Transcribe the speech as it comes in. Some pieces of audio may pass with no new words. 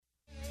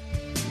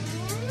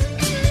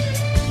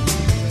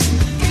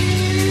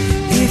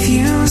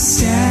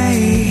stay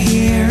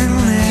here and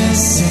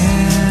listen,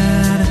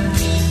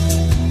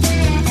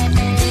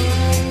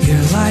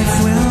 your life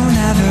will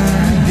never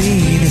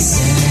be the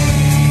same.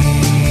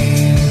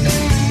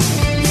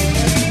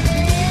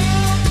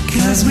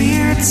 'Cause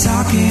we're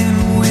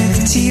talking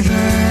with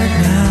T-Bird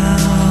now.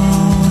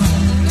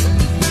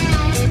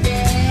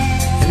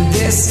 And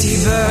this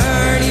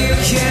T-Bird you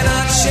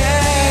cannot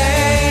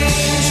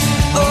change.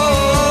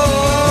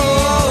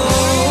 Oh,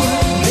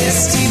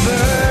 this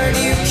T-Bird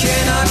you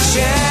cannot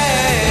change.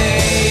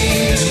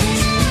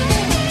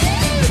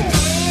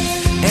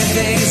 And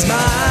things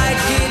might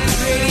get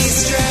pretty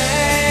strange.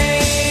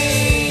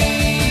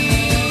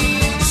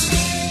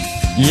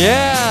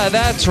 Yeah,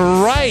 that's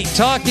right.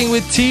 Talking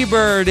with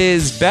T-Bird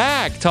is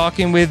back.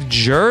 Talking with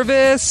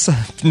Gervase,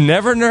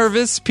 Never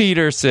Nervous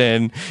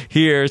Peterson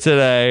here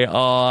today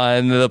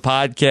on the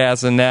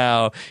podcast. And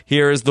now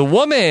here is the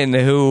woman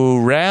who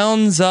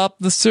rounds up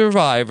the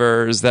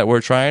survivors that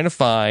we're trying to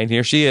find.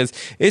 Here she is.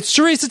 It's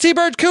Teresa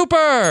T-Bird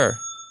Cooper.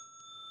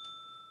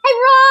 Hey,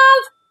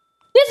 Rob.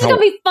 This is going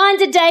to be fun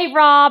today,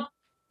 Rob.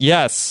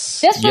 Yes.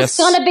 This was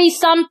going to be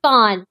some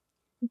fun.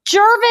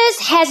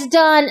 Gervase has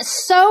done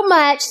so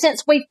much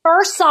since we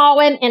first saw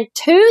him in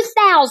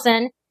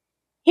 2000.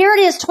 Here it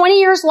is 20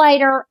 years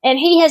later, and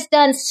he has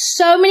done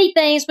so many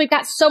things. We've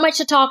got so much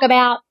to talk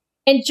about,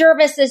 and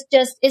Gervase is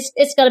just,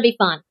 it's going to be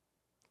fun.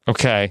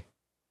 Okay.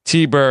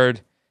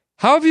 T-Bird,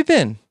 how have you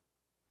been?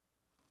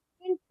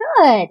 Been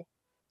good.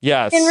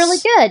 Yes. Been really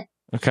good.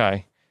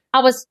 Okay. I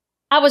was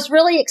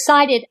really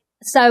excited.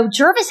 So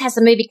Gervase has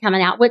a movie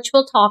coming out, which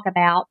we'll talk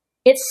about.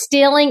 It's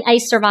Stealing a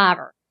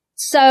Survivor.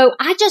 So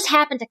I just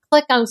happened to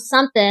click on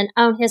something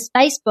on his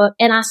Facebook,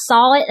 and I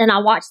saw it, and I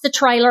watched the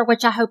trailer,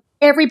 which I hope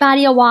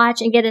everybody will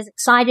watch and get as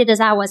excited as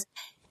I was.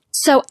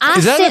 So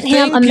I sent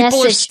him a message.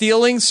 People are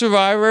stealing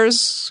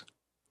survivors?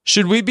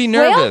 Should we be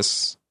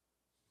nervous?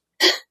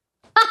 Well,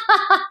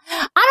 I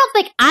don't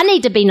think I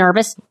need to be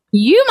nervous.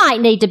 You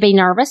might need to be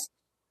nervous.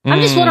 I'm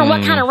just wondering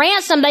what kind of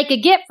ransom they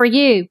could get for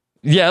you.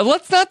 Yeah,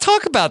 let's not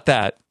talk about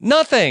that.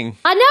 Nothing.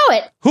 I know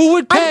it. Who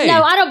would pay?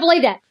 No, I don't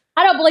believe that.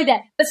 I don't believe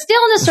that. But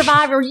Stealing the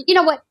Survivor, you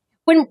know what?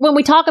 When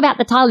we talk about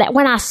the title, that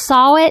when I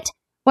saw it,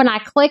 when I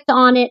clicked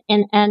on it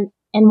and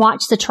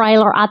watched the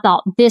trailer, I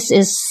thought this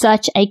is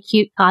such a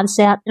cute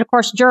concept. And of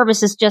course,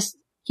 Gervase is just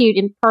cute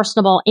and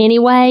personable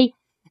anyway.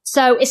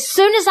 So as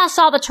soon as I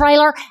saw the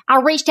trailer,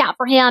 I reached out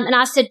for him and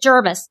I said,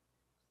 Gervase,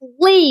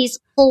 please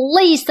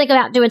think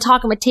about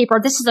Talking with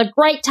T-Bird. This is a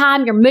great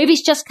time. Your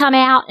movie's just come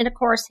out. And of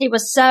course, he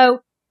was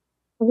so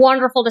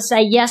wonderful to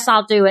say, yes,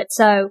 I'll do it.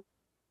 So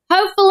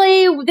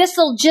hopefully this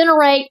will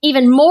generate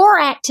even more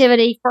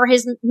activity for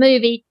his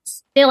movie,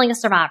 Stealing a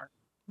Survivor.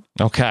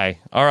 Okay.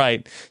 All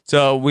right.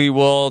 So we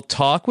will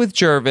talk with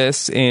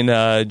Gervase in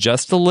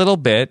just a little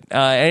bit.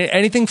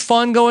 Anything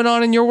fun going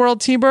on in your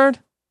world, T-Bird?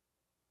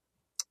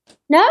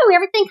 No,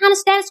 everything kind of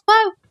status quo.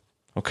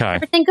 Okay.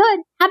 Everything good.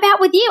 How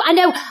about with you? I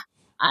know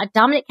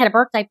Dominic had a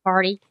birthday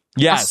party.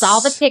 Yes. I saw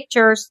the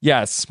pictures.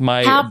 Yes.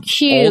 My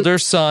older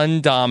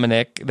son,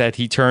 Dominic, that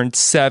he turned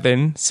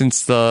 7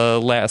 since the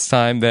last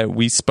time that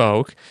we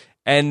spoke.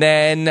 And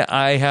then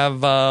I have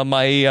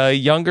my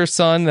younger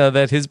son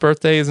that his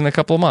birthday is in a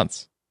couple of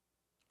months.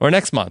 Or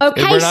next month.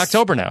 Okay. We're in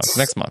October now. It's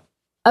next month.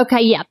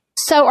 Okay, yeah.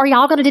 So are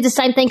y'all going to do the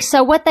same thing?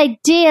 So what they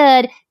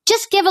did,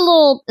 just give a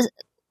little...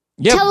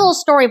 Yep. Tell a little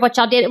story of what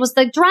y'all did. It was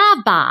the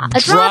drive-by. A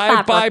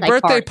drive-by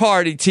birthday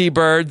party,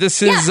 T-Bird.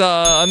 This is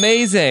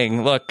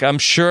amazing. Look, I'm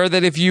sure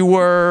that if you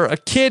were a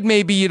kid,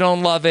 maybe you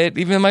don't love it.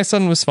 Even my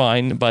son was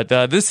fine. But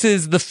this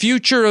is the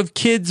future of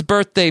kids'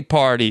 birthday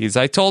parties.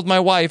 I told my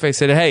wife, I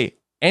said, hey,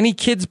 any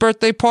kid's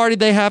birthday party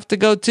they have to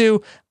go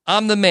to,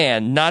 I'm the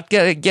man. Not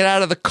get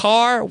out of the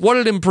car. What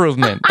an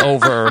improvement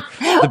over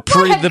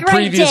the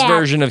previous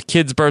version of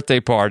kids'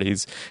 birthday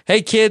parties.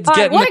 Hey, kids,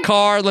 get in the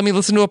car. Let me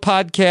listen to a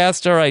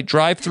podcast. All right,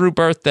 drive-through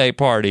birthday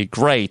party.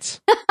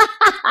 Great.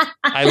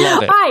 I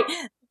love it. All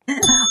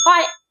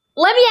right.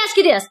 Let me ask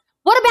you this.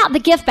 What about the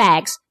gift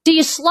bags? Do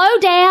you slow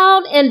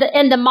down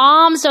and the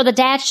moms or the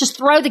dads just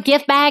throw the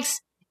gift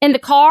bags in the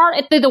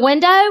car through the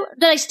window?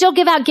 Do they still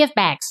give out gift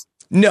bags?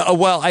 No,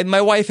 well, my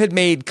wife had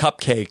made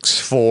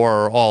cupcakes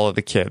for all of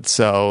the kids,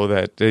 so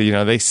that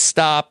they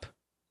stop,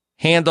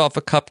 hand off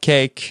a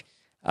cupcake.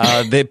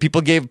 People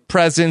gave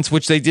presents,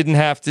 which they didn't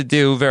have to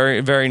do.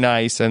 Very, very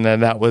nice, and then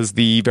that was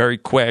the very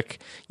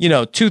quick,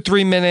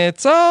 2-3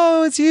 minutes.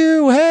 Oh, it's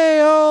you. Hey,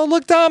 oh,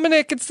 look,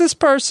 Dominic, it's this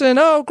person.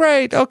 Oh,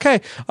 great.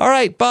 Okay, all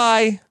right,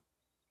 bye.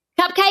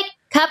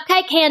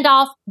 Cupcake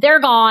handoff.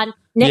 They're gone.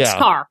 Next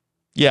car.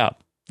 Yeah.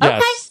 Okay.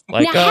 Yes.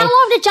 Now, how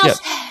long did y'all?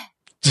 Yeah.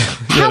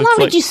 How long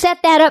did you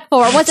set that up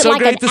for? Was it so like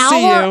great an to hour?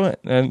 See you.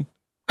 And...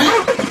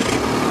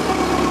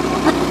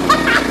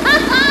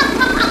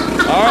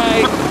 All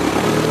right.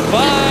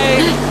 Bye.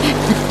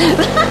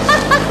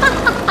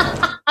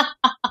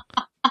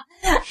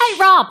 Hey,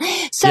 Rob.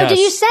 So do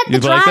you set the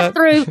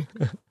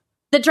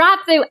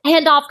drive-through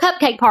handoff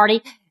cupcake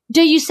party?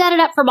 Do you set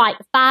it up from like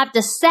 5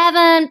 to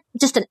 7,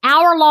 just an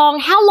hour long?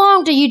 How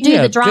long do you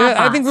do the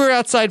drive-by? I think we were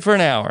outside for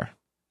an hour.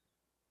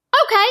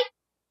 Okay.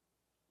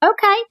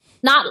 Okay.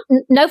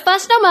 No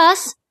fuss, no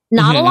muss.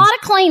 Not a lot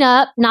of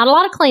cleanup. Not a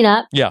lot of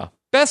cleanup. Yeah.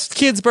 Best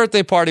kid's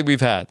birthday party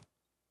we've had.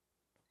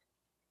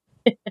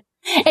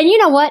 And you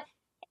know what?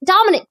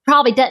 Dominic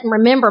probably doesn't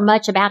remember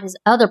much about his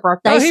other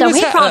birthday, so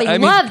he probably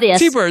loved this.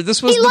 T-Bird,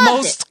 this was the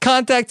most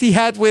contact he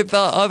had with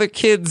other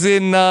kids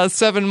in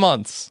 7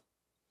 months.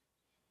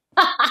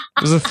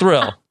 It was a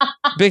thrill.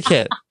 Big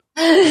hit.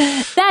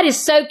 That is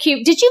so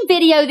cute. Did you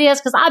video this?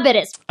 Because I bet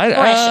it's precious.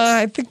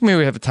 I think maybe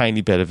we have a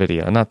tiny bit of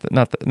video, not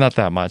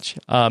that much.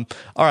 All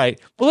right.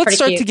 Well, let's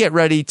start to get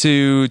ready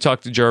to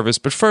talk to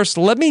Gervase. But first,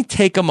 let me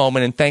take a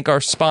moment and thank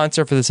our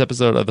sponsor for this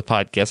episode of the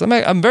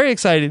podcast. I'm very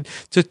excited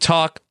to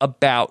talk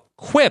about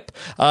Quip.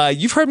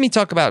 You've heard me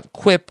talk about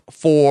Quip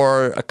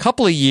for a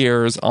couple of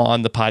years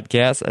on the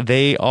podcast.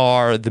 They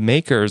are the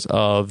makers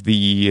of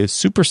the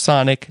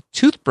supersonic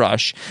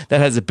toothbrush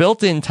that has a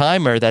built-in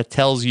timer that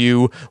tells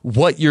you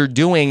what you're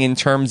doing in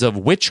terms of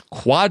which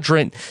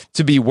quadrant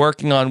to be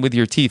working on with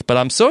your teeth. But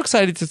I'm so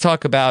excited to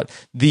talk about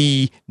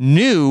the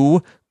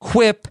new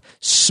Quip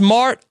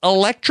Smart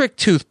Electric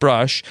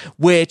Toothbrush,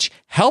 which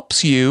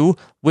helps you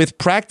with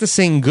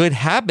practicing good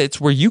habits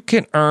where you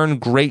can earn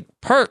great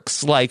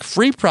perks like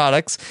free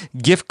products,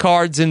 gift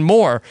cards, and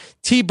more.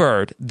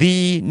 T-Bird,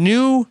 the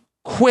new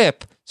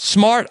Quip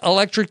Smart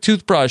Electric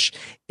Toothbrush,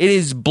 it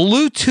is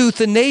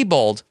Bluetooth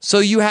enabled, so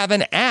you have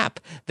an app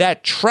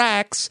that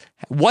tracks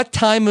what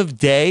time of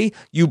day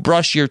you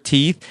brush your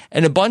teeth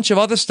and a bunch of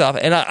other stuff.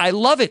 And I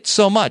love it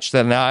so much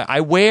that now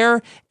I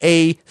wear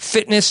a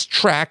fitness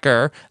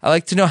tracker. I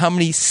like to know how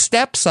many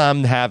steps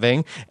I'm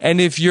having. And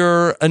if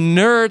you're a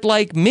nerd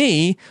like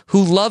me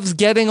who loves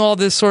getting all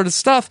this sort of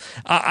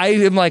stuff, I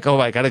am like, oh,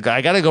 I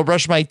gotta go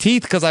brush my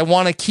teeth because I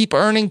want to keep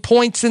earning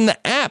points in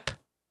the app.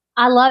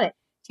 I love it.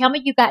 Tell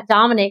me you got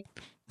Dominic.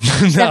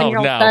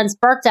 7-year-old son's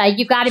birthday,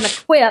 you got him a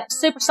Quip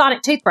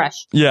supersonic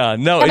toothbrush. Yeah,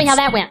 no. Tell me how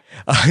that went.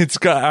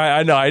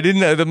 I know. I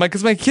didn't know that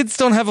because my kids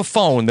don't have a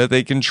phone that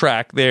they can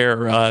track their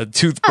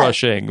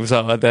toothbrushing.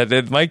 So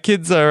that my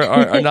kids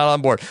are not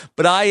on board.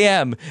 But I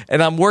am,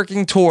 and I'm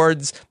working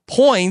towards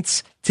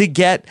points to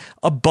get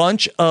a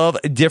bunch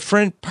of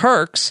different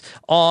perks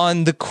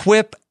on the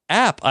Quip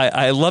app.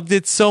 I loved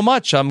it so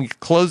much. I'm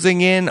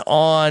closing in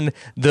on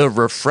the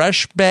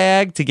refresh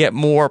bag to get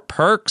more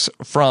perks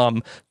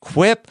from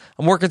Quip.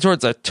 I'm working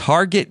towards a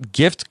Target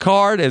gift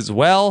card as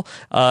well.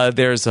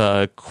 There's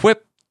a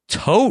Quip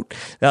tote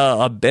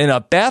and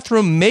a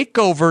bathroom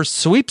makeover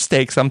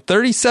sweepstakes. I'm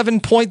 37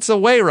 points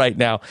away right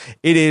now.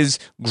 It is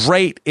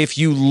great. If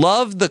you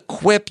love the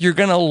Quip, you're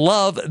going to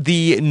love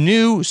the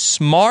new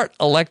smart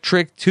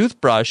electric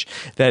toothbrush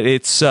that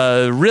it's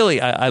really,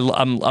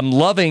 I'm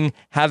loving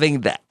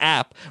having the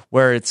app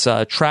where it's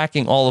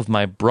tracking all of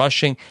my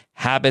brushing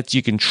habits.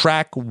 You can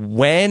track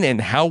when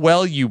and how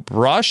well you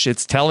brush.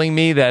 It's telling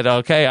me that,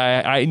 okay,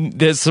 I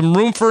there's some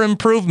room for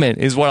improvement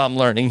is what I'm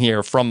learning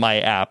here from my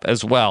app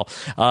as well.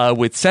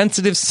 With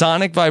sensitive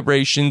sonic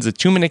vibrations, a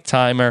 2-minute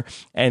timer,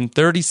 and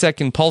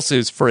 30-second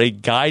pulses for a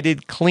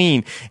guided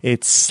clean.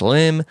 It's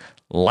slim,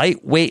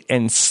 lightweight,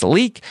 and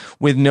sleek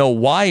with no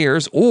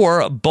wires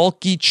or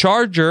bulky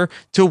charger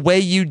to weigh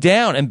you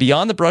down. And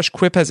beyond the brush,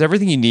 Quip has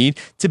everything you need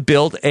to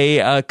build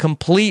a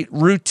complete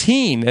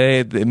routine.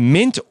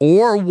 Mint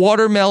or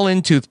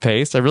watermelon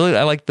toothpaste. I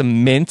like the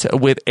mint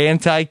with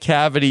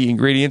anti-cavity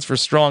ingredients for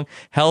strong,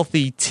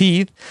 healthy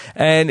teeth.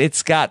 And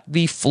it's got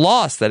the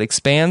floss that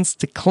expands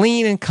to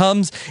clean and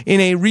comes in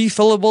a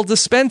refillable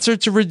dispenser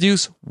to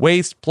reduce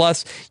waste.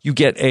 Plus, you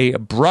get a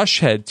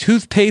brush head,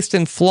 toothpaste,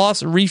 and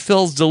floss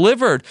refills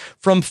delivered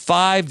from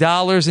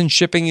 $5 and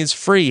shipping is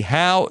free.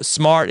 How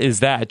smart is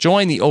that?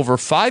 Join the over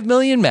 5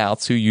 million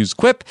mouths who use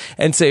Quip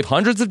and save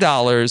hundreds of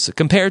dollars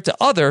compared to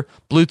other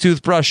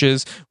Bluetooth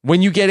brushes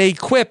when you get a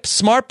Quip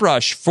smart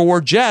brush for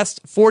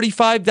just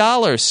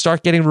 $45.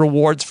 Start getting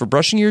rewards for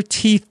brushing your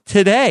teeth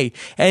today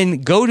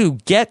and go to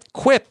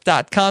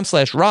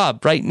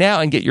getquip.com/Rob right now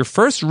and get your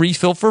first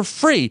refill for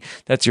free.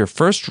 That's your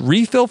first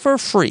refill for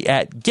free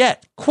at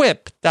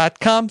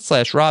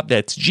getquip.com/Rob.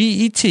 That's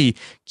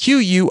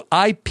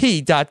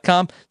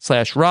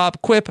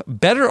GETQUIP.com/Rob. Quip,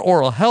 better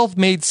oral health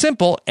made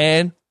simple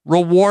and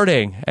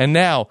rewarding. And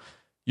now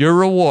your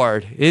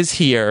reward is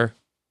here.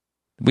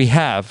 We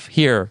have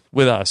here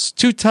with us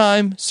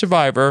 2-time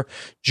survivor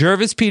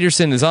Gervase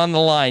Peterson is on the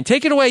line.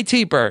 Take it away,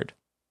 T-Bird.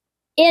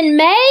 In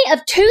May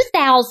of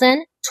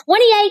 2000,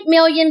 28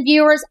 million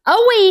viewers a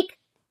week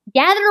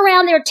gathered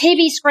around their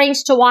TV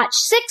screens to watch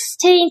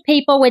 16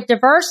 people with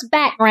diverse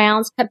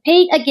backgrounds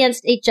compete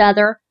against each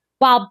other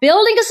while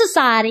building a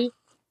society,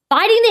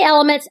 fighting the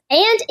elements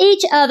and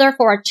each other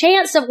for a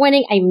chance of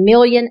winning $1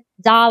 million.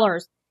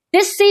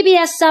 This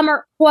CBS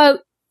summer,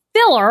 quote,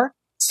 filler,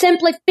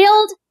 simply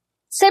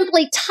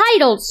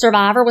titled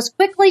Survivor, was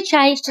quickly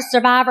changed to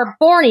Survivor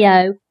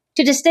Borneo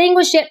to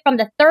distinguish it from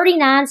the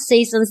 39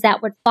 seasons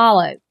that would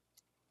follow.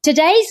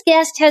 Today's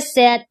guest has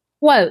said,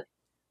 quote,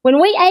 when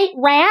we ate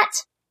rat,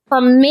 for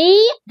me,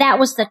 that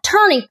was the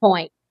turning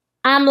point.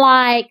 I'm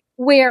like,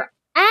 we're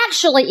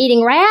actually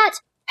eating rat?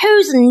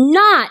 Who's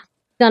not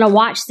going to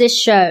watch this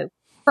show?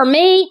 For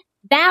me,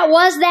 that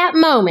was that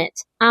moment.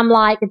 I'm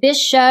like,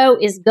 this show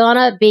is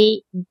gonna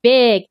be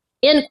big,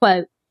 end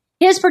quote.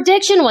 His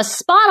prediction was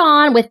spot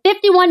on with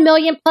 51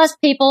 million plus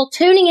people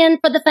tuning in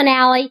for the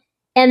finale.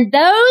 And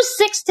those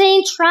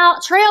 16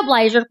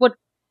 trailblazers would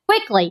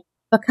quickly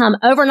become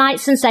overnight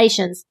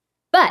sensations.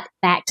 But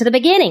back to the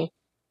beginning.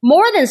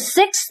 More than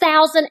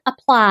 6,000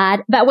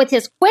 applied, but with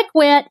his quick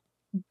wit,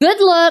 good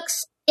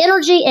looks,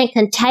 energy, and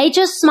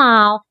contagious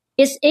smile,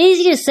 it's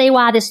easy to see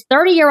why this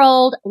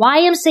 30-year-old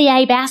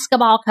YMCA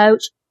basketball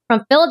coach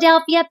from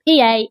Philadelphia,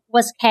 PA,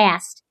 was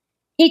cast.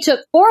 He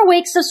took 4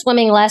 weeks of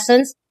swimming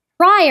lessons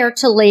prior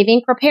to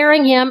leaving,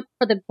 preparing him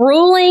for the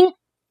grueling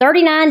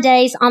 39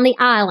 days on the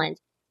island.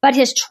 But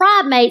his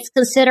tribe mates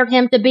considered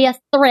him to be a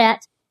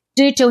threat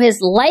due to his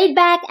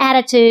laid-back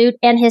attitude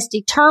and his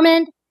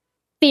determined,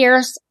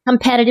 fierce,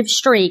 competitive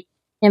streak,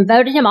 and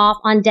voted him off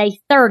on day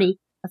 30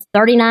 of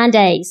 39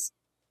 days.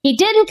 He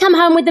didn't come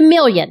home with $1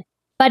 million,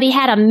 but he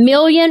had 1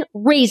 million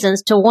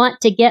reasons to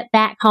want to get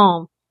back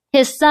home.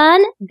 His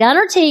son,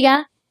 Gunnar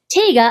Tiga,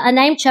 a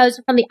name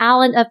chosen from the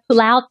island of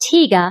Pulau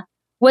Tiga,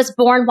 was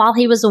born while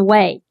he was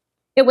away.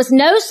 It was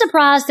no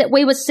surprise that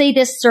we would see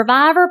this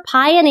Survivor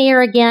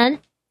pioneer again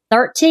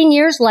 13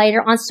 years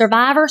later on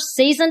Survivor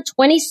Season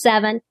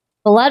 27,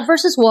 Blood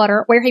vs.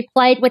 Water, where he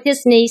played with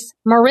his niece,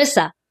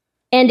 Marissa.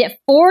 And at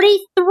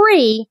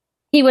 43,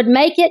 he would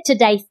make it to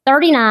day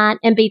 39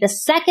 and be the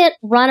second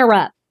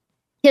runner-up.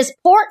 His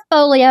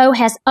portfolio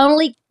has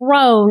only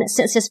grown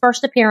since his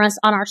first appearance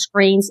on our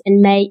screens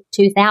in May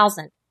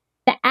 2000.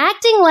 The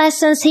acting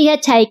lessons he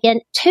had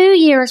taken 2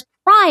 years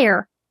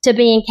prior to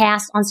being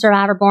cast on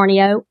Survivor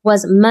Borneo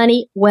was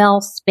money well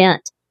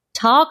spent.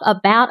 Talk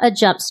about a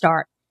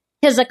jumpstart.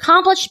 His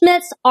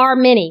accomplishments are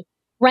many,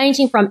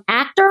 ranging from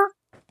actor,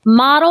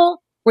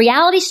 model,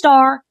 reality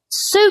star,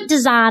 suit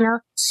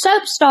designer,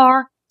 soap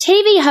star,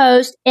 TV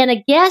host, and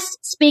a guest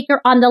speaker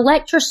on the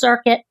lecture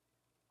circuit,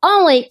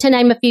 only to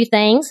name a few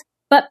things.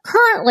 But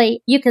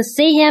currently, you can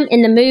see him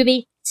in the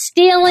movie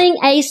Stealing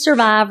a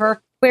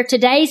Survivor, where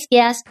today's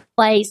guest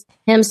plays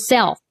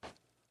himself.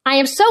 I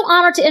am so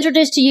honored to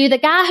introduce to you the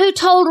guy who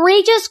told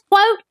Regis,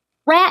 quote,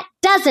 "Rat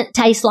doesn't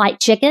taste like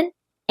chicken,"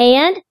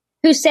 and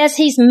who says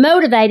he's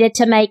motivated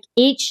to make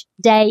each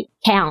day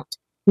count.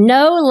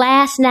 No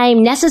last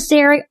name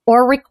necessary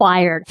or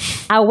required.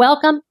 I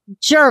welcome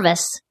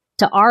Gervase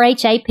to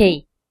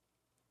RHAP.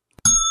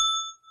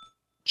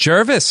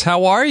 Gervase,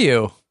 how are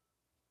you?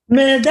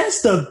 Man,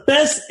 that's the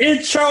best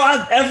intro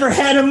I've ever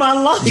had in my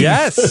life.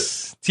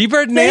 Yes.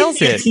 T-Bird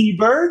nails it.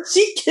 T-Bird,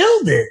 she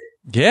killed it.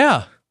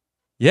 Yeah.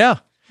 Yeah.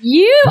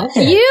 You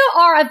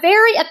are a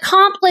very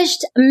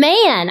accomplished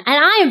man, and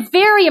I am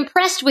very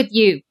impressed with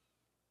you.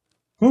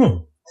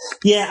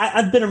 Yeah,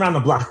 I've been around the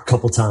block a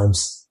couple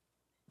times.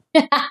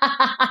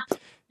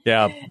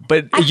 Yeah,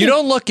 but you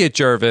don't look at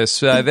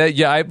Gervase.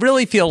 I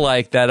really feel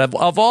like that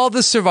of all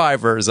the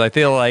survivors, I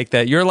feel like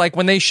that you're like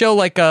when they show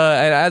like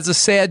as a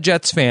sad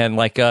Jets fan,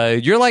 like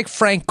you're like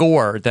Frank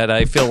Gore. That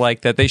I feel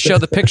like that they show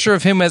the picture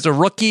of him as a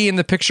rookie and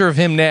the picture of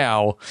him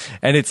now,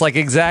 and it's like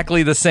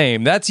exactly the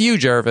same. That's you,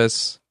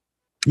 Gervase.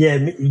 Yeah,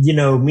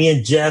 me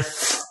and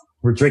Jeff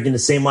were drinking the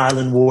same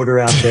island water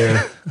out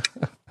there,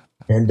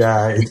 and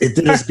it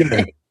did us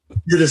good.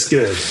 It is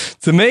good.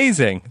 It's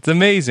amazing. It's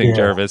amazing, yeah.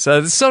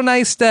 Gervase. It's so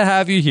nice to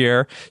have you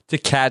here to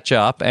catch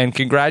up, and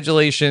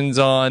congratulations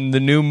on the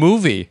new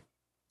movie.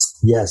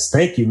 Yes,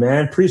 thank you,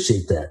 man.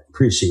 Appreciate that.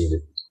 Appreciate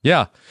it.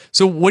 Yeah.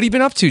 So what have you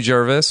been up to,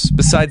 Gervase,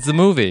 besides the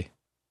movie?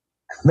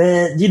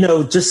 Man,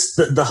 just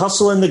the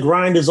hustle and the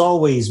grind as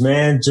always,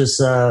 man.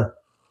 Just,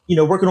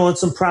 working on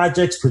some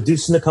projects,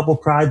 producing a couple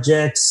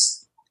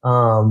projects,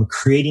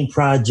 creating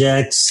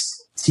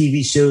projects,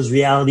 TV shows,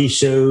 reality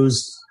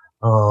shows,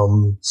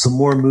 some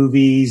more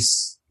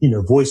movies,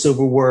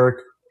 voiceover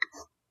work,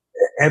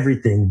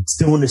 everything.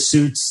 Still in the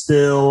suit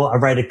still. I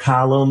write a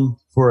column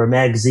for a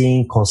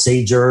magazine called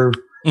Say Gerv.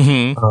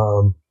 Mm-hmm.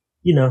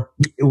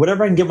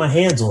 Whatever I can get my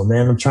hands on,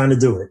 man, I'm trying to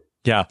do it.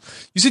 Yeah.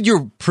 You said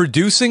you're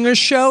producing a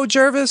show,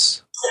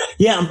 Gervase?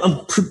 Yeah,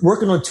 I'm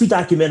working on 2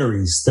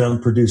 documentaries that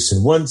I'm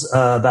producing. One's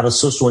about a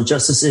social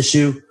injustice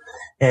issue,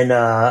 and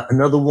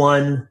another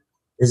one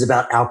is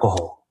about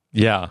alcohol.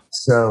 Yeah.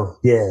 So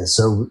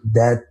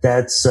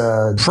that's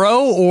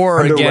pro or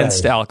underway.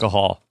 Against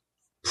alcohol?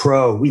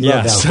 Pro. We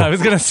love alcohol. I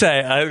was gonna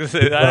say I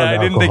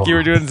didn't think you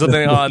were doing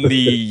something on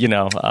the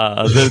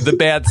the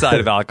bad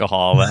side of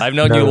alcohol. I've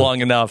known you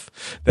long enough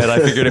that I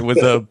figured it was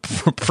a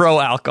pro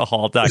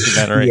alcohol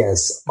documentary.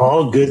 Yes,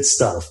 all good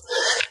stuff.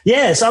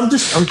 Yes, I'm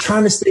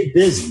trying to stay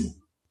busy.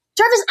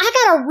 Gervase, I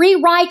gotta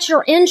rewrite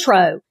your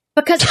intro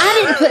because I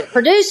didn't put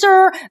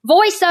producer,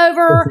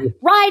 voiceover,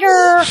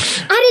 writer.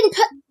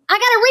 I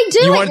gotta redo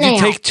it now. You want to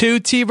take 2,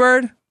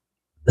 T-Bird?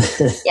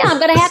 Yeah, I'm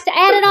gonna have to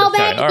add it all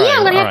back. Right,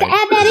 I'm gonna have to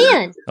add that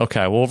in.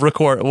 Okay, we'll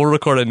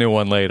record a new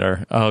one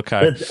later.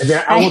 Okay,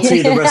 I won't tell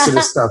you the rest of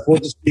the stuff. We'll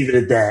just leave it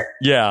at that.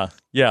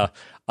 Yeah.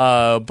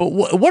 But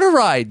what a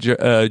ride,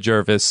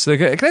 Gervase.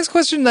 Can I ask a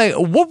question? Like,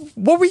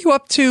 what were you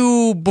up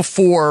to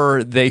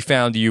before they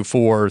found you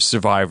for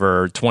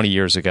Survivor 20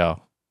 years ago?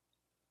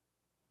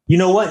 You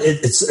know what?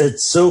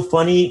 It's so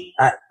funny.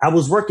 I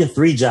was working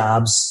 3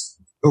 jobs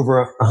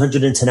over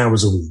 110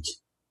 hours a week.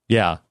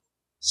 Yeah.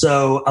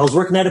 So I was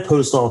working at a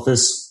post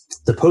office.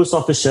 The post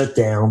office shut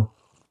down.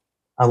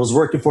 I was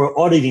working for an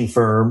auditing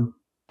firm.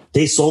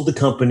 They sold the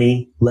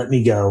company, let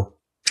me go.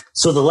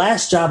 So the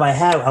last job I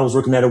had, I was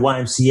working at a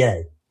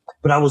YMCA,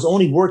 but I was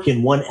only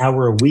working 1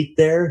 hour a week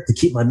there to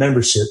keep my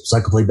membership so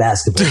I could play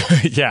basketball.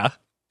 Yeah.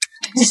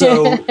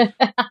 So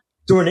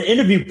during the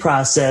interview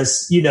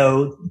process, you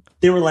know,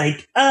 they were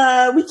like,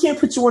 we can't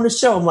put you on the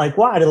show. I'm like,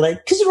 why? They're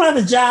like, cause you don't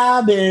have a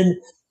job and,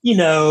 you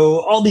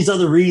know, all these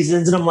other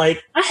reasons. And I'm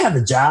like, I have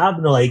a job.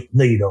 And they're like,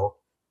 no, you don't.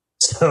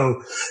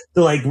 So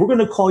they're like, we're going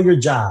to call your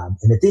job.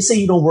 And if they say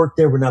you don't work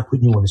there, we're not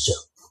putting you on the show.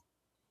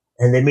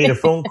 And they made a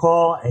phone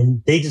call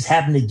and they just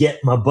happened to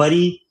get my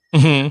buddy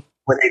when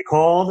they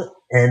called.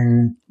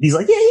 And he's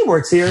like, yeah, he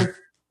works here. And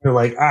they're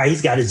like, all right,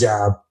 he's got a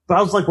job. But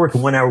I was like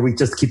working 1 hour a week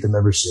just to keep the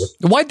membership.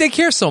 Why'd they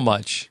care so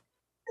much?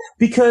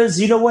 Because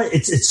you know what?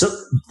 It's so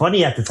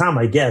funny at the time,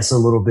 I guess, a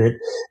little bit.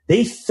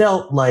 They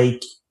felt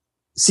like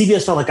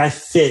CBS felt like I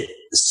fit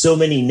so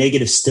many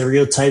negative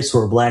stereotypes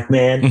for a black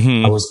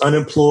man. I was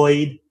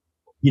unemployed,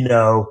 you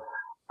know,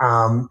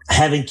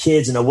 having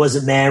kids and I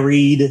wasn't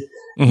married.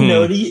 You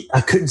know,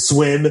 I couldn't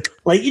swim.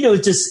 Like, you know,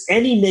 just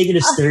any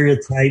negative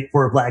stereotype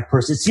for a black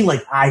person. It seemed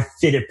like I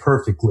fit it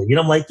perfectly. And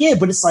I'm like, yeah,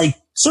 but it's like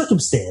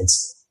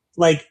circumstance.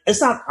 Like, it's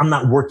not, I'm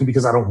not working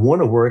because I don't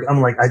want to work. I'm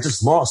like, I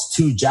just lost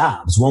 2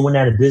 jobs. One went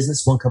out of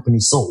business, one company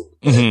sold.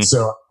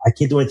 So I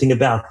can't do anything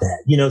about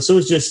that. You know, so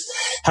it's just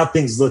how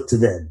things look to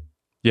them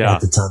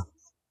at the time.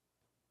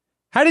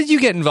 How did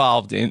you get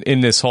involved in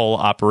this whole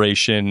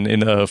operation in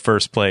the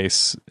first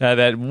place?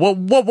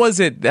 What was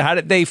it? How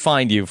did they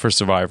find you for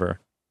Survivor?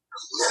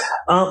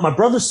 My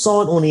brother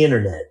saw it on the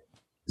internet.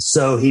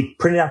 So he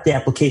printed out the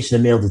application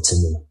and mailed it to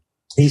me.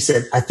 He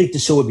said, I think the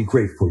show would be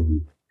great for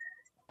you.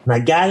 And I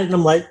got it and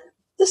I'm like,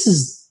 this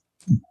is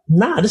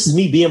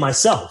me being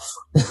myself.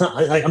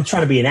 I'm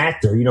trying to be an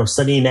actor, you know,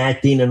 studying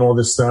acting and all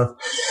this stuff.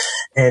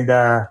 And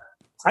I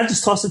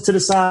just tossed it to the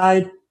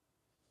side.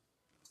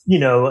 You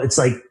know, it's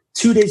like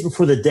 2 days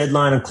before the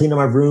deadline. I'm cleaning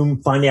my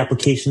room, find the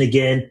application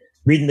again,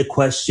 reading the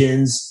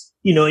questions,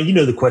 you know, and you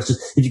know the questions.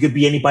 If you could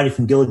be anybody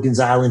from Gilligan's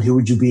Island, who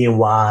would you be and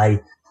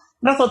why?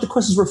 And I thought the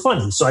questions were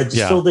funny. So I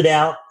just filled it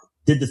out,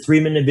 did the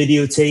 3-minute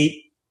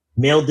videotape,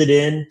 mailed it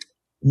in.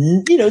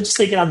 You know, just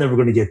thinking I'm never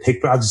going to get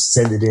picked, but I'll just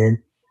send it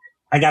in.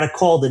 I got a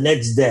call the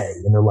next day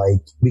and they're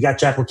like, we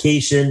got your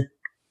application.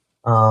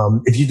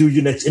 If you do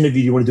your next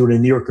interview, you want to do it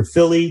in New York or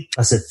Philly?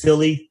 I said,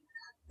 Philly.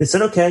 They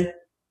said, okay.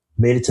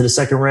 Made it to the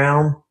second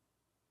round.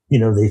 You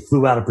know, they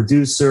flew out a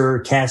producer,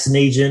 casting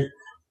agent,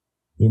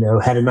 you know,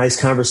 had a nice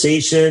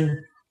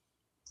conversation.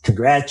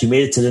 Congrats. You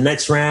made it to the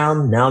next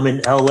round. Now I'm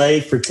in LA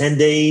for 10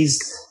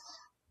 days.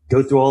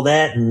 Go through all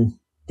that and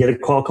get a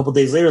call a couple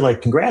days later,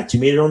 like, congrats, you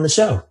made it on the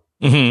show.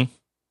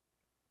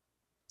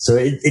 So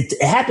it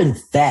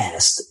happened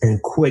fast and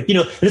quick, you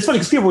know, and it's funny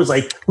because people was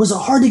like, was it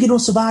hard to get on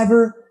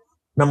Survivor?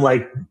 And I'm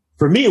like,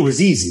 for me, it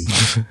was easy.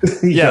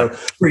 You know,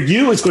 for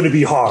you, it's going to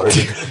be hard.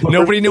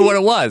 Nobody knew what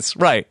it was.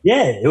 Right.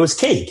 Yeah. It was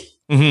cake.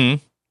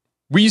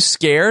 Were you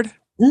scared?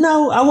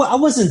 No, I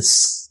wasn't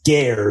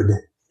scared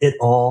at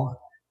all.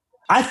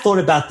 I thought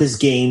about this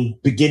game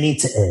beginning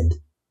to end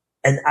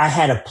and I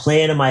had a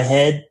plan in my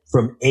head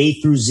from A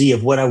through Z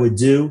of what I would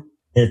do.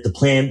 And if the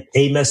plan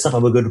A messed up, I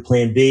would go to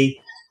plan B.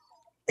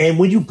 And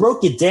when you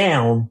broke it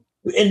down,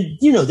 and,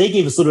 you know, they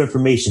gave us little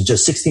information,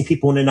 just 16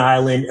 people on an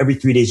island. Every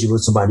 3 days, you vote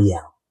somebody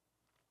out.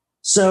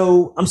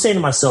 So I'm saying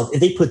to myself,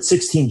 if they put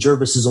 16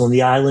 Gervases on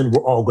the island,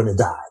 we're all going to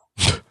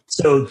die.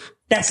 So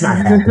that's not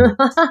happening.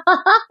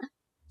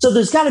 So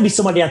there's got to be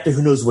somebody out there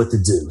who knows what to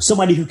do.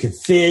 Somebody who can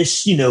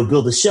fish, you know,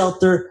 build a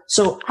shelter.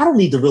 So I don't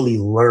need to really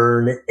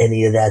learn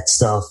any of that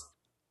stuff.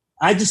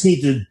 I just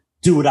need to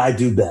do what I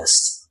do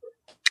best.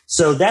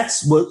 So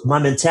that's what my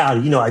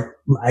mentality, you know,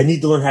 I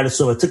need to learn how to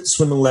swim. I took the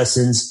swimming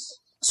lessons.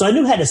 So I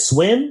knew how to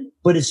swim,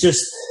 but it's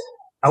just,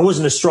 I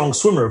wasn't a strong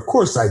swimmer. Of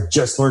course, I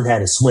just learned how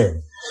to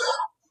swim.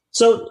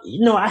 So,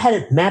 you know, I had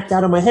it mapped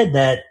out in my head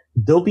that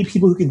there'll be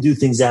people who can do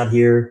things out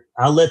here.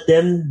 I'll let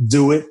them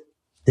do it.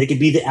 They could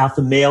be the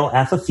alpha male,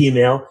 alpha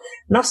female,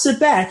 and I'll sit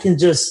back and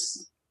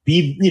just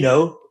be, you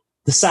know,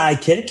 the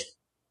sidekick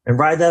and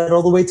ride that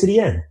all the way to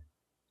the end.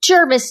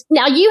 Gervase,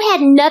 now you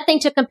had nothing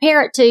to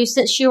compare it to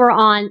since you were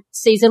on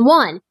season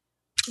 1.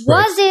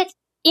 Was it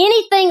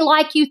anything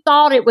like you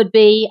thought it would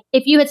be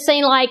if you had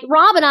seen, like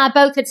Rob and I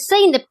both had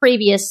seen the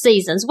previous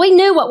seasons? We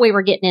knew what we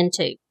were getting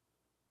into.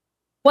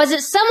 Was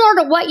it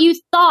similar to what you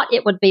thought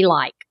it would be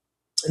like?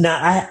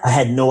 Now, I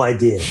had no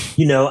idea.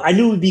 You know, I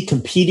knew we'd be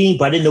competing,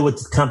 but I didn't know what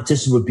the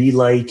competition would be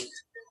like.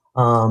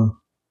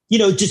 You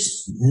know,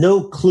 just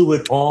no clue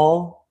at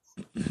all.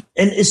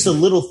 And it's the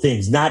little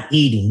things, not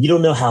eating. You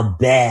don't know how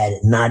bad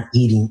not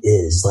eating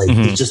is. Like,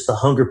 it's just the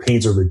hunger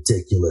pains are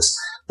ridiculous.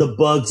 The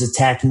bugs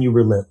attacking you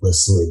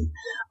relentlessly.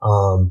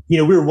 You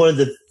know, we were one of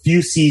the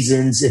few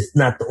seasons, if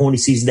not the only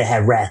season, that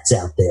had rats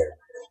out there.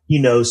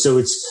 You know, so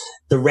it's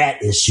the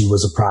rat issue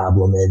was a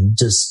problem, and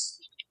just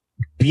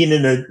being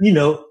in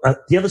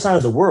the other side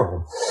of the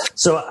world.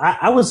 So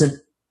I wasn't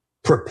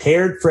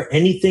prepared for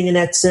anything in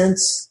that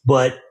sense,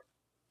 but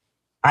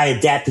I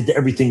adapted to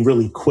everything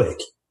really quick.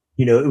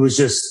 It was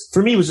just,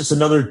 for me, it was just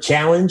another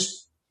challenge.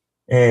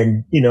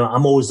 And,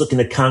 I'm always looking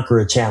to conquer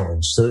a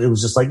challenge. So it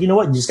was just like, you know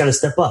what? You just got to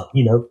step up.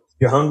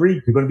 You're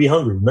hungry. You're going to be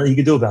hungry. Nothing you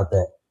can do about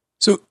that.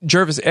 So,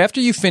 Gervase, after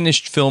you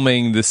finished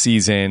filming the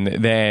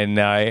season, then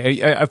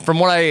from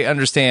what I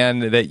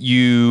understand, that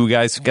you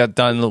guys got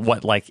done,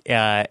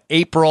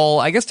 April?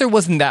 I guess there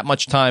wasn't that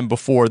much time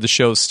before the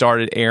show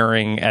started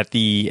airing at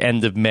the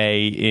end of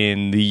May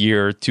in the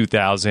year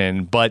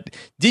 2000. But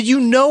did you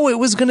know it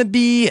was going to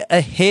be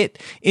a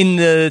hit in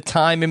the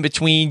time in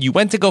between? You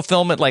went to go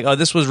film it like, oh,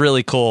 this was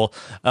really cool.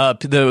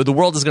 The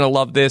world is going to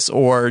love this.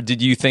 Or did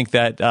you think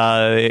that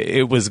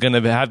it was going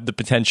to have the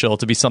potential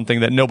to be something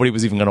that nobody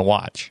was even going to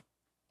watch?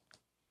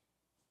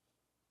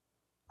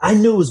 I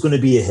knew it was going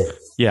to be a hit.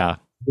 Yeah.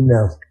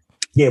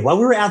 Yeah. While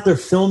we were out there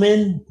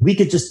filming,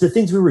 the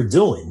things we were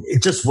doing,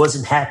 it just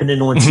wasn't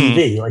happening on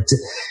TV. Like,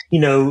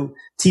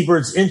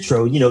 T-Bird's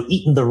intro,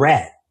 eating the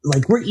rat.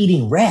 Like, we're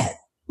eating rat.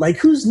 Like,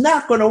 who's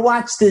not going to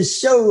watch this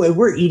show and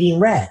we're eating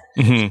rat?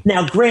 Mm-hmm.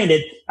 Now,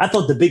 granted, I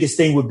thought the biggest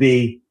thing would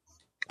be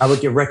I would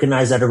get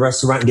recognized at a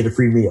restaurant and get a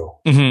free meal.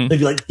 Mm-hmm. They'd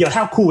be like,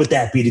 how cool would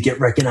that be to get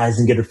recognized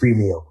and get a free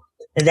meal?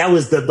 And that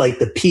was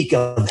the peak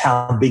of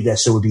how big that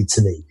show would be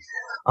to me.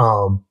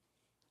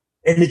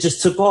 And it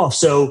just took off.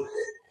 So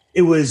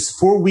it was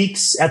 4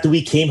 weeks after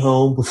we came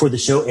home before the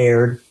show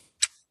aired.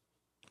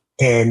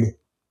 And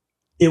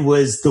it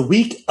was the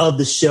week of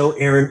the show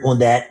airing on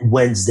that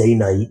Wednesday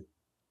night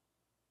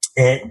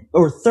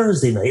or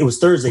Thursday night. It was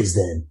Thursdays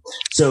then.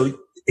 So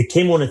it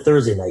came on a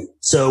Thursday night.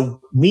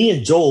 So me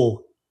and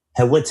Joel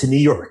had went to New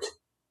York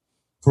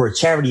for a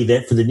charity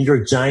event for the New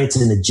York Giants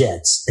and the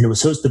Jets. And it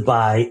was hosted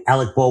by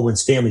Alec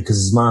Baldwin's family because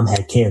his mom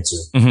had cancer.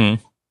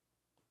 Mm-hmm.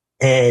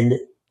 And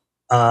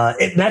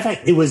matter of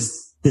fact, it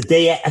was the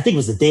day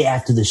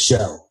after the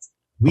show.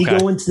 We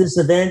go into this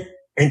event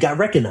and got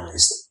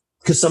recognized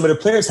because some of the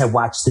players had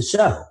watched the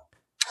show.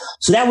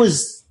 So that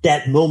was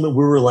that moment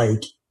where we were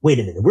like, wait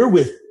a minute, we're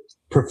with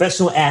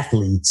professional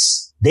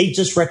athletes. They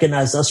just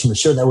recognized us from a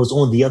show that was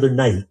on the other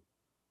night.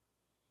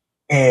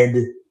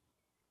 And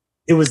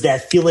it was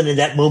that feeling in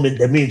that moment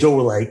that me and Joe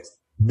were like,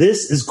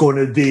 this is going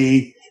to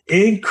be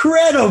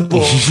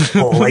incredible.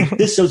 Like,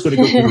 this show's going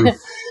to go through.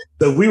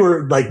 So we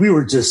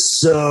were just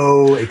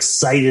so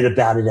excited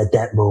about it at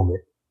that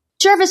moment.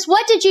 Gervase,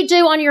 what did you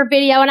do on your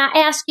video? And I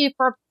ask you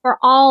for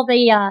all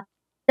the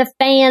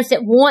fans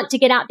that want to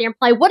get out there and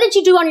play. What did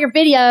you do on your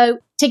video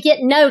to get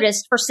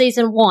noticed for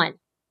season 1?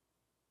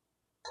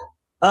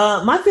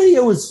 My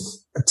video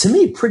was, to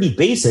me, pretty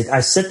basic. I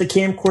set the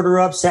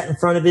camcorder up, sat in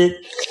front of it.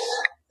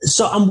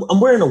 So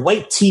I'm wearing a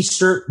white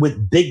T-shirt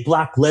with big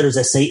block letters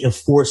that say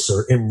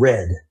Enforcer in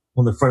red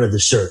on the front of the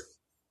shirt.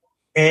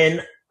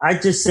 And I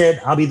just said,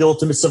 I'll be the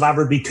ultimate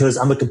survivor because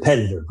I'm a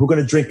competitor. We're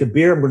going to drink a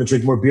beer. I'm going to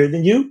drink more beer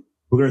than you.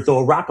 We're going to throw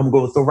a rock. I'm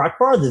going to throw a rock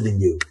farther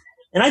than you.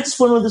 And I just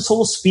went on this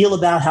whole spiel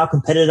about how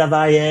competitive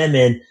I am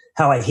and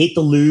how I hate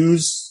to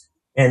lose.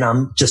 And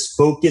I'm just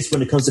focused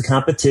when it comes to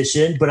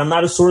competition, but I'm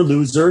not a sore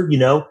loser.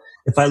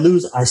 If I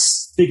lose, I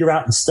figure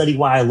out and study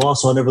why I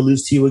lost so I'll never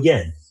lose to you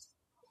again.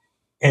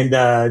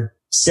 And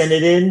sent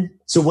it in.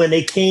 So when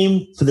they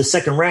came for the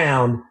second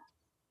round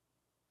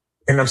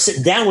and I'm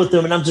sitting down with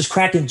them and I'm just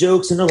cracking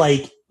jokes and they're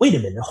like, wait a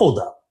minute, hold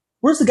up.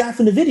 Where's the guy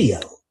from the video?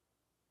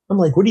 I'm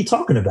like, what are you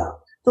talking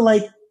about? They're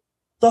like,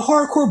 the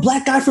hardcore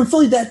black guy from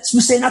Philly that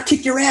was saying, I'll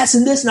kick your ass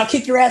in this and I'll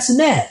kick your ass in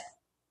that.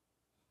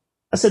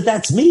 I said,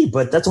 that's me,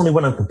 but that's only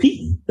when I'm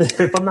competing.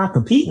 If I'm not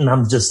competing,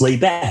 I'm just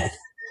laid back.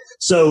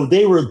 So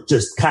they were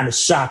just kind of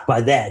shocked by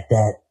that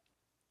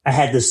I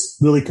had this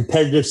really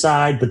competitive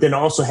side, but then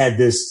also had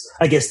this,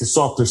 I guess, the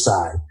softer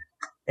side.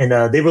 And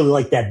they really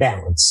liked that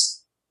balance.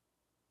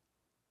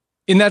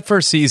 In that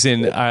first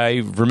season, I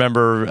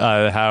remember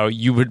how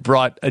you had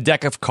brought a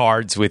deck of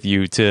cards with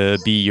you to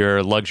be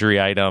your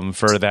luxury item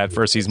for that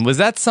first season. Was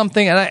that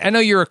something, and I know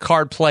you're a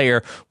card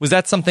player, was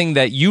that something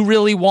that you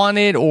really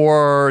wanted,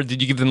 or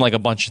did you give them like a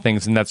bunch of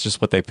things and that's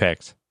just what they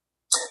picked?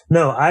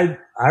 No, I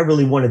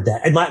really wanted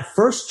that. And my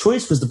first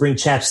choice was to bring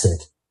chapstick.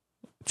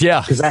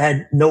 Yeah. Because I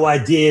had no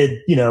idea,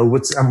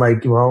 I'm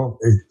like, well,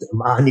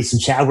 I need some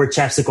I wear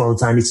chapstick all the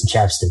time. I need some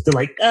chapstick. They're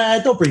like,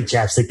 don't bring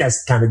chapstick.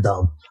 That's kind of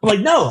dumb. I'm like,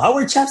 no, I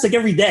wear chapstick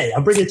every day.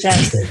 I'm bringing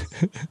chapstick.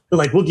 They're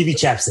like, we'll give you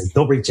chapstick.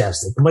 Don't bring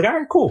chapstick. I'm like, all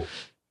right, cool.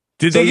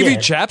 Did they give you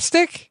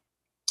chapstick?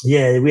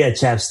 Yeah, we had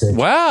chapstick.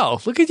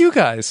 Wow. Look at you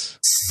guys.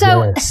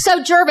 So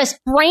Gervase,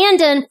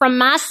 Brandon from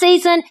my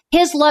season,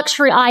 his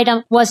luxury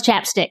item was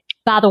chapstick,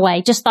 by the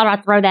way. Just thought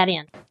I'd throw that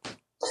in.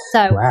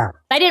 So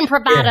they didn't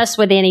provide us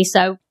with any,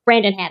 so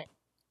Brandon had it.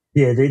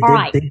 Yeah,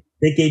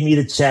 they gave me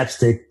the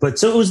chapstick. But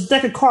so it was a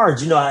deck of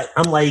cards.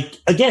 I'm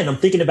like, again, I'm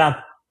thinking about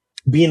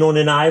being on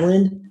an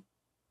island.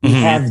 We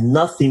have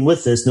nothing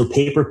with us, no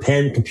paper,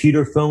 pen,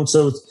 computer, phone.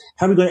 So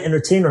how are we going to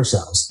entertain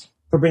ourselves?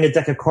 If I bring a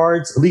deck of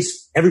cards, at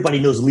least everybody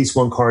knows at least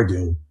one card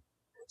game.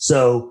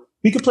 So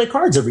we could play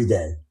cards every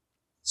day.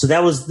 So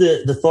that was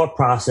the thought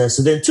process.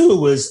 And then two, it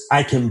was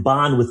I can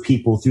bond with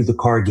people through the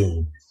card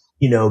game,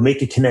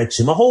 make a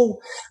connection. My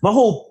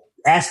whole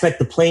aspect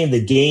of playing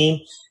the game,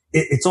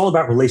 it's all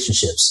about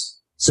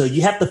relationships. So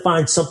you have to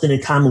find something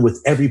in common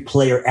with every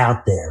player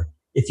out there.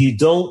 If you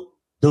don't,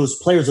 those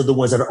players are the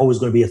ones that are always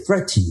going to be a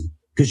threat to you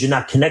because you're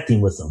not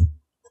connecting with them.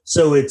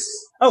 So it's,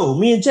 oh,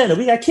 me and Jenna,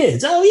 we got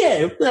kids. Oh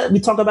yeah. We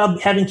talk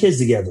about having kids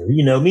together.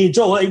 Me and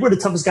Joel, hey, we're the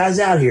toughest guys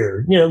out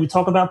here. We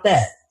talk about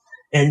that.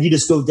 And you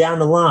just go down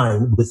the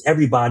line with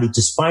everybody,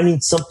 just finding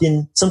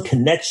something, some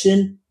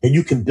connection that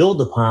you can build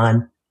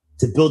upon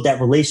to build that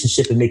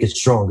relationship and make it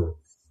stronger.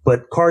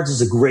 But cards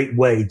is a great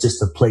way just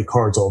to play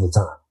cards all the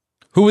time.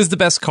 Who was the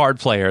best card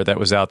player that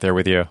was out there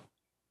with you?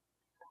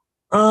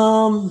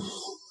 Probably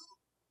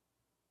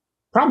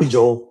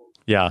Joel.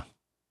 Yeah.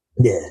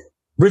 Yeah.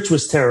 Rich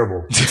was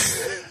terrible.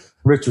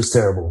 Rich was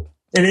terrible.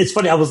 And it's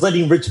funny, I was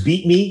letting Rich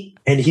beat me,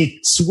 and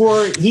he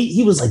swore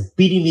he was like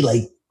beating me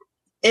like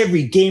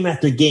every game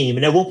after game.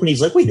 And at one point he's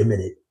like, wait a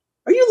minute,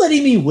 are you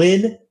letting me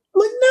win? I'm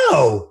like,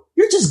 no,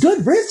 you're just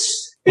good, Rich.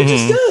 You're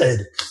just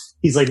good.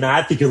 He's like, nah,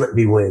 I think you're letting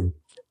me win.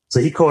 So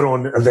he caught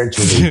on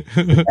eventually.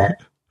 I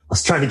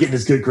was trying to get in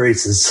his good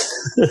graces.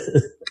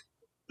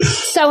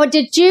 So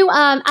did you,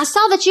 I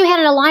saw that you had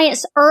an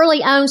alliance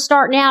early on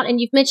starting out, and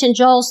you've mentioned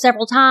Joel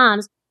several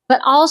times, but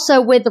also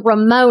with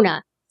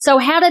Ramona. So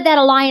how did that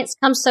alliance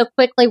come so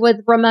quickly with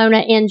Ramona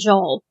and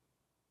Joel?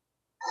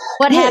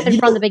 What happened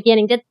from the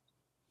beginning?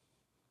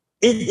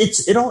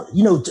 It all,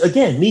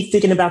 again, me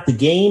thinking about the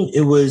game,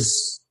 it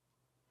was,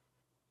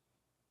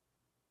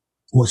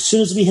 well, as soon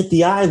as we hit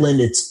the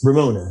island, it's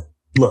Ramona.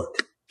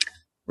 Look,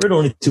 we're the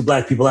only two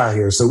black people out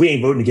here, so we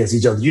ain't voting against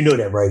each other. You know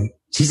that, right?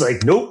 She's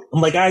like, nope.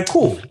 I'm like, all right,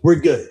 cool. We're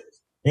good.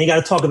 Ain't got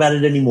to talk about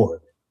it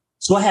anymore.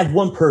 So I have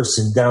one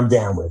person that I'm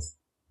down with.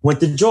 Went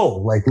to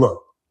Joel, like,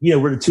 look,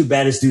 we're the two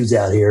baddest dudes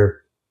out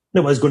here.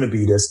 Nobody's going to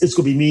beat us. It's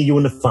going to be me and you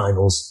in the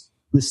finals.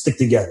 Let's stick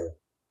together.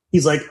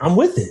 He's like, I'm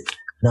with it.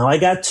 Now I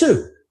got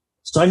two.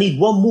 So I need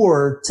one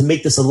more to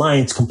make this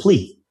alliance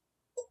complete.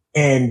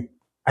 And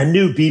I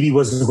knew BB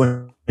wasn't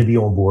going to be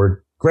on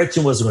board.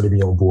 Gretchen wasn't going to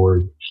be on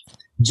board.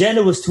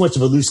 Jenna was too much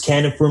of a loose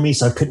cannon for me,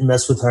 so I couldn't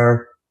mess with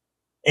her.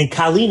 And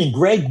Colleen and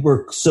Greg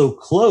were so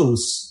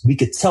close, we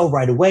could tell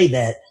right away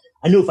that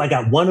I knew if I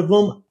got one of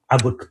them, I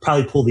would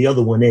probably pull the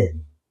other one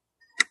in.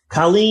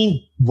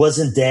 Colleen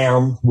wasn't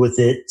down with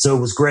it, so it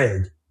was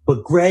Greg.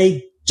 But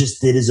Greg just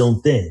did his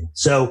own thing.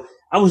 So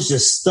I was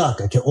just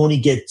stuck. I could only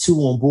get two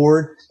on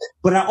board.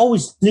 But I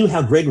always knew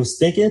how Greg was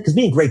thinking because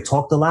me and Greg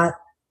talked a lot.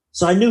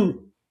 So I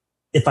knew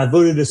if I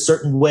voted a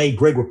certain way,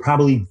 Greg would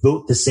probably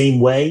vote the same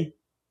way.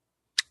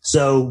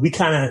 So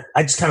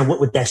I just kind of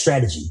went with that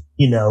strategy,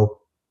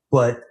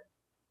 But,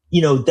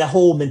 that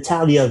whole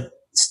mentality of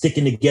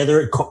sticking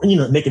together,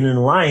 making an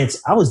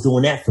alliance, I was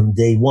doing that from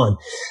day one.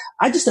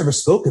 I just never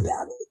spoke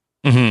about it.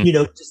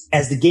 Mm-hmm. Just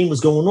as the game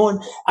was going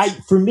on.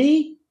 For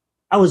me,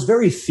 I was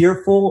very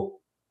fearful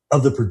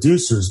of the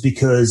producers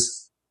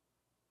because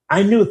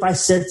I knew if I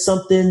said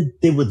something,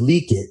 they would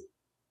leak it.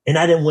 And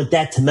I didn't want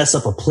that to mess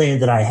up a plan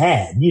that I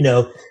had.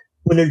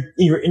 When they're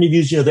in your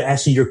interviews, they're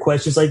asking your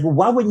questions like, well,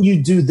 why wouldn't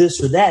you do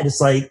this or that?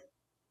 It's like,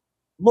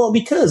 well,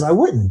 because I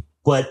wouldn't.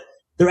 But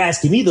they're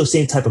asking me those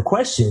same type of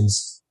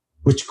questions,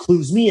 which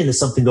clues me into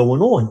something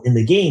going on in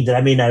the game that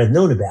I may not have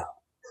known about.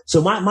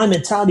 So my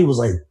mentality was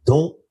like,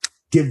 don't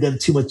give them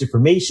too much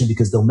information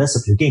because they'll mess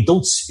up your game.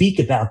 Don't speak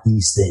about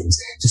these things.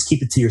 Just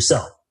keep it to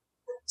yourself.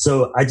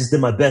 So I just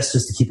did my best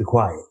just to keep it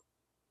quiet.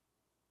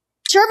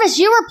 Gervase,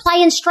 you were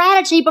playing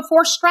strategy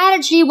before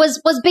strategy was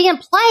being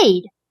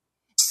played.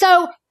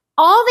 So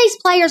all these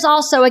players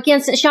also,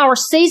 again, since y'all were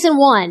season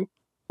one,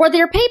 were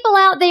there people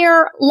out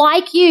there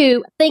like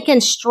you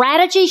thinking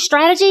strategy,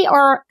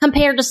 or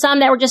compared to some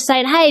that were just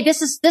saying, hey,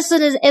 this is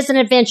an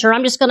adventure.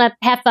 I'm just going to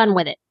have fun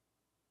with it?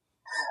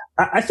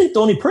 I think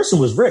the only person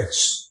was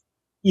Rich.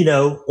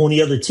 On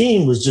the other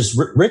team was just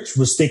Rich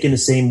was thinking the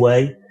same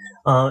way.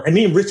 And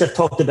me and Rich have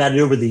talked about it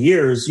over the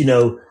years,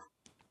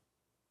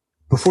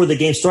 before the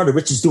game started,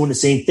 Rich is doing the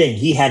same thing.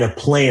 He had a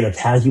plan of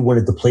how he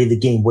wanted to play the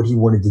game, what he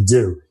wanted to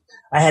do.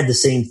 I had the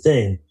same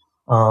thing.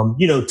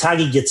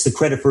 Tagi gets the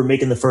credit for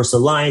making the first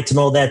alliance and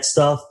all that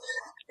stuff.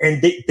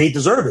 And they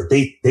deserve it.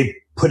 They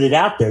put it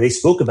out there. They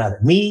spoke about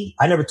it. Me,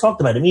 I never talked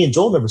about it. Me and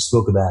Joel never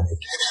spoke about it.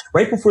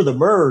 Right before the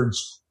merge,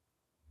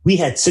 we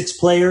had 6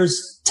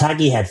 players.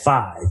 Tagi had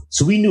 5.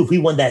 So we knew if we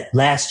won that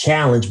last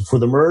challenge before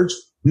the merge,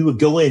 we would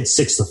go in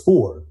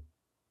 6-4.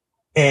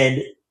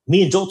 And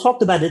me and Joel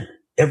talked about it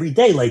every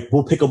day. Like,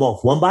 we'll pick them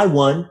off one by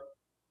one.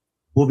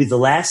 We'll be the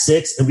last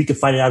 6 and we can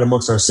fight it out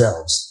amongst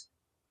ourselves.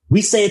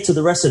 We say it to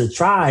the rest of the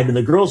tribe and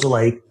the girls are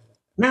like,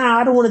 nah,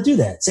 I don't want to do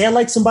that. Say I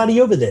like somebody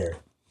over there.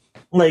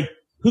 I'm like,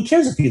 who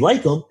cares if you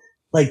like them?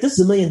 Like, this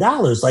is $1 million.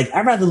 Like,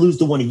 I'd rather lose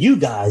to one of you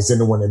guys than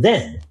to one of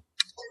them.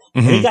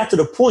 Mm-hmm. And it got to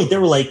the point, they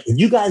were like, if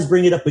you guys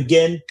bring it up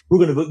again, we're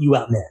going to vote you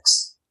out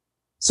next.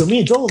 So me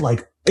and Joel were like,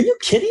 are you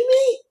kidding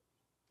me?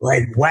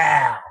 Like,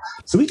 wow.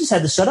 So we just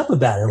had to shut up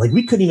about it. Like,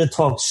 we couldn't even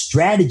talk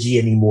strategy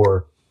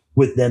anymore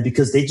with them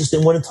because they just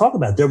didn't want to talk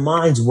about it. Their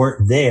minds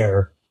weren't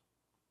there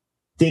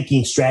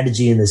thinking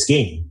strategy in this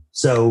game.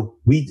 So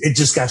it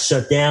just got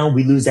shut down.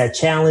 We lose that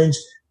challenge.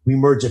 We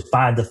merge it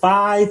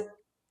 5-5.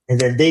 And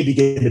then they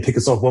begin to pick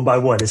us off one by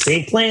one. The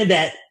same plan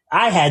that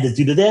I had to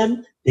do to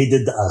them, they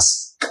did to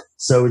us.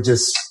 So it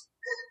just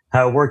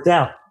how it worked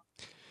out.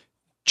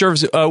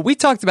 Gervase, we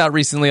talked about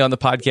recently on the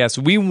podcast,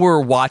 we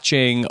were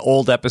watching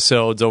old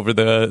episodes over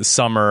the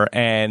summer,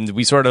 and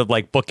we sort of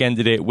like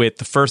bookended it with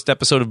the first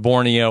episode of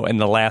Borneo and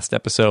the last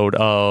episode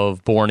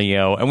of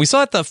Borneo. And we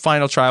saw at the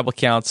final tribal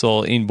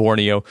council in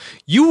Borneo,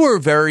 you were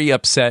very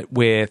upset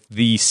with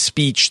the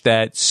speech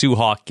that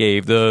Suhawk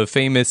gave, the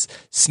famous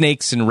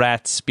snakes and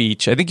rats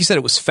speech. I think you said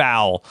it was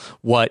foul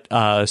what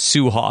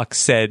Suhawk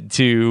said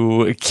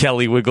to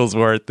Kelly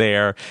Wigglesworth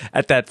there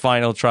at that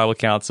final tribal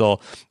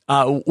council.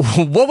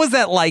 What was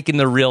that like in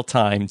the real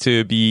time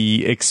to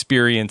be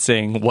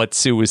experiencing what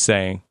Sue was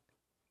saying?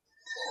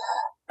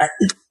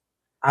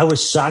 I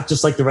was shocked,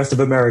 just like the rest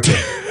of America.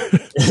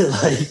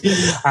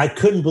 Like, I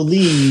couldn't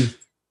believe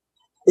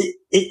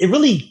it.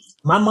 Really,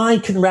 my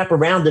mind couldn't wrap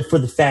around it for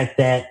the fact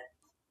that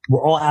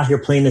we're all out here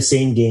playing the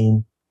same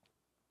game.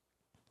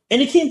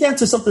 And it came down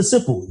to something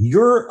simple.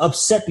 You're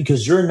upset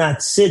because you're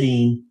not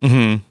sitting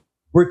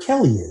where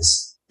Kelly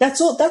is. That's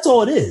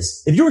all it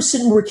is. If you were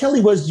sitting where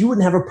Kelly was, you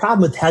wouldn't have a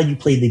problem with how you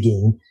played the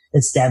game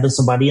and stabbing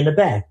somebody in the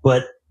back.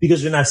 But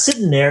because you're not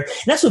sitting there,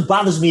 and that's what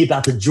bothers me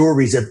about the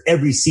juries of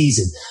every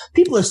season.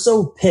 People are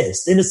so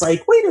pissed. And it's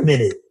like, wait a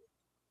minute.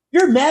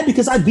 You're mad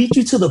because I beat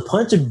you to the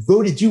punch and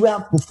voted you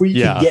out before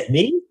you could get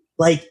me?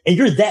 Like, and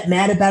you're that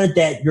mad about it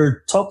that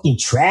you're talking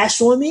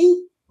trash on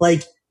me?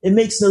 Like, it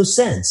makes no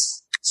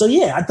sense. So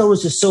yeah, I thought it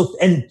was just so,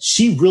 and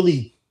she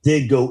really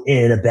did go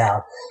in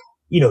about,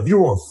 if you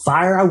were on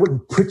fire, I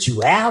wouldn't put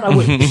you out. I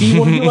wouldn't pee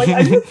on you.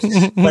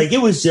 Like,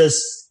 it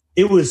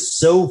was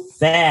so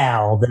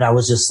foul that I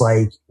was just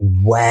like,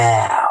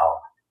 wow.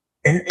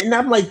 And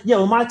I'm like,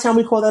 in my town,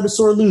 we call that a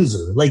sore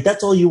loser. Like,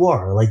 that's all you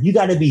are. Like, you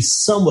got to be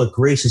somewhat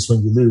gracious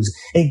when you lose.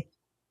 And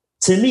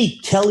to me,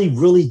 Kelly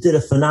really did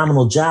a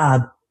phenomenal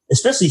job,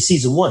 especially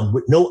season 1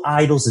 with no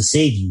idols to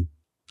save you.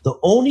 The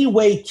only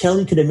way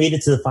Kelly could have made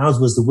it to the finals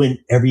was to win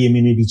every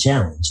immunity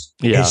challenge.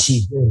 Yeah. And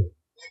she did.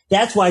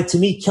 That's why, to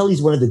me,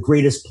 Kelly's one of the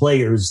greatest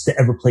players to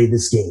ever play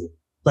this game.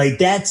 Like,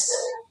 that's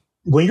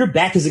when your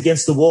back is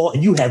against the wall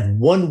and you have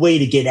one way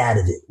to get out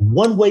of it,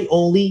 one way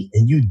only,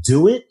 and you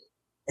do it.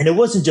 And it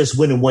wasn't just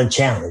winning one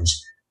challenge,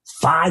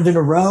 5 in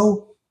a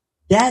row.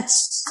 I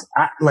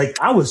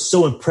was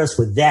so impressed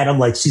with that. I'm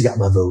like, she's got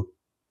my vote.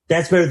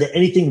 That's better than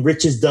anything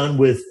Rich has done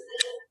with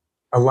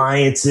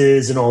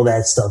alliances and all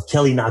that stuff.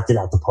 Kelly knocked it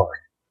out the park.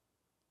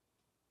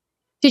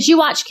 Did you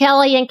watch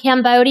Kelly in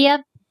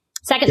Cambodia?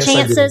 Second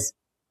Chances?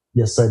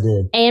 Yes, I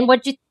did. And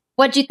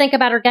what'd you think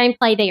about her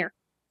gameplay there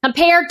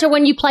compared to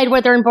when you played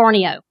with her in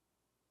Borneo?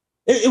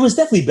 It was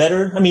definitely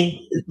better. I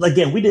mean,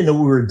 again, we didn't know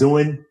what we were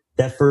doing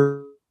that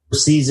first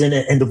season,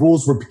 and the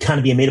rules were kind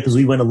of being made up as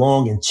we went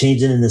along and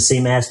changing in the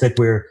same aspect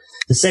where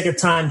the second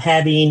time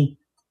having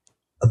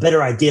a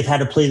better idea of how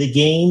to play the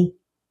game,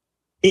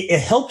 it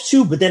helps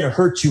you, but then it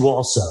hurts you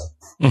also.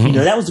 Mm-hmm.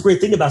 That was the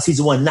great thing about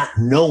season 1, not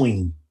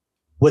knowing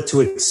what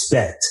to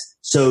expect.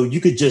 So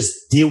you could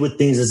just deal with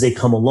things as they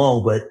come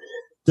along, but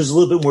there's a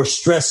little bit more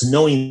stress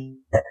knowing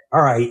that,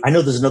 all right, I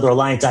know there's another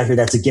alliance out here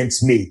that's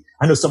against me.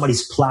 I know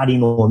somebody's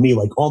plotting on me.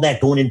 Like, all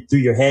that going in through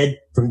your head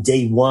from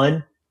day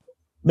one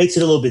makes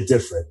it a little bit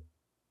different.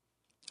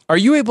 Are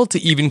you able to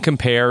even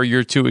compare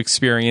your two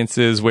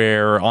experiences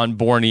where on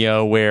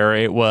Borneo, where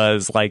it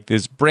was like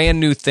this brand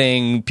new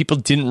thing, people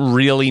didn't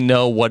really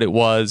know what it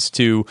was,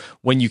 to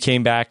when you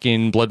came back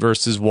in Blood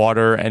versus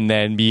Water and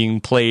then being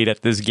played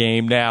at this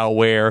game now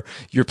where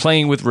you're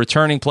playing with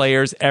returning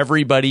players,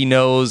 everybody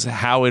knows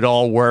how it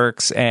all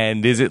works,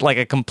 and is it like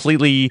a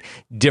completely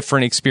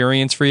different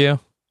experience for you?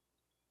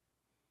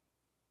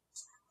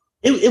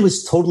 It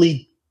was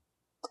totally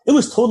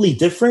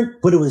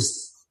different, but it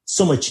was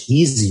so much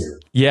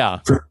easier. Yeah.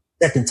 For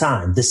the second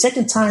time. The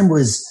second time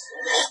was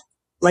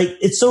like,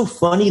 it's so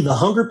funny. The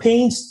hunger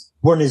pains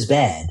weren't as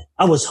bad.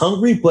 I was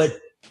hungry, but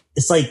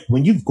it's like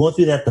when you've gone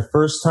through that the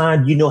first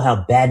time, you know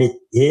how bad it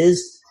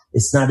is.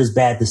 It's not as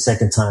bad the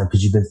second time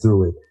because you've been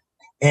through it.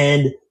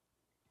 And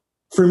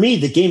for me,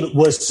 the game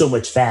was so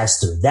much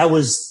faster. That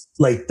was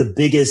like the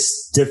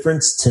biggest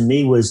difference to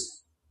me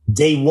was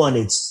day one.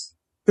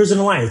 Here's an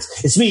alliance.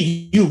 It's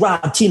me, you,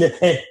 Rob, Tina,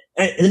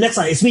 and the next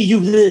line, it's me, you,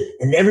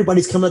 and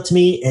everybody's coming up to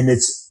me, and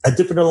it's a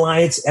different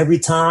alliance every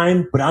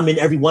time, but I'm in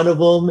every one of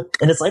them.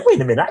 And it's like, wait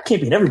a minute, I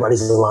can't be in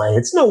everybody's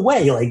alliance. No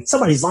way. Like,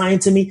 somebody's lying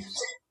to me.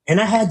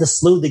 And I had to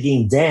slow the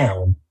game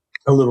down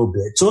a little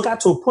bit. So it got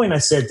to a point I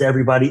said to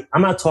everybody,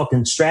 I'm not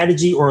talking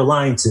strategy or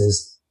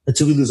alliances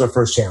until we lose our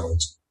first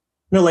challenge.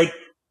 Like,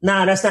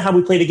 nah, that's not how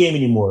we play the game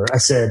anymore. I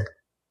said,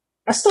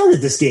 I started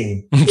this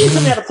game. You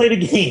tell me how to play the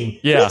game.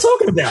 Yeah. What are you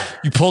talking about?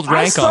 You pulled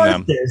rank on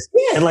them. This.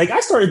 Yeah, like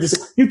I started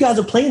this. You guys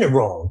are playing it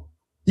wrong.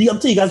 I'm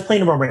telling you guys are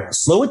playing it wrong right now.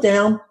 Slow it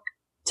down.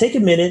 Take a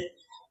minute.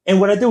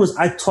 And what I did was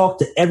I talked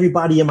to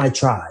everybody in my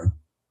tribe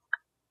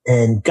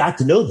and got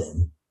to know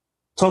them.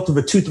 talked to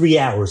him for 2-3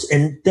 hours.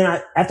 And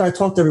then after I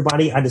talked to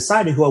everybody, I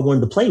decided who I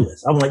wanted to play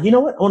with. I'm like, you know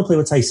what? I want to play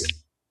with Tyson.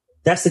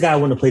 That's the guy I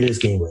want to play this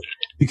game with,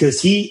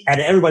 because he, out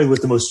of everybody,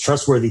 was the most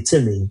trustworthy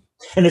to me.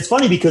 And it's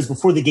funny because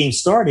before the game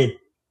started,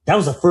 that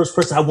was the first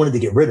person I wanted to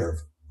get rid of,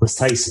 was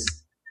Tyson.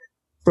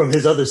 From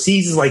his other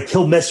seasons, like,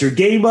 he'll mess your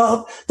game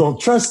up. Don't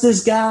trust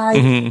this guy.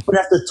 Mm-hmm. But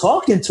after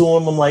talking to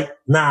him, I'm like,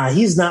 nah,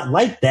 he's not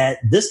like that.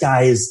 This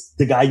guy is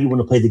the guy you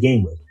want to play the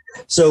game with.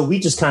 So we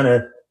just kind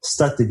of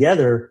stuck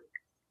together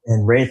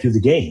and ran through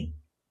the game.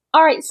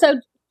 All right. So,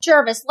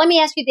 Gervase, let me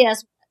ask you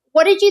this.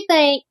 What did you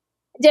think?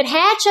 Did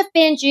Hatch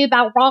offend you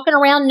by walking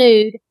around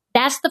nude?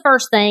 That's the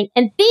first thing.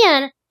 And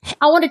then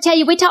I want to tell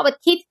you, we talked with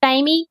Keith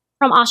Famey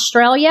from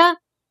Australia,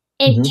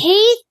 and mm-hmm.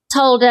 Keith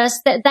told us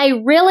that they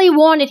really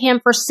wanted him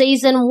for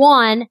season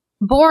 1,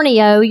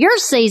 Borneo, your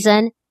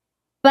season,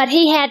 but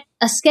he had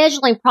a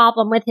scheduling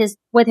problem with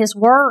his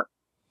work.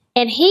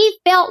 And he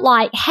felt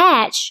like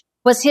Hatch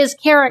was his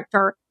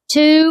character.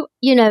 Two,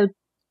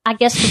 I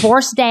guess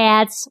divorced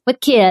dads with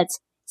kids.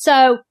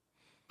 So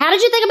how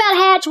did you think about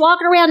Hatch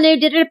walking around nude?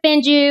 Did it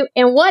offend you?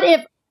 And what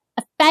if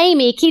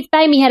Keith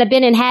Famey had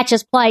been in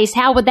Hatch's place?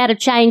 How would that have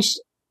changed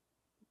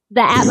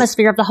the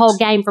atmosphere of the whole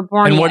game for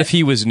Borneo? And what if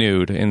he was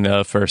nude in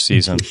the first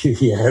season?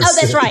 Yes. Oh,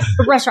 that's right.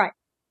 That's right.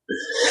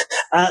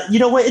 You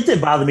know what? It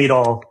didn't bother me at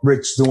all,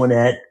 Rich doing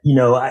that.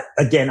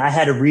 I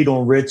had a read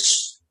on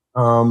Rich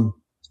from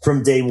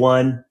day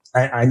one.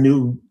 I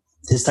knew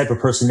his type of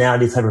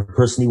personality, the type of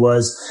person he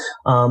was.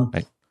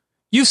 Right.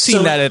 You've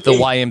seen that at the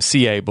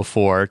YMCA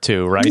before,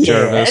 too, right, yeah,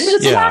 Gervase? I mean,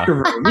 it's a locker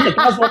room.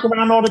 Guys walk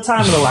around all the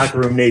time in the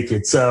locker room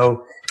naked.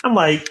 So I'm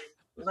like,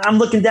 I'm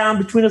looking down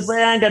between us.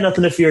 I ain't got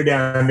nothing to fear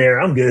down there.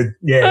 I'm good.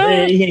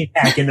 Yeah, he ain't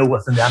packing no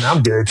nothing down there.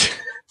 I'm good.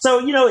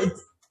 So,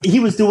 he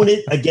was doing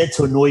it, again,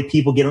 to annoy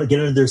people, get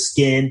under their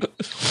skin.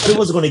 But it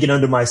wasn't going to get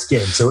under my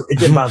skin. So it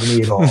didn't bother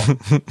me at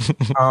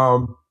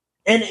all.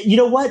 And you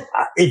know what?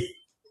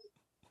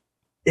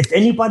 If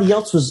anybody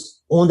else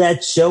was on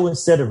that show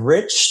instead of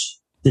Rich,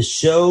 the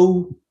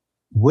show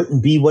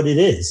wouldn't be what it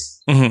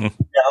is. Mm-hmm.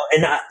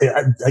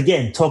 And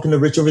again, talking to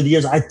Rich over the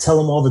years, I tell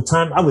him all the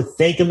time, I would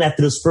thank him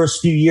after those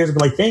first few years. I'd be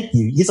like, thank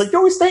you. He's like, you're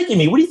always thanking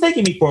me. What are you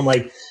thanking me for? I'm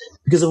like,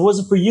 because if it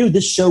wasn't for you,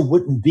 this show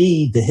wouldn't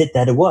be the hit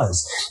that it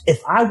was.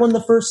 If I won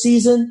the first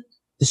season,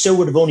 the show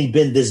would have only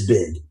been this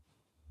big,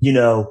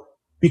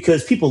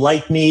 because people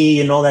like me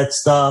and all that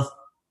stuff.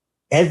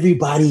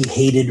 Everybody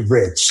hated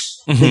Rich.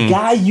 Mm-hmm. The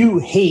guy you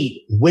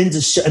hate wins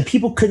a show, and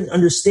people couldn't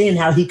understand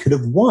how he could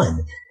have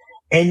won.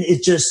 And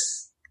it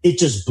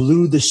just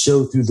blew the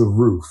show through the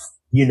roof.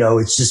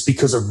 It's just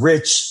because of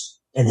Rich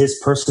and his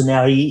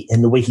personality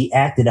and the way he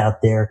acted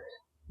out there.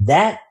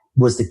 That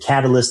was the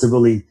catalyst to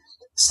really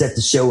set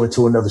the show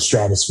into another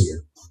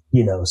stratosphere.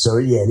 So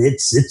yeah,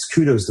 it's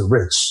kudos to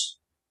Rich,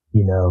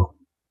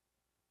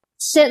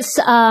 Since,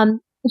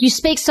 you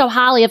speak so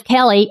highly of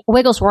Kelly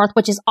Wigglesworth,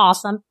 which is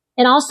awesome,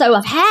 and also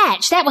of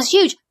Hatch, that was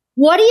huge.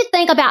 What do you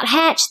think about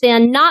Hatch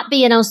then not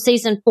being on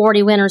season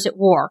 40 Winners at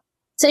War?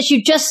 Since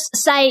you just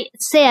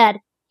said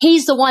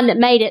he's the one that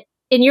made it,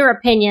 in your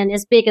opinion,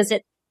 as big as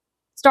it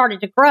started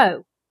to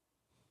grow.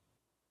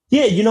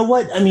 Yeah, you know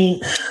what? I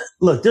mean,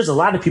 look, there's a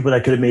lot of people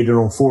that could have made it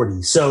on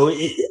 40. So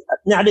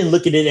I didn't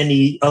look at it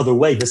any other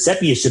way. But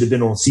Sepia should have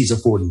been on season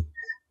 40.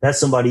 That's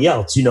somebody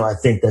else, I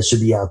think that should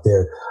be out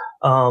there.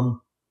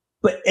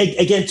 But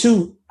again,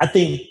 too, I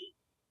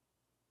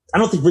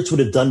don't think Rich would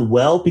have done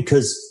well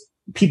because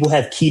people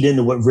have keyed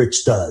into what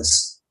Rich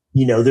does.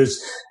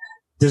 There's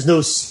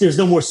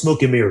no more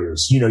smoke and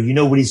mirrors. You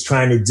know what he's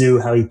trying to do,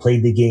 how he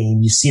played the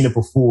game. You've seen it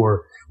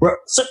before. Where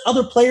some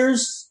other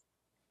players,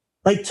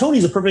 like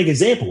Tony's a perfect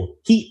example.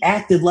 He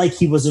acted like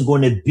he wasn't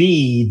going to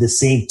be the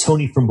same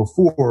Tony from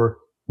before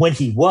when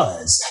he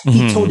was. Mm-hmm.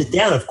 He toned it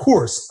down, of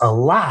course, a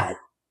lot,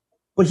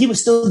 but he was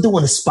still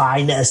doing a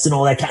spy nest and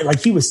all that kind.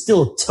 Like he was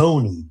still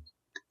Tony,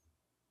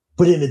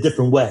 but in a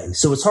different way.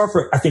 So it's hard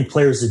for, I think,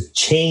 players to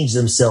change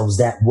themselves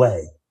that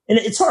way. And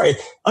it's hard.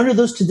 Under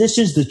those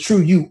conditions, the true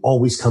you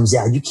always comes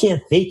out. You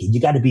can't fake it. You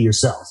got to be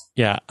yourself.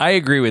 Yeah, I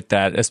agree with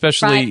that,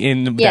 especially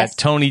in that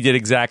Tony did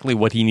exactly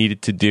what he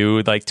needed to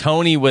do. Like,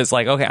 Tony was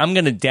like, okay, I'm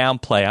going to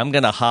downplay. I'm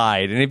going to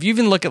hide. And if you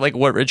even look at like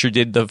what Richard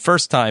did the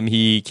first time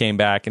he came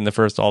back in the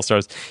first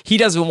All-Stars, he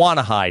doesn't want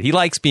to hide. He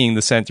likes being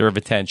the center of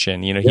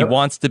attention. He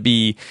wants to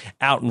be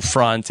out in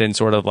front and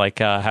sort of like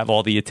have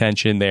all the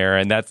attention there.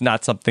 And that's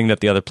not something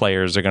that the other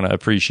players are going to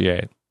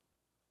appreciate.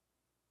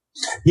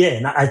 Yeah,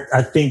 and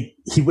I think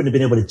he wouldn't have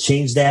been able to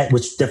change that,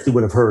 which definitely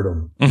would have hurt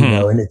him.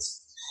 Mm-hmm. And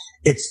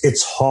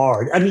it's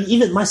hard. I mean,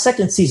 even my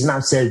second season,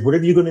 I've said,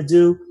 whatever you're going to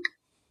do,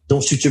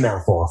 don't shoot your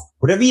mouth off.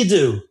 Whatever you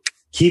do,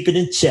 keep it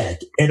in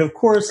check. And of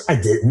course, I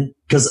didn't,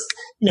 because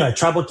at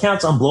tribal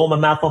counts, I'm blowing my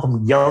mouth off.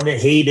 I'm yelling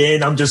at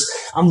Hayden.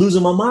 I'm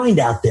losing my mind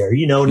out there.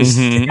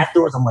 And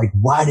afterwards, I'm like,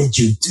 why did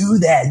you do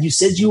that? You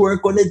said you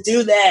weren't going to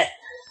do that.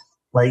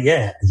 Like,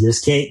 yeah, you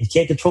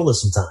can't control it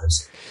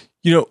sometimes.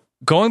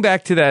 Going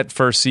back to that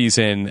first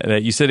season,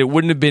 that you said it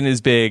wouldn't have been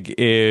as big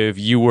if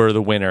you were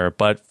the winner,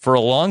 but for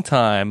a long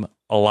time,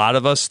 a lot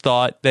of us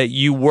thought that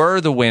you were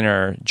the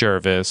winner,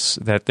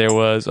 Gervase, that there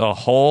was a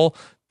whole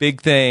big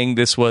thing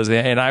this was.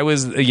 And I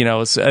was,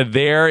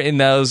 there in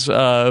those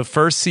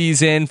first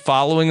season,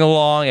 following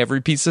along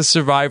every piece of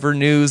Survivor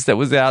news that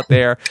was out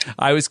there.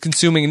 I was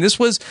consuming, and this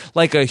was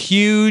like a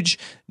huge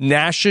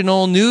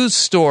national news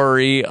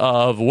story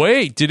of,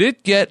 wait, did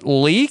it get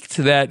leaked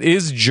that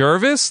is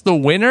Gervase the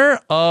winner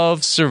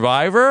of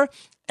Survivor?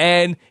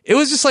 And it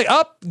was just like,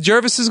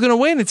 Gervase is going to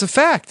win. It's a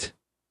fact.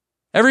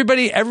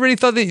 Everybody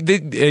thought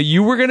that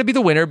you were going to be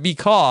the winner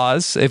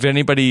because, if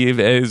anybody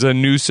is a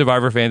new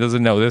Survivor fan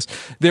doesn't know this,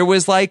 there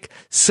was like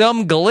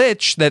some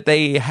glitch that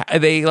they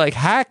like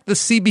hacked the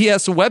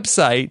CBS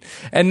website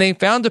and they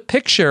found a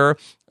picture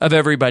of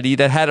everybody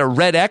that had a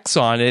red X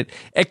on it,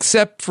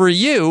 except for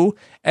you.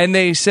 And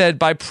they said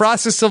by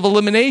process of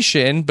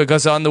elimination,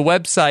 because on the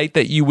website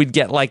that you would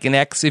get like an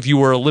X if you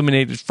were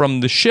eliminated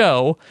from the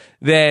show,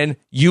 then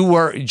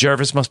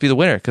Gervase must be the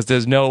winner because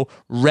there's no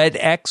red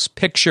X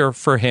picture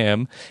for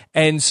him.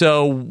 And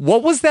so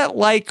what was that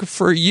like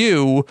for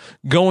you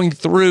going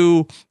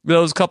through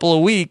those couple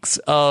of weeks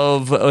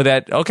of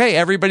that? Okay,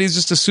 everybody's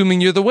just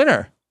assuming you're the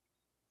winner.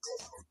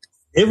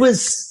 It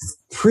was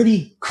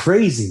pretty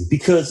crazy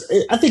because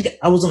I think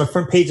I was on the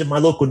front page of my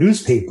local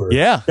newspaper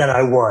that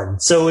I won.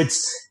 So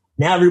it's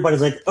now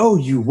everybody's like, oh,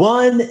 you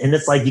won. And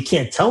it's like, you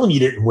can't tell them you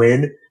didn't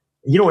win.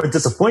 You don't want to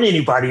disappoint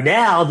anybody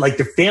now. Like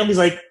their family's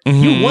like,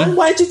 you won?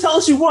 Why did you tell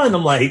us you won?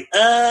 I'm like,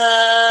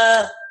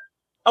 I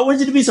wanted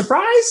you to be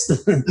surprised.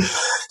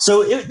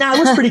 So it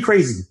was pretty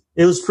crazy.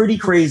 It was pretty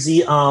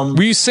crazy.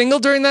 Were you single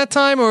during that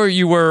time or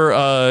you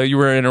were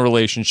in a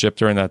relationship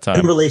during that time?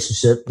 In a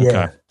relationship. Yeah.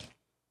 Okay.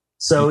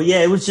 So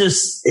yeah, it was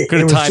just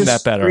could have timed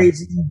that better.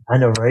 Crazy. I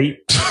know, right?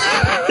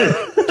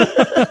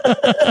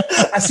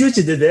 I see what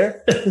you did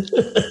there.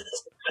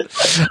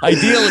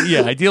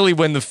 Ideally,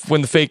 when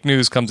the fake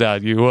news comes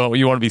out, you want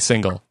to be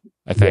single.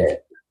 I think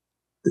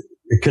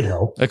it could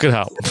help. It could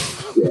help.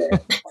 Yeah.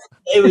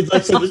 It was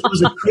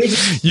a crazy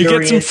experience. You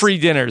get some free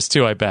dinners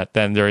too, I bet.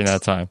 Then during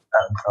that time,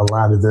 a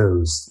lot of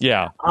those.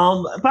 Yeah.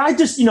 But I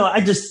just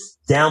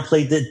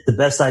downplayed it the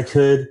best I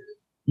could,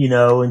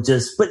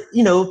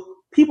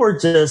 people are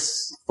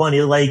just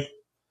funny. Like,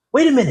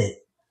 wait a minute.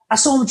 I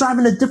saw him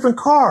driving a different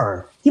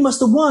car. He must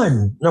have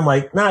won. And I'm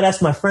like, nah,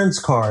 that's my friend's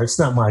car. It's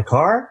not my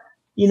car.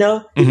 He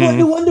won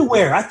new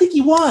underwear. I think he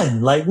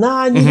won. Like,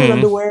 nah, I need new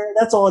underwear.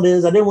 That's all it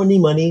is. I didn't win any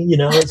money.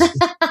 It's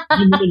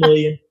 $1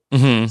 million.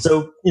 Mm-hmm.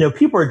 So,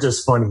 people are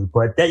just funny.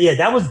 But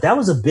that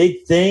was a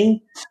big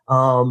thing.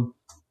 And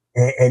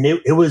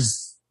it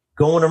was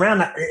going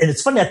around. And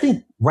it's funny. I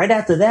think right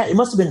after that, it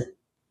must have been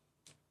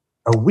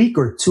a week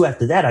or two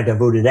after that, I got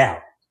voted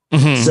out.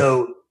 Mm-hmm.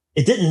 So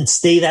it didn't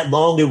stay that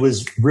long. It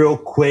was real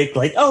quick.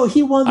 Like, oh,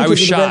 he won. I was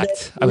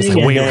shocked. I was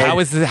like, wait,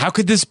 how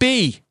could this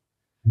be?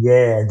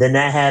 Yeah. Then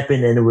that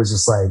happened and it was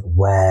just like,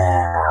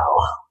 wow.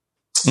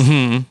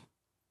 Mm-hmm.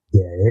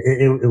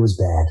 Yeah. It was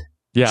bad.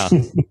 Yeah.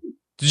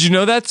 Did you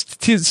know that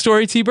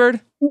story,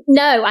 T-Bird?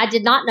 No, I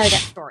did not know that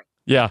story.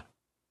 Yeah.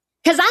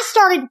 Because I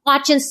started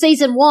watching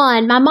season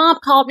 1. My mom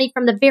called me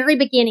from the very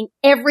beginning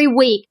every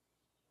week.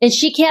 And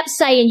she kept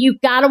saying,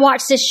 you've got to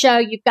watch this show.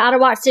 You've got to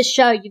watch this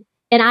show.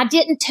 And I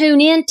didn't tune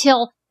in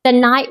till the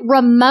night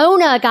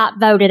Ramona got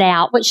voted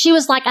out, but she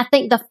was like, I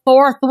think the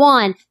 4th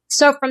one.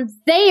 So from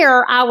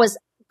there, I was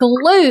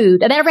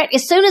glued. As a matter of fact,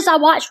 as soon as I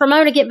watched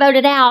Ramona get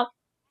voted out,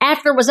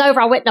 after it was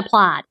over, I went and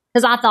applied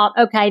because I thought,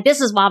 okay,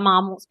 this is why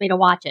mom wants me to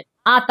watch it.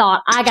 I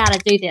thought I got to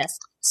do this.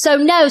 So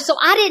I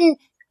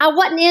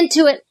wasn't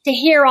into it to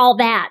hear all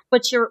that,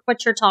 what you're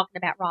talking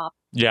about, Rob.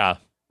 Yeah.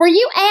 Were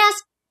you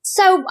asked?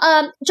 So,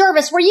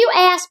 Gervase, were you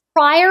asked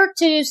prior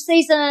to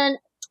season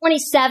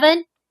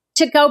 27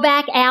 to go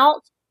back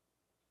out?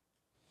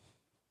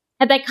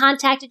 Have they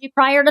contacted you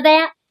prior to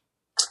that?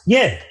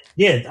 Yeah.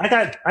 I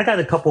got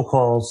a couple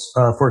calls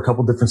for a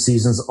couple different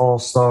seasons, All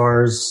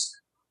Stars,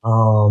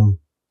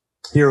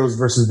 Heroes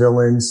versus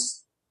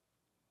Villains.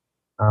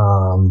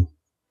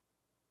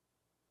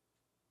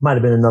 Might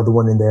have been another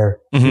one in there.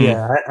 Mm-hmm.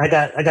 Yeah, I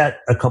got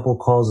a couple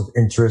calls of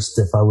interest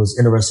if I was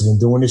interested in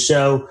doing the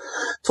show.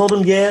 Told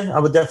them, I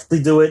would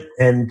definitely do it,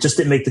 and just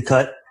didn't make the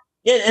cut.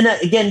 Yeah, and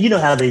again, you know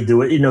how they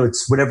do it.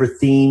 It's whatever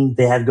theme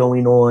they have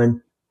going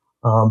on.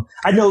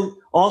 I know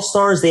All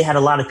Stars, they had a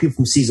lot of people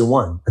from season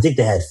 1. I think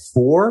they had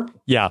 4 or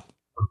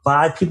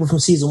 5 people from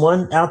season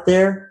 1 out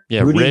there.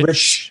 Yeah, Rudy,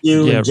 Rich,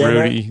 Sue, and Jenna.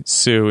 Rudy,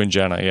 Sue, and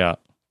Jenna, yeah.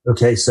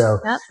 Okay, so,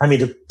 I mean,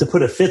 to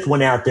put a 5th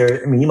one out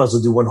there, I mean, you might as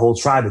well do one whole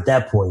tribe at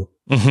that point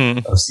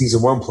of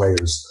season 1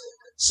 players.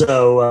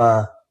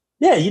 So,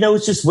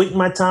 it's just waiting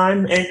my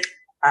time. And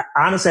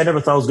honestly, I never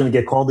thought I was going to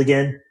get called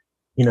again.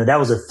 That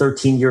was a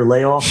 13-year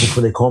layoff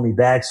before they called me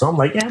back. So I'm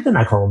like, they're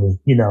not calling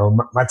me.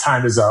 My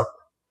time is up.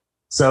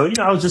 So,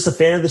 I was just a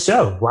fan of the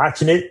show,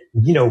 watching it,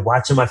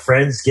 watching my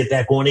friends get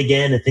back on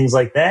again and things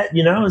like that.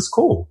 It's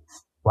cool.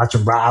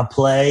 Watching Rob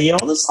play,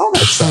 all that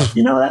stuff.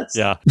 That's.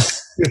 Yeah.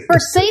 For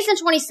season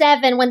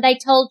 27, when they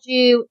told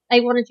you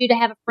they wanted you to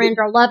have a friend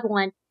or a loved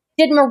one,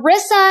 did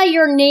Marissa,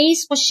 your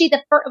niece, was she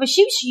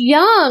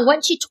young?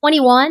 Wasn't she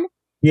 21?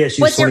 Yeah,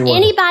 she was 21.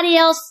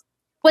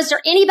 Was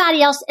there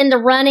anybody else in the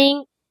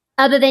running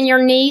other than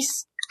your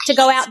niece to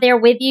go out there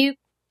with you?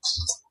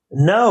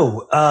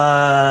 No,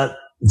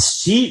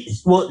 she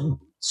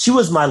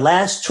was my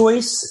last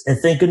choice, and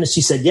thank goodness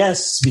she said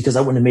yes, because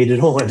I wouldn't have made it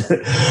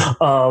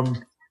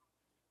on.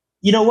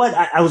 You know what?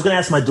 I was going to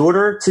ask my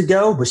daughter to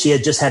go, but she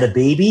had just had a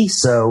baby,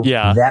 so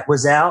that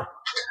was out.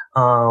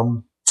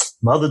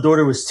 My other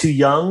daughter was too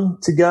young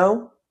to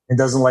go and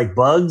doesn't like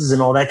bugs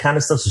and all that kind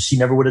of stuff, so she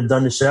never would have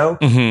done the show.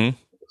 Mm-hmm.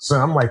 So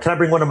I'm like, can I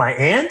bring one of my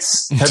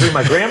aunts? Can I bring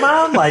my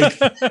grandma?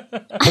 Like,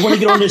 I want to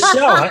get on this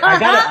show.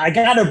 I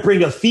gotta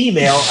bring a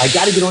female. I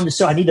gotta get on the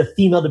show. I need a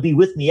female to be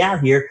with me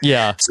out here.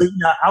 Yeah. So,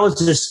 I was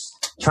just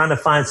trying to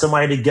find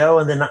somebody to go.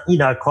 And then,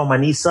 I called my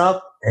niece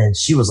up and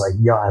she was like,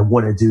 yo, I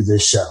want to do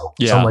this show.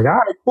 Yeah. So I'm like, all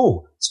right,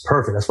 cool. It's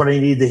perfect. That's what I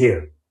needed to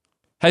hear.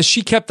 Has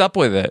she kept up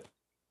with it?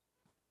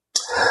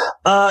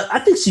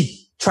 I think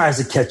she tries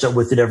to catch up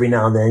with it every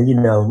now and then.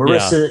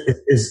 Marissa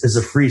is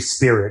a free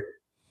spirit.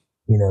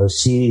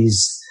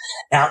 She's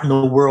out in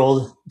the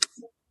world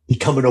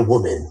becoming a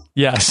woman.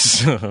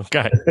 Yes.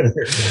 Okay.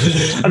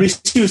 I mean,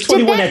 she was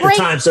 21 at the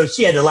time, so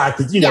she had a lot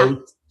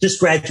to, just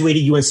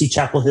graduated UNC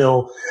Chapel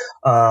Hill.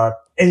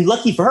 And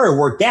lucky for her, it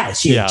worked out.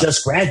 She had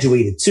just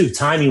graduated too,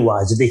 timing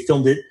wise. If they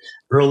filmed it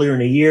earlier in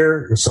the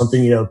year or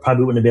something,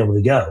 probably wouldn't have been able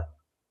to go.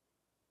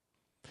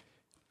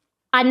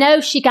 I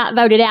know she got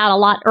voted out a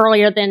lot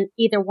earlier than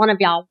either one of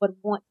y'all would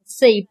want to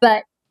see,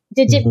 but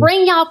did it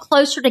bring y'all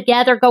closer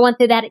together going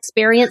through that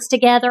experience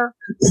together?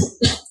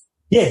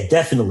 Yeah,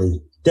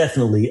 definitely.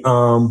 Definitely.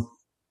 Blood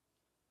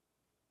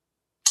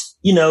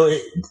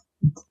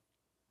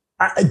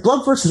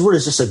versus Word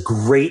is just a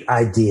great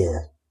idea.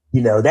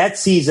 That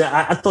season,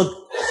 I thought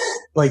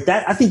like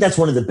that. I think that's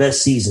one of the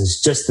best seasons,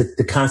 just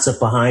the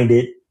concept behind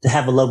it, to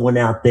have a loved one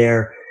out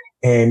there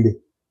and,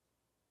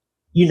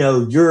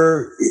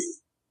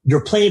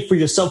 you're playing for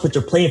yourself, but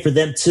you're playing for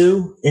them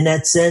too, in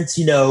that sense,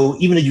 even though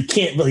you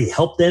can't really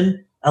help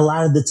them a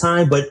lot of the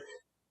time, but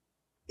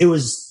it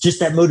was just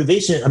that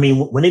motivation. I mean,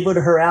 when they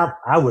voted her out,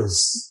 I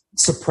was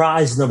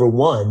surprised, number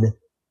one.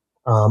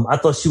 I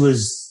thought she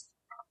was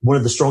one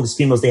of the strongest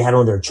females they had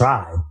on their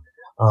tribe.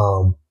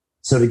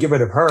 So to get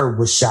rid of her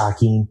was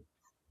shocking.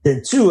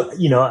 Then two,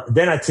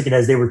 then I took it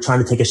as they were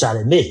trying to take a shot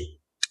at me.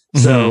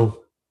 Mm-hmm.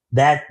 So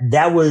that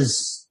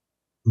was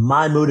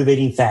my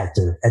motivating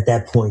factor at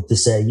that point to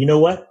say, you know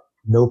what?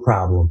 No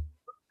problem.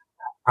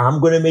 I'm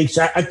going to make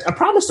sure. I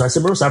promised her. I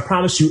said, Marissa, I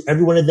promise you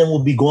every one of them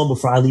will be gone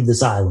before I leave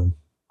this island.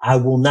 I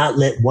will not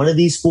let one of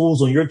these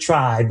fools on your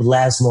tribe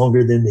last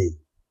longer than me.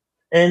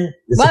 And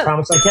it's a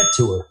promise I kept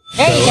to her.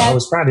 So I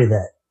was proud of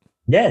that.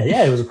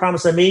 Yeah. It was a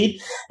promise I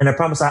made and a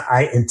promise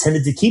I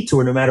intended to keep to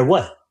her no matter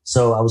what.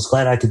 So I was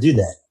glad I could do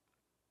that.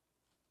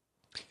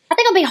 I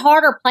think it'll be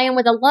harder playing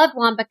with a loved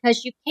one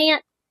because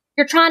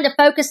you're trying to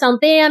focus on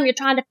them. You're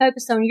trying to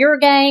focus on your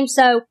game.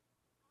 So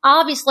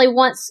obviously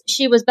once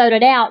she was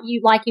voted out,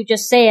 like you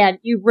just said,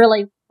 you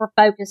really were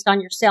focused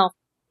on yourself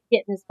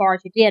getting as far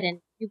as you did,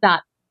 and you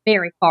got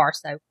very far.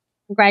 So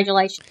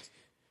congratulations.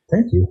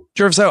 Thank you.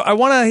 Gerv, so I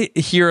want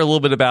to hear a little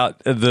bit about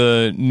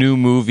the new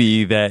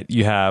movie that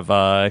you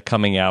have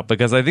coming out,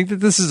 because I think that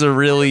this is a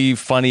really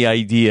funny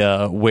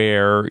idea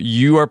where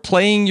you are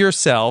playing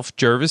yourself,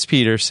 Gervase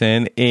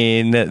Peterson,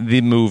 in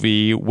the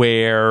movie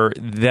where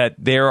that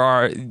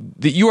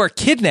you are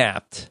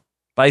kidnapped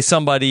by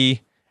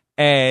somebody.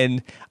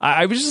 And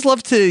I would just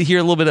love to hear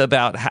a little bit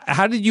about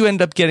how did you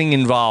end up getting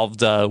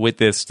involved with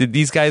this? Did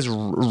these guys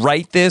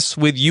write this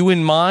with you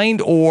in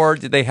mind, or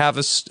did they have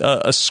a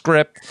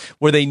script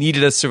where they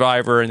needed a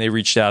survivor and they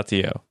reached out to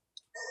you?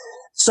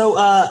 So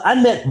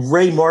I met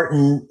Ray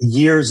Martin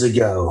years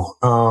ago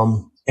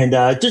and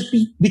just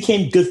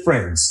became good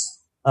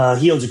friends.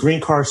 He owns a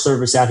green car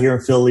service out here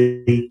in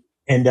Philly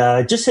and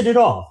just hit it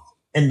off.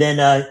 And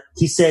then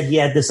he said he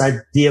had this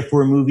idea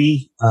for a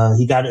movie.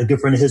 He got a good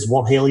friend of his,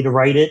 Walt Haley, to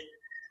write it.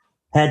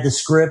 Had the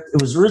script.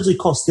 It was originally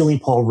called Stealing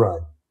Paul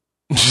Rudd.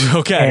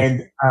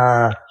 Okay.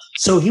 And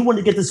so he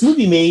wanted to get this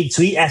movie made,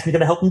 so he asked me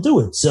to help him do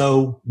it.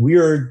 So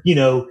we're,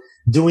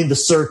 doing the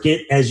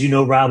circuit, as you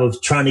know, Rob, of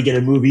trying to get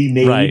a movie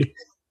made, right,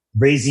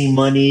 raising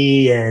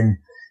money and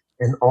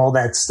all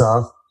that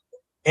stuff.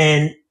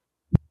 And,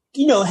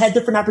 had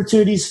different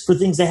opportunities for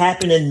things to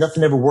happen and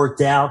nothing ever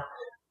worked out.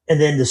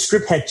 And then the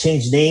script had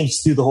changed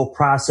names through the whole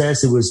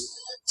process. It was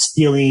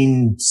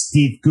Stealing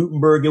Steve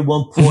Guttenberg at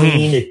one point.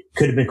 Mm-hmm. It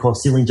could have been called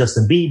Stealing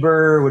Justin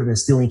Bieber. It would have been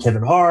Stealing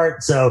Kevin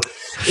Hart. So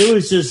it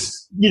was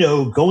just,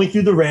 going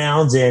through the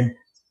rounds, and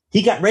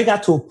Ray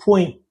got to a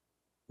point,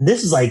 and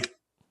this is like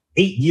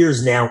 8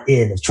 years now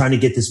in of trying to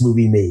get this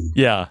movie made.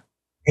 Yeah.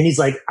 And he's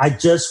like, I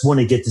just want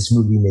to get this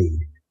movie made.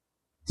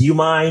 Do you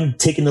mind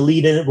taking the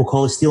lead in it? We'll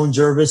call it Stealing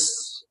Gervase,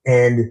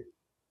 and,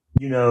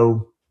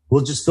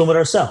 we'll just film it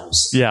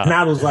ourselves. Yeah. And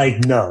I was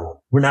like, no,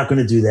 we're not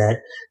going to do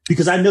that,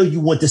 because I know you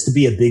want this to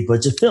be a big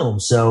budget film.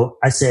 So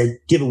I said,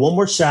 give it one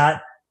more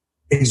shot,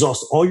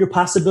 exhaust all your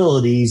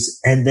possibilities.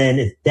 And then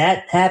if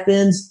that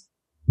happens,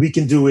 we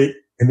can do it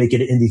and make it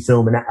an indie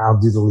film, and I'll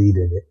do the lead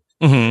in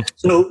it. Mm-hmm.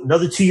 So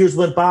another 2 years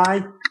went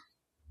by.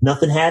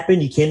 Nothing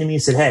happened. He came to me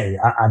and said, hey,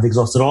 I've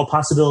exhausted all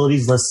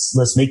possibilities.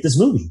 Let's make this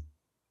movie.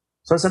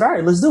 So I said, all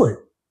right, let's do it.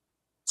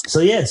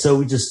 so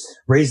we just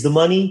raised the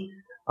money,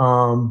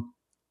 got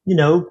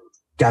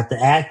the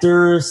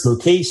actors,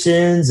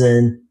 locations,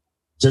 and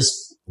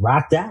just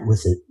rocked out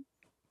with it.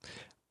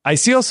 I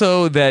see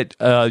also that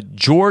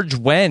George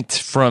Wendt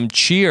from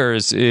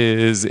Cheers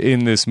is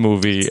in this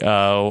movie.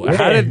 How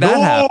did that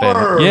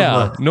happen?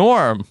 Yeah,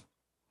 Norm.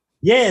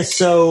 Yeah,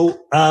 so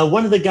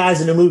one of the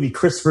guys in the movie,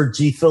 Christopher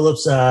G.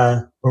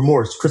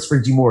 Morris,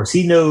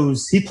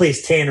 he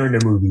plays Tanner in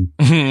the movie.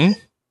 Mm-hmm.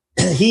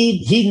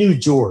 He knew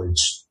George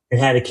and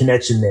had a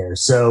connection there.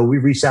 So we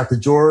reached out to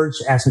George,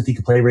 asked him if he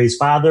could play Ray's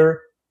father.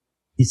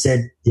 He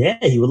said, yeah,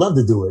 he would love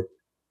to do it.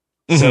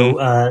 Mm-hmm.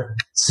 So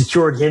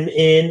secured him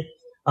in.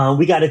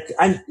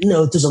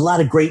 There's a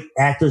lot of great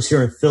actors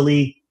here in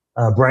Philly.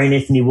 Brian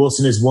Anthony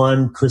Wilson is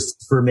one.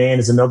 Christopher Mann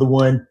is another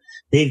one.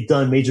 They've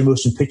done major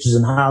motion pictures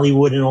in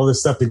Hollywood and all this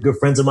stuff. They're good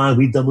friends of mine.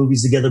 We've done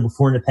movies together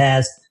before in the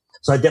past.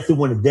 So I definitely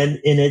wanted them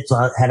in it. So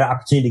I had an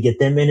opportunity to get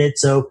them in it.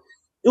 So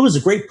it was a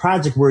great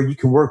project where you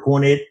can work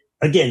on it.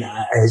 Again,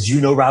 as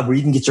you know, Rob, where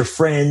you can get your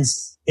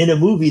friends in a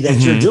movie that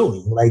you're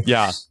doing. Like,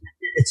 yeah,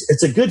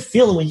 it's a good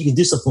feeling when you can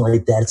do something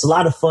like that. It's a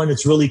lot of fun.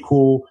 It's really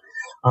cool.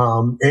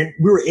 And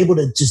we were able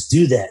to just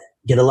do that,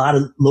 get a lot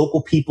of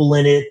local people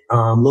in it,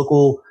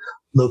 local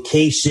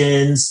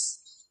locations.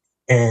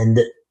 And,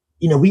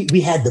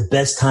 we had the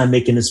best time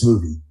making this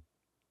movie.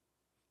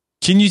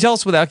 Can you tell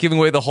us, without giving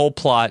away the whole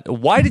plot,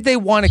 why did they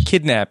want to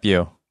kidnap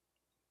you?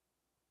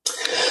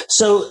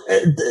 So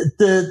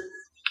the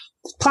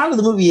plot of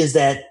the movie is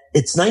that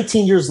it's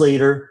 19 years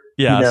later.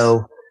 Yes.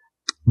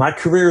 My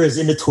career is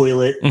in the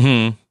toilet.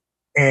 Mm-hmm.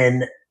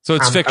 And so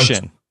it's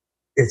fiction.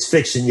 It's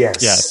fiction, yes.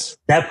 Yes.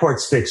 That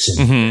part's fiction.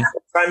 Mm-hmm. I'm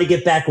trying to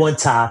get back on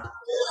top.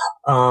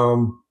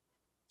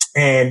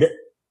 And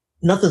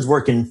nothing's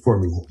working for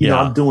me.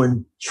 I'm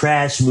doing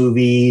trash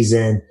movies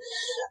and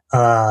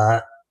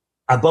I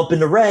bump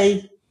into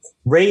Ray.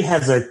 Ray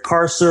has a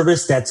car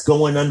service that's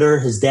going under.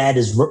 His dad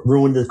has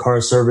ruined the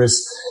car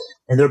service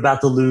and they're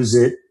about to lose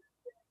it.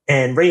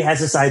 And Ray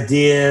has this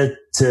idea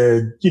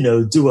to,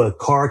 do a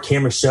car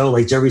camera show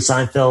like Jerry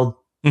Seinfeld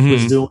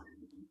was doing.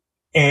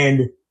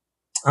 And,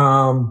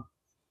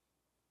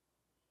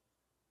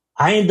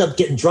 I end up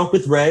getting drunk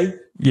with Ray.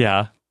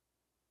 Yeah.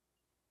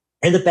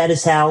 End up at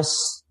his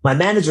house. My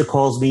manager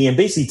calls me and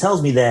basically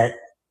tells me that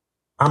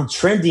I'm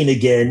trending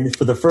again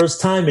for the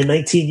first time in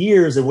 19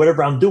 years and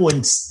whatever I'm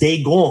doing,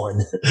 stay gone.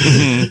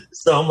 Mm-hmm.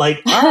 So I'm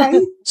like, all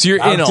right. So you're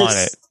in on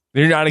it.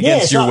 You're not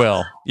against your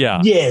will.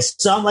 Yeah. Yes.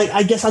 So I'm like,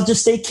 I guess I'll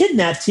just stay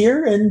kidnapped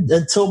here and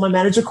until my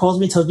manager calls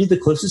me and tells me the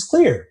coast is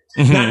clear.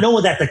 Mm-hmm. Not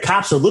knowing that the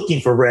cops are looking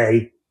for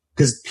Ray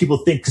because people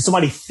think, because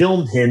somebody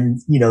filmed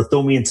him,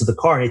 throw me into the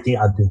car and they think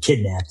I've been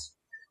kidnapped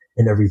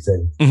and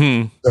everything.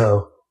 Mm-hmm.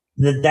 So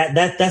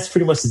that's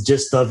pretty much the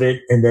gist of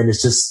it. And then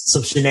it's just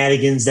some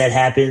shenanigans that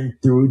happen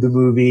through the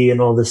movie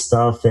and all this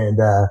stuff. And,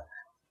 I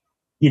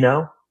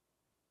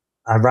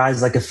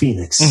rise like a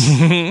phoenix.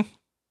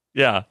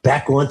 Yeah.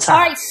 Back on top.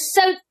 All right.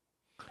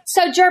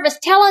 So Gervase,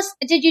 tell us,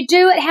 did you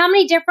do it? How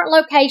many different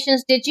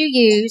locations did you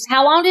use?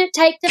 How long did it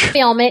take to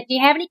film it? Do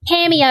you have any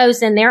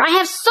cameos in there? I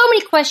have so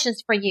many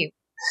questions for you.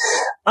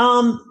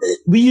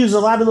 We use a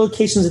lot of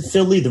locations in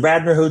Philly, the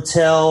Radnor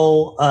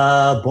Hotel,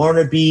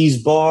 Barnaby's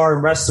Bar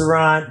and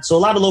Restaurant. So a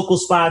lot of local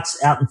spots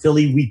out in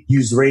Philly. We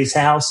used Ray's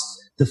house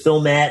to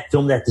filmed at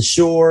the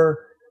shore.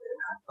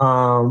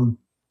 And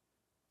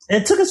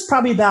it took us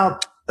probably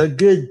about a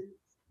good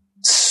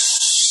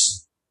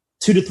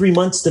 2 to 3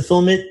 months to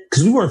film it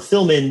because we weren't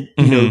filming,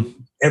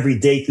 every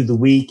day through the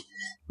week.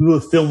 We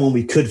would film when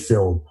we could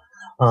film.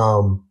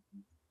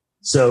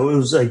 So it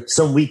was like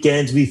some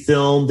weekends we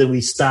filmed and we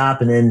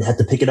stop and then had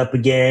to pick it up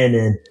again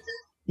and,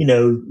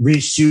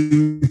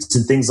 reshoots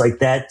and things like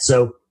that.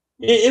 So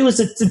it was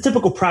a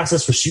typical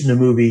process for shooting a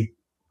movie.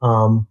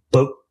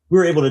 But we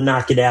were able to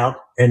knock it out.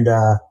 And,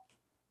 our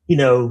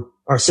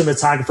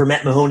cinematographer,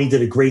 Matt Mahoney,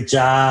 did a great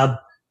job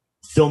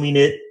filming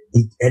it.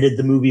 He edited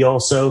the movie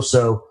also.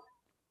 So,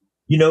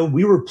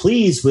 we were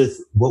pleased with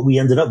what we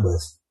ended up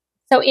with.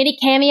 So any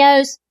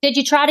cameos? Did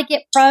you try to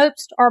get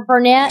Probst or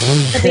Burnett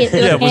to be a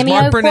cameo was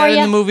Mark Burnett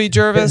in the movie,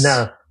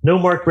 Gervase? No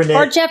Mark Burnett.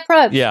 Or Jeff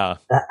Probst. Yeah.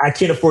 I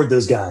can't afford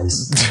those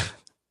guys.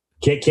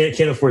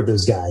 can't afford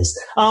those guys.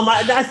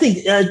 I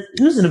think,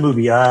 who's in the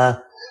movie?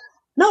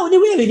 No,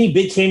 did we have any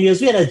big cameos?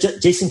 We had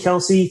Jason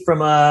Kelsey from,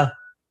 the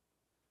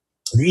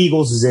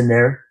Eagles is in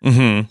there.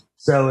 Mm-hmm.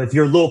 So if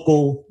you're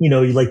local, you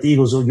like the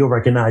Eagles, you'll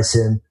recognize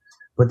him,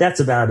 but that's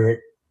about it.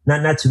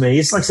 Not too many.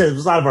 It's like I said,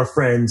 there's a lot of our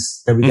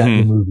friends that we got in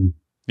the movie.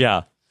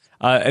 Yeah.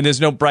 And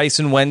there's no Bryce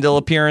and Wendell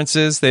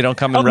appearances? They don't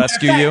come and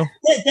rescue you?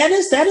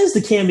 That is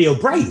the cameo,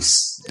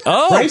 Bryce.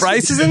 Oh,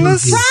 Bryce is in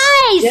this?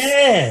 Bryce!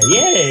 Yeah.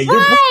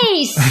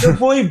 Bryce! Your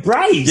boy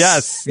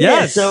Bryce.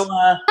 Yes. So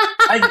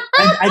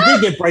I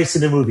did get Bryce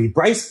in the movie.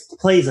 Bryce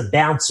plays a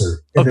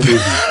bouncer in the movie.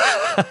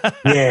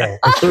 Yeah.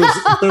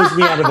 It throws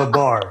me out of a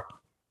bar.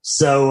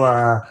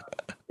 So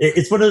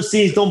it's one of those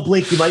scenes, don't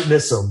blink, you might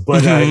miss him.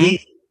 But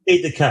he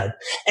made the cut.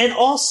 And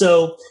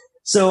also...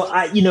 So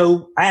I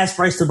asked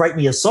Bryce to write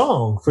me a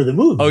song for the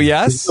movie. Oh,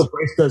 yes?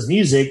 Bryce does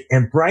music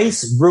and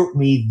Bryce wrote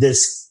me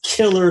this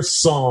killer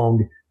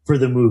song for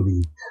the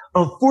movie.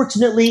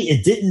 Unfortunately,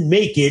 it didn't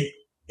make it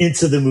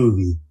into the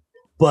movie,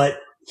 but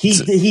he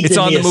it's did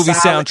on me the movie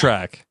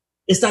soundtrack.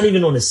 It's not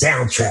even on the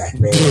soundtrack,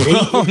 man.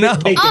 Oh, no. It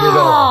didn't make it at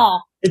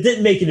all. It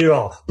didn't make it at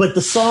all. But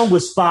the song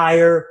was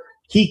fire.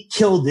 He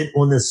killed it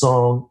on this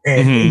song.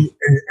 And,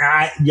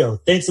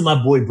 thanks to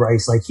my boy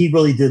Bryce. Like, he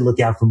really did look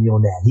out for me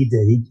on that. He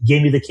did. He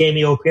gave me the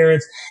cameo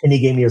appearance and he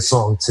gave me a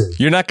song too.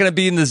 You're not going to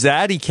be in the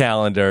Zaddy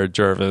calendar,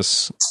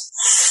 Gervase.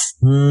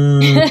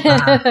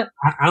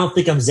 I don't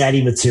think I'm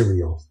Zaddy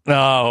material.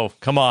 Oh,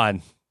 come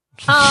on.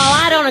 Oh,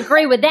 I don't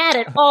agree with that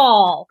at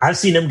all. I've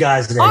seen them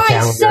guys in that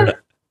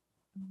calendar.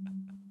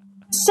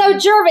 So,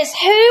 Gervase,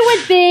 who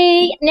would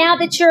be, now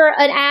that you're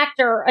an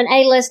actor, an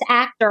A-list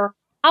actor,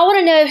 I want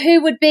to know who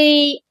you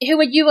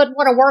would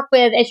want to work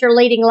with as your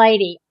leading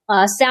lady?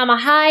 Salma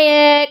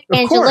Hayek, of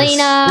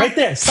Angelina. Course. Right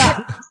there.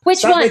 Stop. Which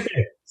Stop one? Right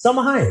there.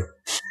 Salma Hayek.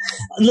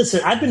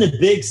 Listen, I've been a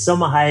big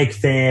Salma Hayek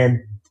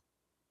fan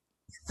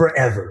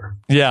forever.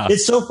 Yeah.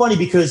 It's so funny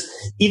because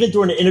even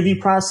during the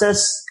interview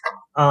process,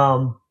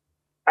 I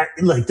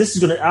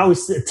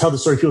always tell the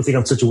story. People think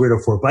I'm such a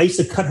weirdo for it, but I used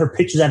to cut her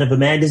pictures out of a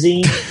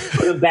magazine,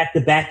 put them back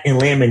to back and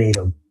laminate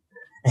them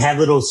and have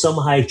little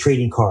Salma Hayek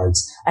trading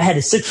cards. I had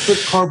a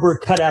 6-foot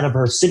cardboard cutout of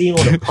her sitting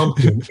on a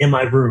pumpkin in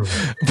my room.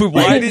 But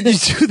why did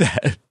you do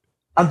that?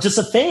 I'm just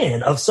a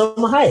fan of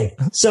Salma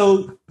Hayek.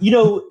 So,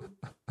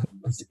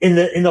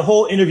 in the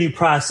whole interview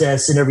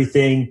process and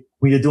everything,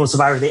 when you're doing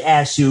Survivor, they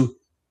ask you,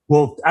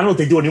 well, I don't know if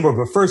they do it anymore,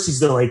 but first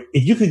they're like,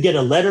 if you could get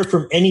a letter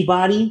from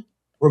anybody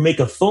or make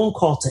a phone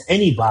call to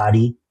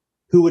anybody,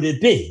 who would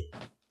it be?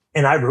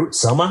 And I wrote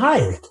Salma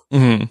Hayek.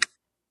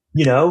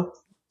 Mm-hmm.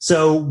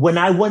 So when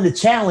I won the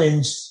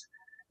challenge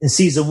in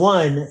season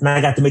 1 and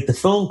I got to make the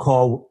phone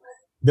call,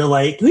 they're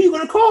like, who are you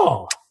going to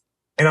call?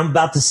 And I'm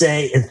about to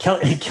say, and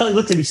Kelly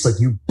looked at me, she's like,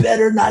 you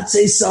better not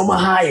say Salma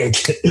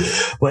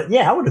Hayek. But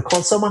yeah, I would have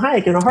called Salma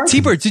Hayek in a heartbeat.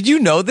 T-Bird, did you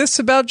know this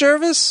about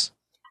Gervase?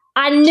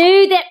 I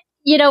knew that,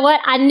 you know what?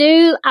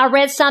 I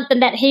read something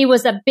that he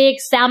was a big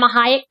Salma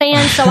Hayek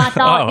fan. So I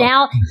thought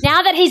now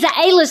that he's an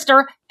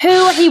A-lister,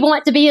 who would he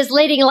want to be his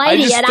leading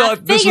lady? I just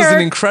thought this was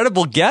an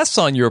incredible guess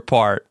on your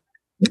part.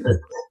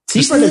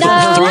 Just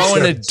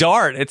throwing a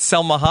dart at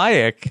Salma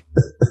Hayek.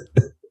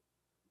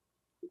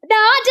 No,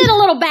 I did a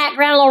little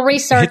background, a little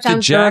research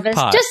on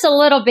Gervase. Just a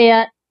little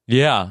bit.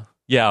 Yeah,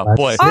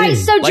 boy. All right,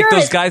 so like Gervase,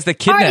 those guys that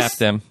kidnapped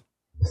him.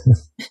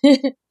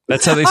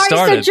 That's how they started.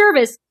 All right, so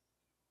Gervase.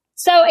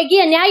 So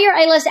again, now you're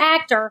an A-list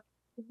actor.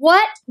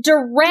 What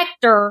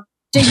director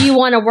do you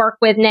want to work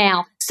with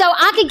now? So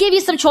I could give you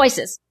some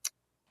choices.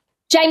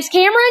 James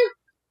Cameron,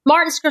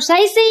 Martin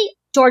Scorsese,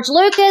 George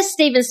Lucas,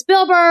 Steven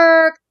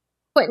Spielberg,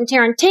 Quentin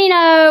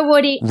Tarantino,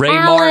 Woody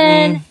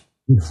Allen.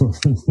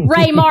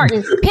 Ray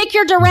Martin. Pick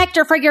your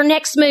director for your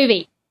next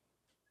movie.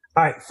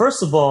 All right.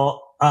 First of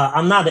all,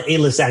 I'm not an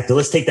A-list actor.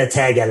 Let's take that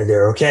tag out of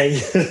there, okay?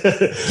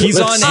 He's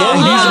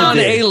on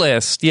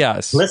A-list,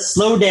 yes. Let's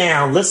slow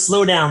down. Let's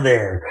slow down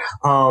there.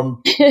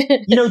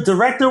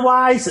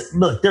 Director-wise,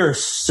 look, there are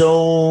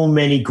so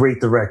many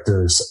great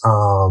directors.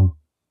 I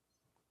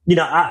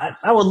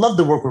would love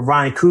to work with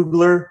Ryan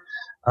Coogler,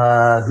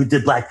 who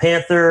did Black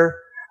Panther.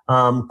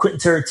 Quentin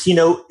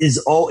Tarantino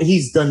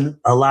he's done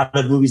a lot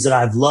of movies that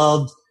I've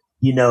loved.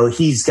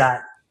 He's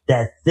got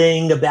that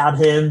thing about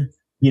him,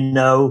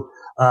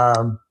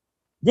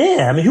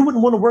 yeah, I mean, who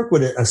wouldn't want to work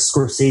with a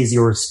Scorsese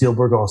or a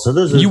Spielberg also?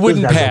 You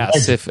wouldn't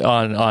pass if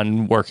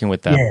on working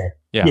with them.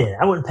 Yeah,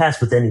 I wouldn't pass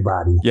with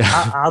anybody.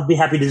 Yeah. I'll be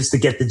happy to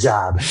get the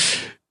job.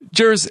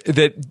 Jers,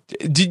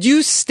 did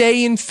you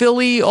stay in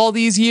Philly all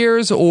these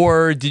years,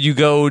 or did you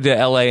go to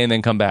LA and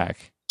then come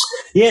back?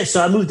 Yeah,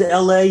 so I moved to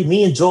LA.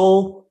 Me and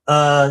Joel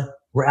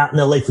were out in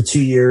LA for 2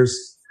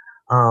 years,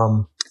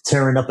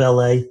 tearing up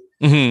LA.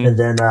 Mm-hmm. And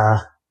then,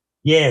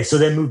 so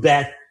then moved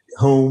back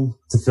home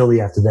to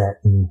Philly after that.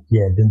 And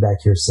been back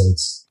here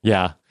since.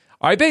 Yeah.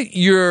 I bet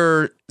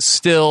you're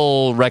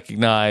still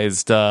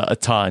recognized a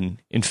ton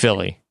in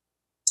Philly.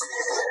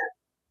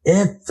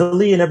 Yeah,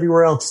 Philly and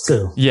everywhere else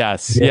too.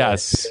 Yes.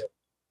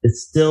 It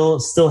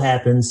still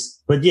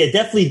happens. But yeah,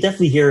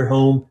 definitely here at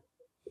home,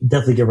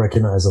 definitely get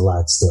recognized a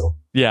lot still.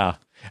 Yeah.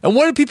 And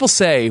what do people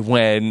say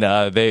when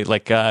they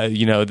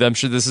I'm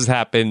sure this has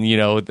happened,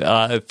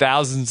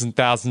 thousands and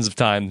thousands of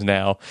times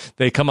now.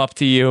 They come up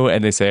to you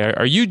and they say,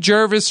 "Are you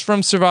Gervase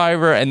from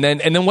Survivor?" And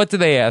then what do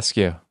they ask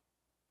you?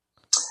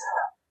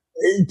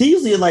 They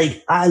usually are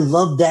like, "I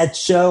love that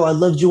show. I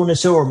loved you on the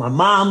show," or "My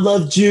mom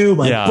loved you.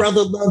 My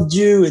brother loved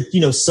you."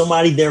 It's,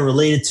 somebody they're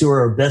related to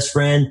or a best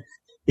friend.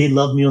 They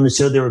loved me on the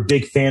show. They were a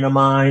big fan of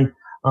mine.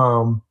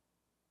 And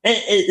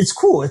it's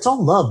cool. It's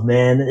all love,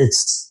 man.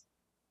 It's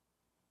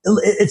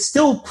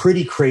still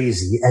pretty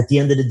crazy at the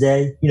end of the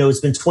day. It's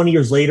been 20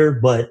 years later,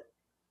 but,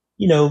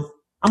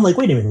 I'm like,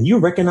 wait a minute, you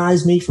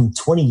recognize me from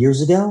 20 years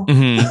ago?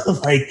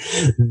 Mm-hmm. Like,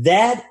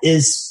 that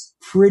is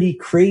pretty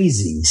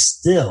crazy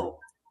still.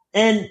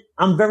 And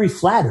I'm very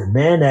flattered,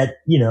 man, that,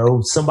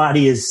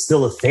 somebody is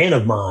still a fan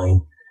of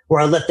mine,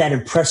 or I left that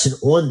impression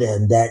on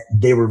them that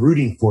they were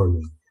rooting for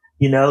me.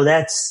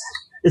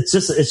 It's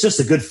just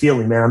a good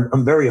feeling, man.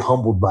 I'm very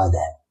humbled by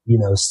that.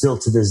 still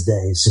to this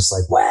day, it's just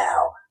like,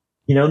 wow.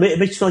 It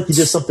makes you feel like you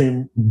did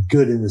something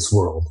good in this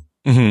world.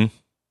 Mm-hmm.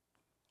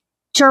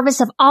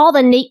 Gervase, of all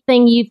the neat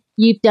thing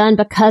you've done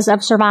because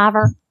of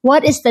Survivor,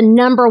 what is the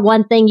number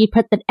one thing you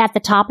put at the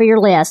top of your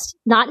list?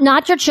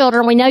 Not your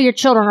children. We know your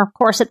children are, of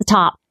course, at the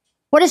top.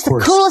 What is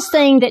the coolest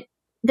thing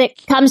that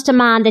comes to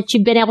mind that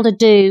you've been able to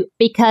do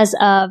because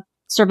of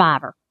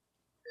Survivor?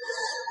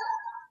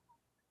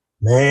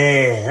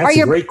 Man, that's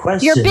a great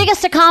question. Your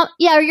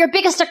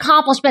biggest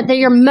accomplishment that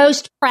you're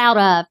most proud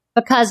of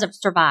because of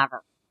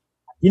Survivor.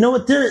 You know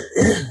what?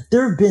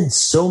 There have been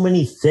so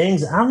many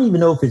things. I don't even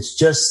know if it's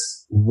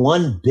just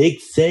one big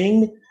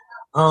thing.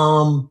 There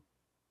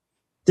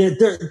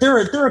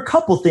are a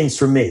couple things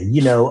for me.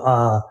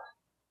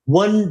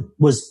 One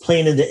was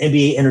playing in the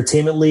NBA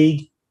Entertainment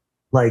League.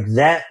 Like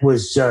that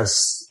was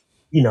just,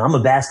 I'm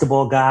a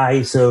basketball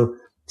guy, so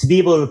to be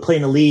able to play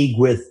in a league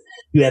with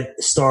you have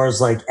stars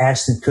like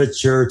Ashton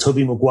Kutcher,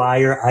 Tobey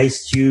Maguire,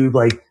 Ice Cube,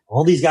 like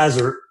all these guys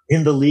are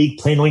in the league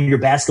playing on your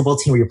basketball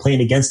team where you're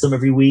playing against them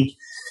every week.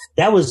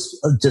 That was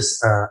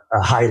just a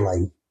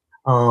highlight.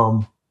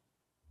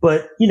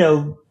 But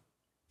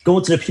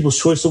going to the People's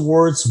Choice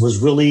Awards was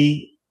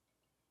really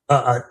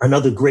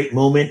another great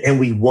moment, and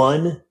we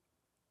won.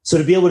 So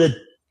to be able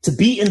to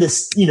be in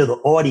this, the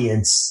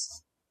audience,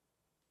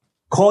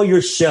 call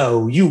your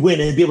show, you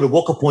win, and be able to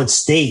walk up on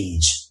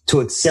stage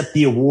to accept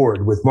the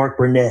award with Mark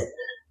Burnett,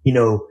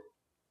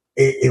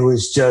 it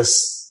was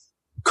just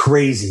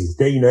crazy.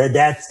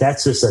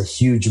 That's just a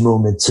huge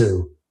moment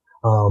too.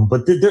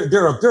 But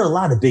there are a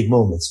lot of big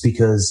moments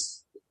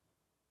because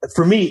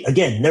for me,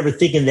 again, never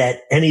thinking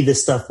that any of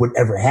this stuff would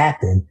ever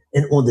happen,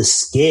 and on the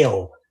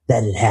scale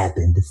that it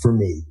happened for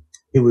me,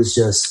 it was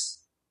just,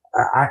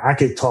 I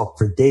could talk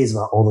for days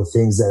about all the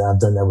things that I've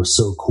done that was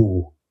so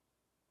cool.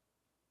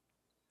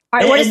 All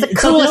right, what is the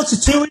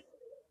coolest?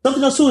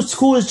 Something else that's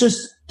cool is just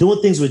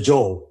doing things with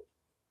Joel.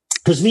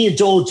 Because me and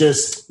Joel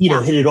just,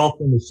 hit it off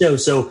on the show.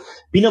 So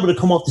being able to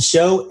come off the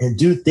show and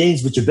do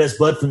things with your best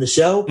bud from the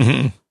show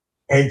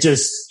and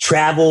just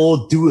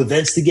travel, do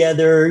events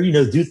together,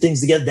 do things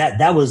together.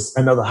 That was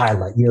another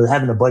highlight,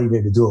 having a buddy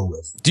there to do it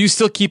with. Do you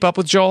still keep up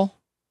with Joel?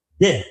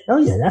 Yeah. Oh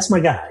yeah. That's my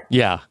guy.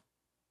 Yeah.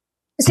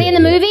 Is he in the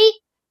movie?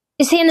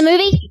 Is he in the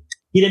movie?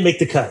 He didn't make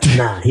the cut.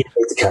 Nah, he didn't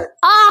make the cut.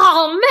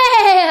 Oh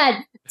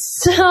man.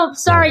 So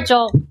sorry,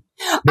 Joel.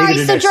 All right,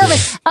 so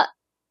Gervase,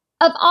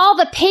 of all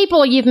the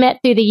people you've met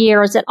through the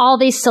years at all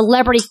these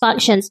celebrity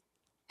functions,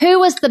 who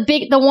was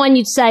the one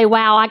you'd say,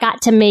 wow, I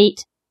got to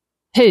meet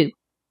who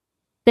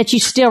that you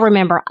still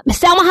remember?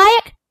 Selma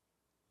Hayek?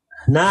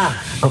 Nah,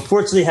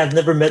 unfortunately, I've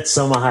never met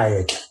Selma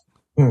Hayek.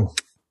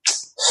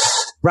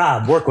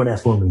 Rob, work on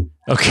that for me.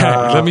 Okay,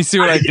 let me see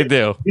what I can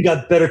do. You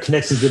got better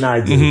connections than I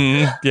do.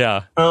 Mm-hmm.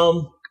 Yeah.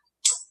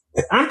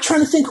 I'm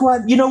trying to think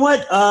you know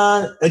what?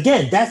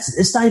 Again,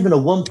 it's not even a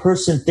one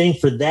person thing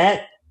for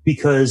that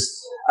because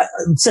I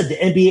said the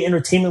NBA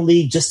Entertainment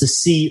League, just to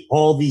see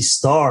all these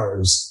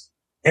stars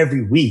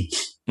every week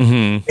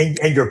and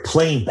you're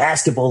playing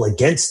basketball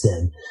against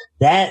them.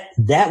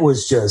 That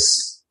was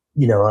just,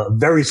 a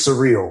very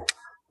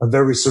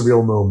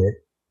surreal moment,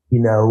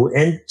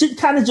 and just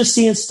kind of just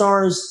seeing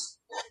stars,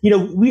 I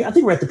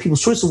think we're at the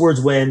People's Choice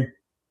Awards when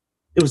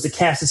it was the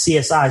cast of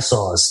CSI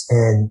saw us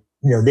and,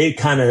 they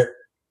kind of,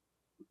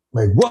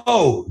 like,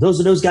 whoa,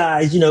 those are those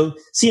guys,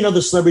 seeing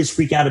other celebrities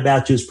freak out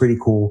about you is pretty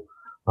cool.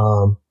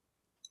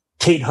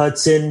 Kate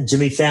Hudson,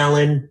 Jimmy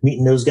Fallon,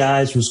 meeting those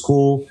guys was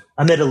cool.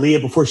 I met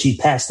Aaliyah before she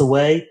passed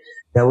away.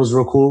 That was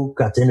real cool.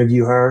 Got to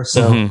interview her.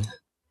 So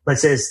like I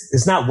said,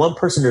 it's not one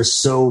person. There's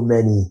so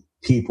many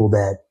people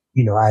that,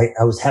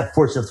 I was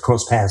fortunate to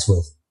cross paths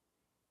with.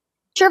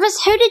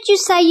 Gervase, who did you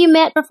say you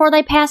met before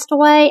they passed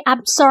away?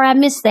 I'm sorry, I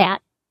missed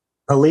that.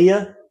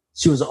 Aaliyah.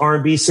 She was an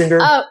R&B singer.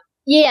 Oh,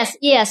 yes.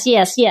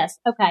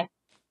 Okay.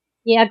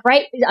 Yeah,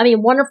 great.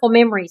 Wonderful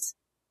memories.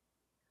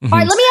 All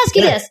right, let me ask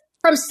you this.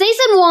 From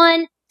season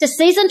 1 to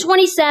season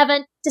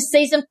 27 to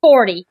season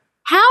 40,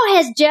 how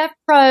has Jeff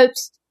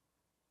Probst,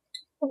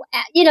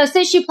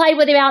 since you played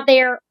with him out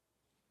there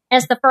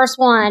as the first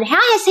one, how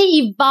has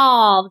he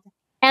evolved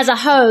as a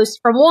host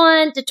from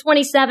 1 to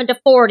 27 to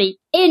 40,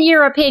 in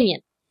your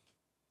opinion?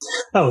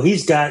 Oh,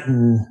 he's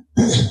gotten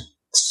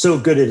so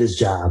good at his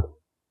job.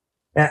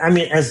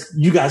 As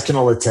you guys can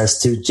all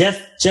attest to,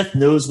 Jeff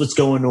knows what's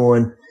going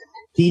on.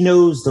 He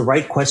knows the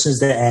right questions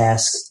to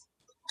ask,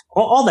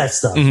 all that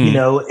stuff,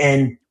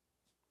 and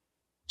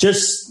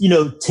just,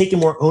 taking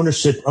more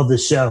ownership of the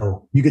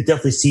show. You could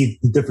definitely see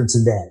the difference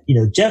in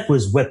that. Jeff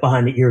was wet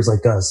behind the ears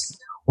like us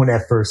on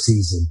that first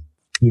season,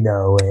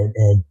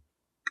 and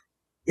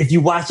if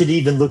you watch it,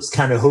 even looks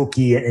kind of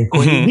hokey and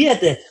corny.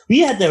 We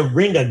had to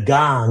ring a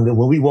gong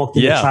when we walked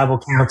in the tribal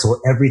council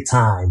every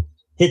time.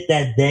 Hit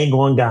that dang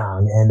on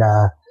gong. And,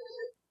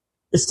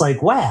 it's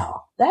like,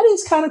 wow, that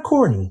is kind of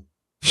corny.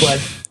 But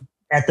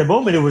at the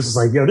moment, it was just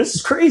like, yo, this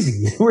is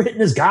crazy. We're hitting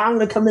this gong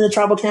to come in the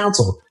tribal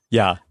council.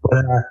 Yeah.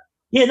 But,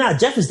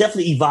 Jeff has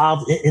definitely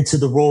evolved into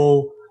the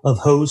role of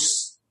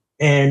host.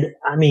 And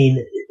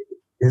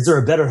is there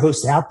a better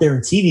host out there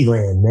in TV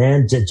land,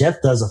 man?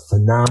 Jeff does a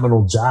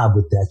phenomenal job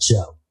with that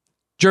show.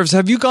 Gervase,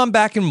 have you gone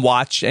back and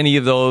watched any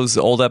of those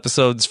old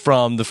episodes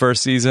from the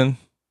first season?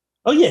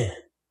 Oh, yeah.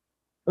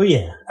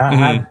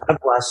 I've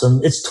watched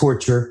them. It's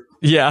torture.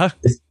 Yeah.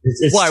 It's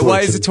Why? torture.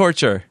 Why is it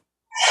torture?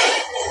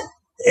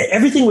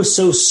 Everything was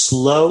so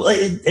slow. Like,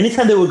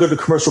 anytime they would go to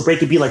commercial break,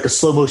 it'd be like a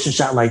slow motion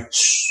shot, like,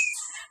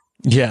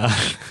 yeah.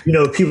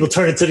 People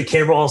turning to the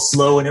camera all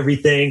slow and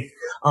everything.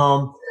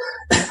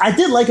 I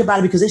did like about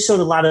it because they showed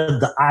a lot of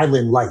the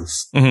island life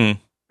and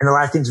a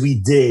lot of things we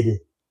did,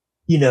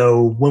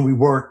 when we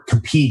weren't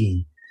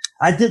competing.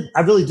 I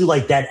really do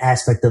like that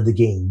aspect of the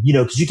game,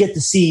 because you get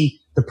to see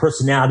the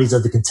personalities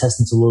of the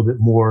contestants a little bit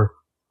more,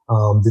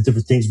 the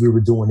different things we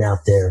were doing out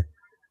there.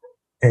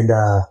 And,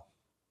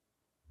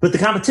 but the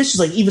competitions,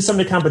 like even some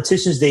of the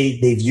competitions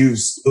they've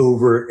used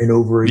over and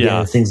over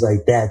again and things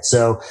like that.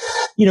 So,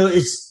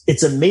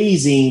 it's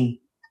amazing.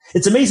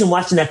 It's amazing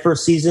watching that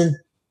first season,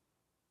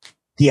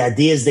 the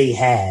ideas they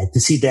had to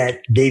see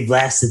that they've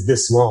lasted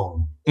this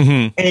long.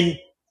 And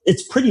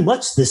it's pretty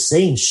much the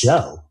same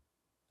show.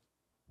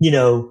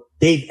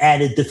 They've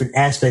added different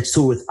aspects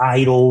to it with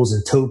idols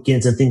and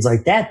tokens and things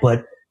like that,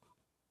 but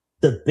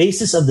the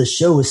basis of the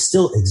show is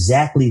still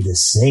exactly the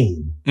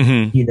same.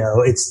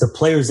 It's the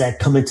players that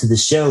come into the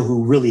show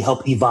who really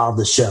help evolve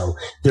the show,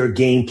 their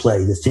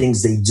gameplay, the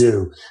things they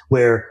do,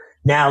 where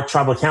now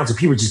tribal council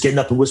people are just getting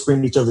up and whispering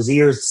in each other's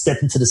ears,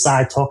 stepping to the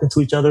side, talking to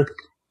each other.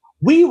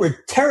 We were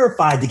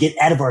terrified to get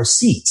out of our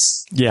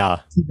seats. Yeah.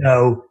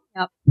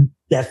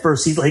 That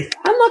first season, like,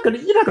 you're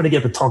not going to get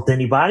up and talk to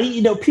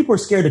anybody. People are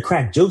scared to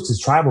crack jokes as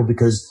tribal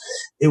because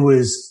it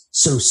was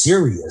so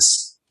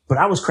serious. But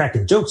I was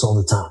cracking jokes all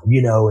the time,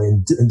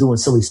 and doing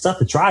silly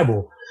stuff at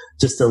tribal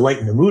just to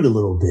lighten the mood a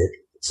little bit.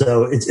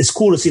 So it's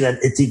cool to see that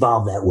it's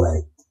evolved that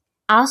way.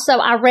 Also,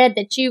 I read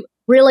that you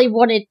really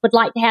would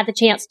like to have the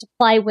chance to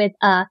play with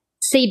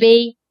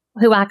CB,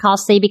 who I call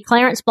CB,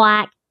 Clarence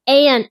Black,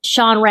 and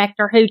Sean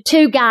Rector, who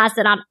two guys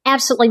that I'm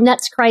absolutely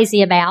nuts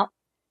crazy about.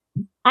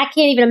 I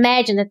can't even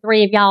imagine the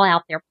three of y'all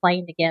out there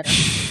playing together.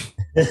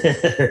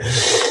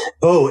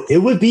 Oh, it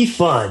would be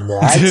fun.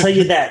 I tell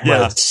you that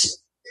much.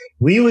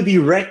 We would be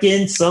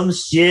wrecking some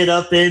shit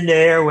up in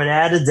there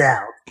without a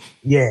doubt.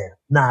 Yeah.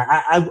 Nah,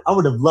 I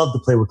would have loved to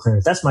play with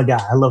Clarence. That's my guy.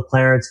 I love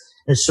Clarence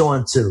and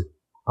Sean too.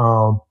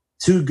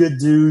 Two good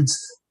dudes.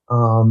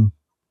 And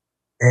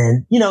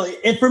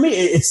for me,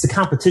 it's the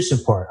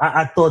competition part.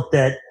 I thought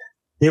that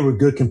they were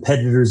good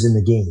competitors in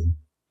the game.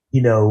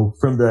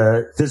 From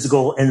the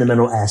physical and the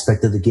mental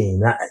aspect of the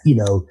game,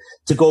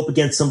 to go up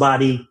against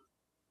somebody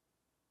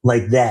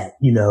like that,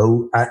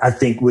 I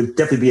think would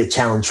definitely be a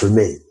challenge for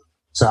me.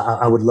 So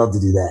I would love to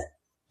do that.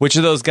 Which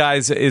of those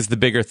guys is the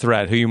bigger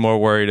threat? Who are you more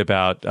worried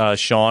about,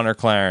 Sean or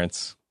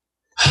Clarence?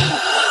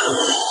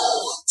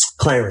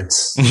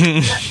 Clarence.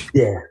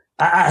 Yeah.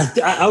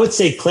 I would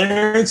say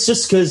Clarence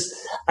just because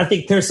I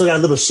think Clarence still got a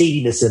little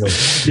shadiness in him,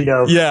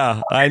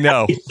 Yeah, I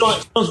know.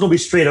 Sean's going to be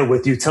straight up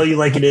with you, tell you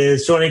like it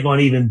is. Sean ain't going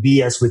to even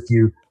BS with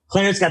you.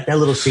 Clarence got that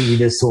little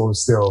shadiness to him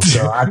still.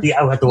 So I think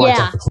I would have to watch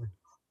out for Clarence.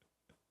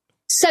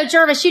 So,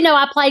 Gervase,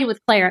 I played with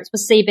Clarence,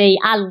 with CB.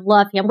 I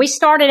love him. We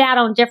started out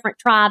on different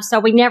tribes, so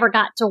we never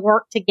got to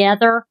work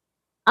together.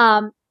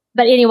 But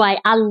anyway,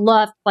 I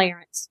love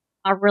Clarence.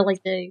 I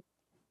really do.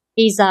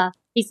 He's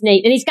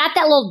neat. And he's got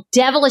that little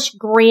devilish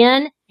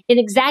grin. And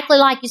exactly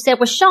like you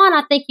said, with Sean,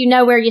 I think you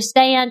know where you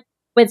stand.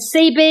 With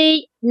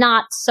CB,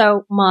 not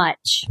so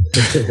much.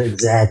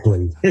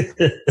 Exactly. Who do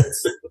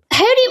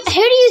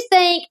you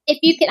think, if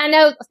you can, I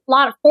know a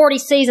lot of 40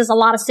 seasons, a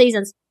lot of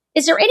seasons.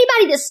 Is there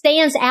anybody that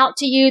stands out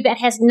to you that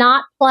has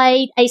not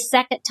played a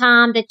second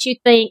time that you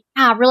think,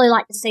 I really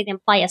like to see them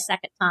play a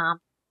second time?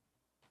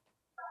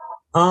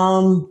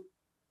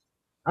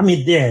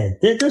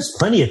 There's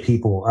plenty of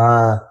people.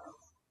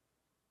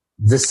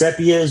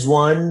 Visepia is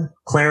one.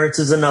 Clarence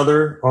is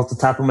another off the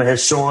top of my head.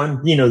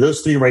 Sean,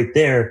 those three right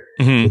there.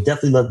 Would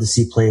definitely love to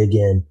see play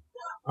again.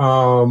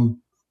 Trying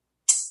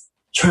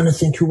to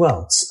think who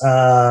else.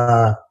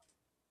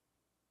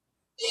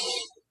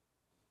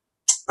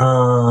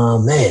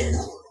 Man,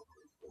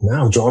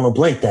 now I'm drawing a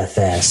blank that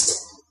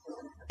fast.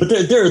 But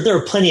there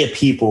are plenty of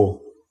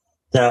people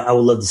that I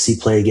would love to see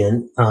play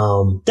again.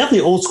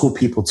 Definitely old school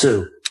people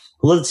too.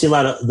 I'd love to see a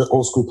lot of the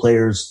old school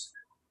players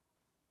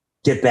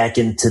get back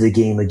into the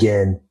game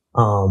again.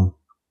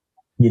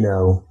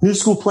 New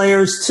school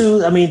players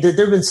too. I mean, there've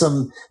been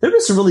some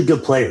really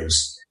good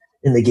players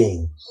in the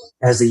game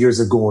as the years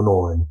have gone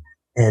on.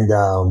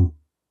 And,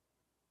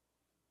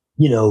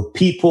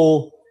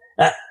 people,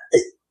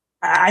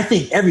 I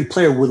think every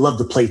player would love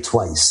to play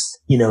twice,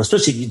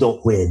 especially if you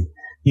don't win.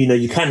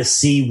 You kind of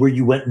see where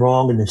you went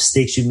wrong and the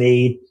mistakes you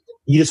made.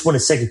 You just want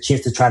a second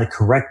chance to try to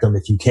correct them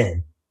if you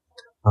can.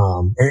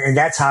 And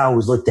that's how I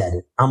always looked at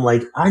it. I'm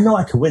like, I know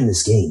I could win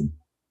this game.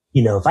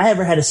 If I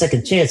ever had a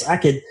second chance, I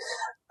could,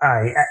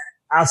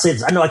 I'll say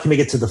this. I know I can make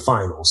it to the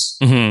finals,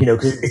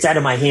 cause it's out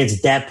of my hands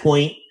at that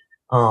point.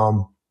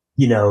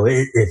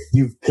 If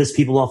you've pissed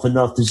people off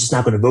enough, they're just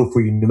not going to vote for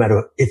you no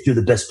matter if you're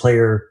the best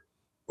player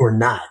or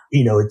not,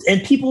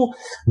 and people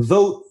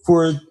vote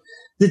for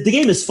the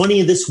game is funny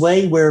in this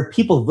way where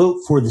people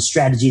vote for the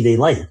strategy they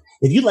like.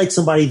 If you like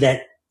somebody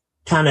that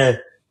kind of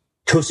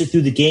coasted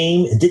through the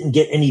game and didn't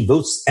get any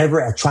votes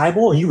ever at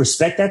tribal and you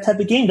respect that type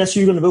of game, that's who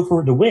you're going to vote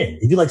for to win.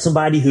 If you like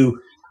somebody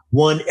who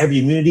won every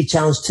immunity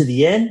challenge to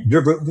the end,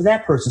 you're voting for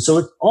that person. So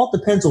it all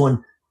depends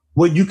on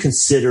what you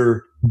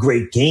consider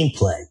great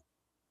gameplay.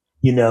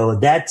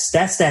 That's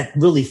that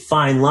really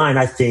fine line,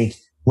 I think,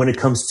 when it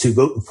comes to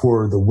voting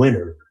for the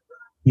winner.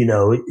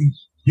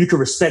 You can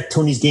respect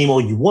Tony's game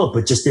all you want,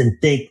 but just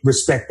didn't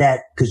respect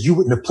that because you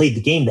wouldn't have played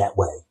the game that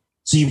way.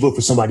 So you vote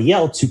for somebody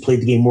else who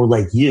played the game more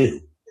like you.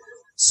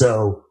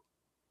 So,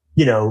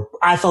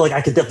 I felt like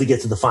I could definitely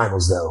get to the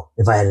finals though,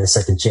 if I had a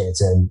second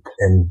chance,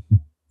 and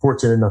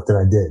fortunate enough that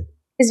I did.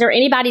 Is there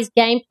anybody's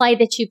gameplay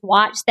that you've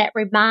watched that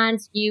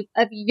reminds you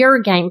of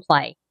your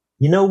gameplay?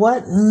 You know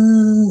what? I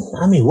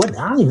don't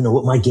even know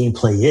what my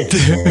gameplay is,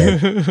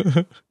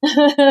 man.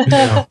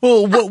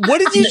 Well, what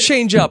did you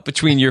change up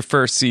between your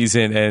first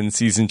season and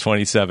season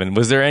 27?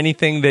 Was there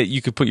anything that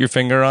you could put your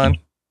finger on?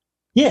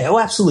 Yeah,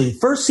 absolutely.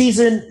 First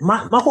season,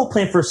 my whole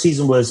plan first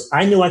season was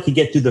I knew I could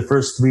get through the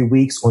first 3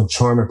 weeks on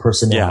charm and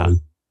personality.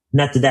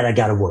 And after that, I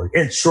got to work.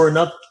 And sure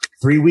enough,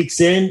 3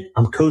 weeks in,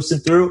 I'm coasting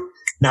through.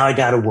 Now I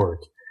got to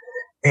work.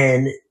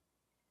 And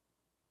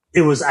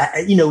it was,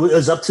 it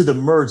was up to the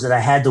merge that I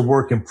had to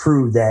work and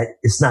prove that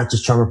it's not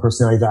just charm and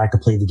personality that I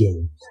could play the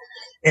game.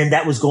 And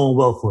that was going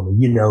well for me.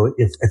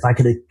 If I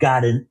could have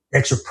got an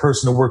extra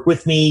person to work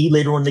with me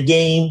later on in the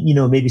game,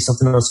 maybe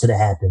something else could have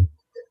happened.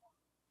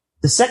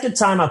 The second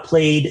time I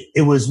played,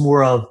 it was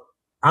more of,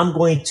 I'm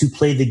going to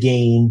play the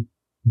game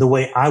the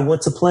way I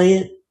want to play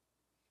it.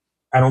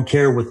 I don't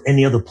care what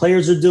any other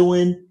players are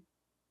doing.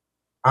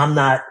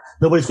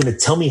 Nobody's going to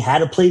tell me how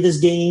to play this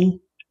game.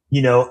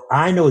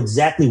 I know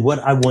exactly what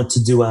I want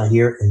to do out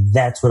here, and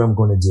that's what I'm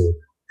going to do.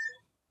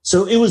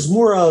 So it was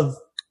more of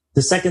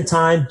the second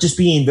time just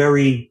being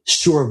very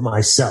sure of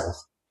myself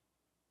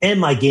and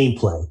my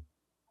gameplay.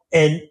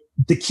 And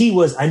the key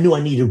was I knew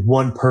I needed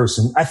one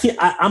person.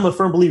 I'm a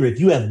firm believer. If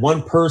you have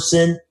one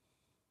person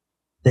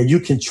that you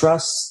can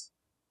trust,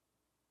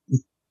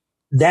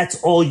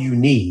 that's all you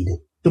need.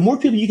 The more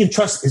people you can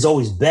trust is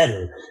always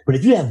better. But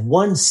if you have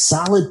one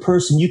solid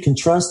person you can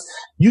trust,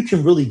 you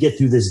can really get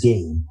through this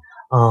game.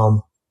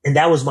 And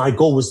that was my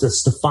goal, was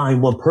just to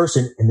find one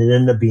person, and it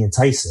ended up being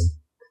Tyson.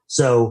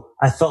 So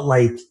I felt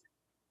like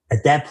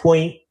at that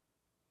point,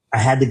 I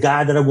had the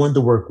guy that I wanted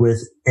to work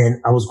with,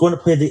 and I was going to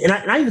play and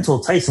I even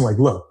told Tyson, like,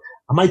 look,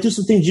 I might do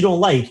some things you don't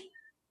like,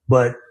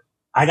 but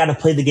I got to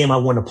play the game I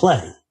want to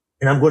play.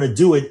 And I'm going to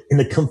do it in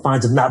the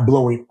confines of not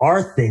blowing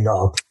our thing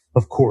up,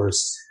 of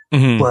course,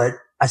 but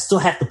I still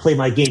have to play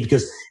my game,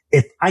 because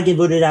if I get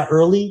voted out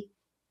early,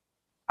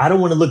 I don't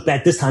want to look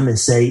back this time and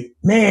say,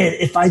 man,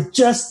 if I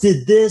just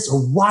did this, or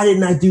why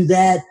didn't I do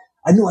that?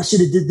 I knew I should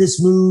have did this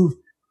move.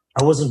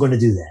 I wasn't going to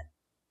do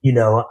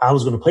that. I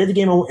was going to play the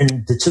game,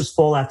 and the chips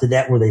fall after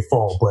that where they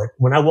fall. But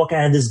when I walk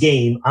out of this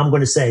game, I'm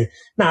going to say,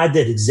 no, I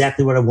did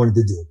exactly what I wanted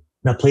to do,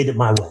 and I played it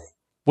my way.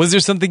 Was there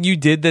something you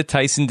did that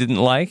Tyson didn't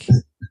like?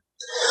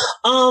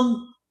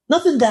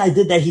 Nothing that I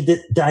did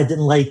that I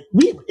didn't like.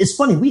 It's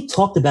funny. We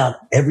talked about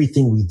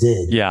everything we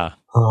did. Yeah.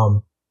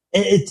 And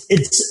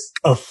it's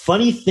a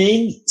funny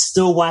thing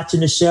still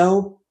watching the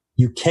show.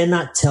 You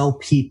cannot tell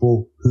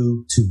people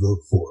who to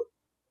vote for.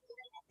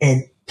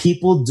 And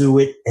people do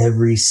it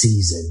every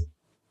season.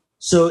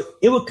 So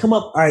it would come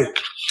up, all right,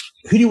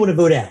 who do you want to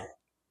vote out?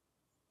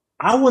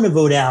 I want to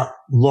vote out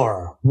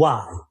Laura.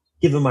 Why?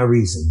 Given my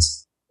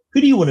reasons.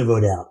 Who do you want to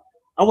vote out?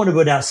 I want to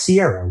vote out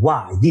Sierra.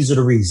 Why? These are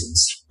the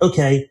reasons.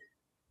 Okay.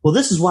 Well,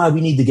 this is why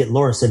we need to get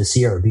Laura instead of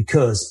Sierra,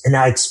 because, and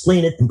I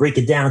explain it and break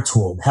it down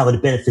to him, how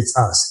it benefits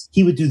us.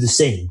 He would do the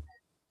same.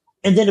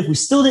 And then if we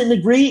still didn't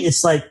agree,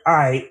 it's like, all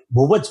right,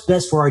 well, what's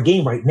best for our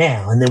game right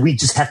now? And then we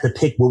just have to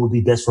pick what would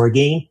be best for our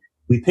game.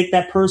 We pick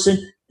that person,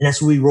 and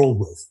that's what we rolled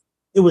with.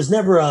 It was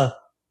never a,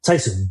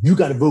 Tyson, you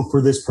got to vote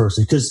for this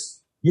person,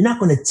 because you're not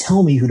going to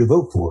tell me who to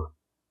vote for.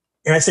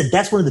 And I said,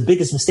 that's one of the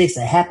biggest mistakes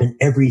that happen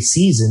every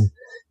season,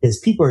 is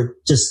people are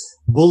just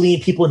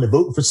bullying people into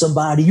voting for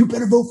somebody. You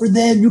better vote for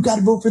them. You got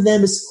to vote for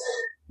them.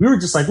 We were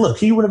just like, look,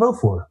 who you want to vote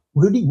for?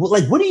 What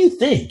do you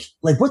think?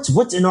 Like,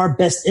 what's in our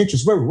best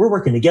interest? We're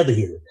working together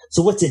here.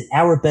 So what's in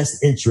our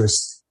best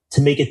interest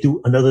to make it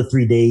through another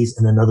 3 days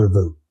and another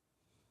vote?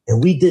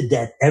 And we did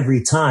that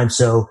every time.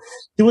 So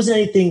there wasn't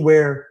anything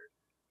where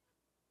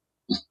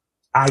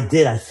I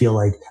feel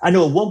like, I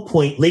know at one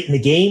point late in the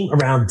game,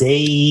 around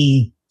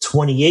day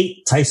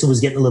 28, Tyson was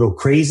getting a little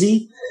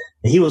crazy,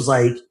 and he was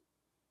like,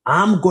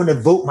 I'm going to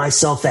vote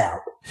myself out,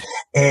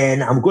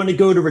 and I'm going to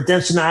go to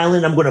Redemption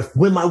Island. I'm going to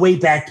win my way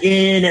back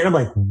in. And I'm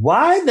like,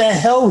 why the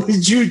hell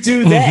would you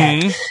do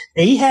that? Mm-hmm.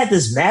 And he had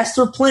this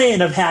master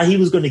plan of how he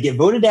was going to get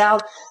voted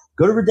out,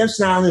 go to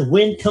Redemption Island,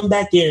 win, come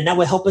back in, and that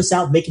would help us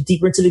out, make it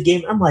deeper into the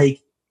game. I'm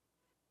like,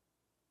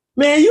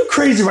 man, you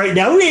crazy right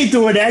now. We ain't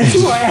doing that.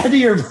 You are out of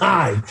your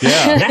mind.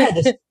 Yeah.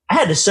 And I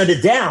had to shut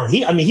it down.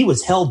 He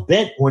was hell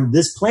bent on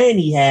this plan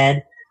he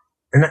had.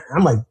 And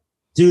I'm like,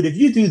 dude, if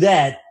you do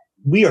that,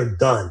 we are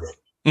done.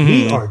 Mm-hmm.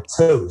 We are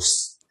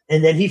toast.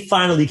 And then he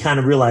finally kind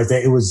of realized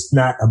that it was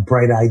not a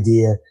bright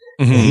idea,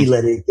 Mm-hmm. and he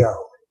let it go.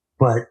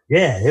 But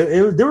yeah,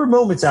 there were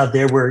moments out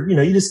there where, you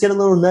know, you just get a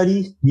little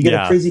nutty, you get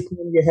a crazy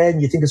plan in your head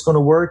and you think it's going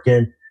to work.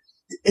 And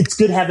it's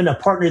good having a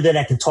partner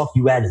that can talk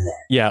you out of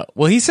that. Yeah.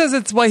 Well, he says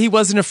that's why he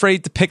wasn't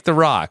afraid to pick The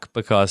Rock,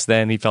 because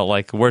then he felt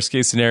like worst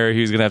case scenario,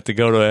 he was going to have to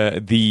go to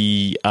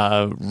the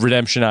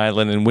Redemption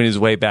Island and win his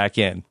way back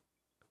in.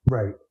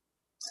 Right.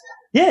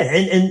 Yeah.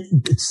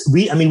 And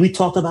we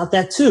talked about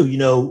that too. You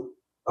know,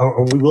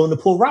 are we willing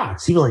to pull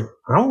rocks? He was like,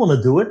 I don't want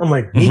to do it. I'm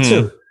like, me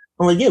too.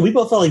 I'm like, yeah, we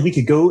both felt like we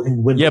could go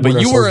and win. Yeah,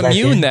 but you were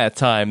immune that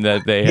time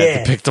that they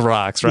had to pick the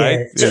rocks,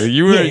 right? Yeah.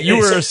 You were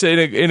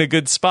in a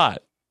good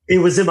spot. It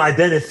was in my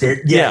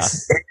benefit,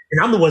 yes. Yeah.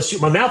 And I'm the one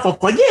shooting my mouth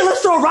off, like, yeah,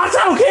 let's throw rocks.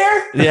 I don't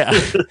care. Yeah.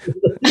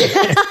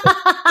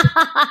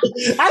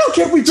 I don't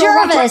care if we throw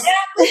rocks right now.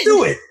 Let's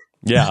do it.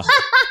 Yeah.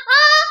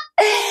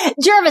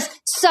 Gervase,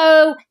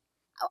 so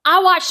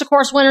I watched, of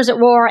course, Winners at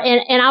War,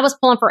 and I was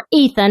pulling for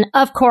Ethan,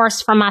 of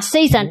course, from my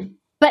season.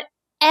 But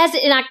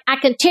I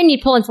continued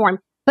pulling for him.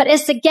 But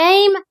as the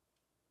game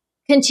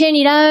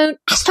continued on,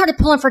 I started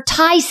pulling for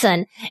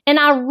Tyson, and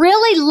I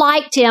really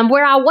liked him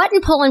where I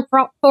wasn't pulling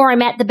for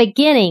him at the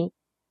beginning,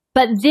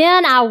 but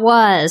then I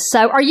was.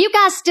 So are you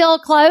guys still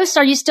close?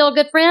 Are you still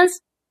good friends?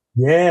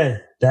 Yeah,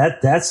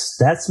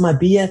 that's my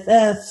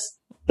BFF.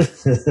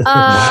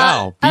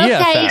 Wow. BFF.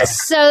 Okay.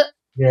 So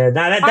yeah,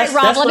 that's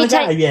Rob, let me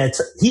guy. Yeah,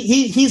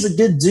 he's a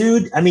good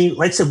dude. I mean,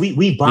 like I said,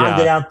 we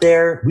bonded out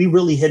there. We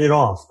really hit it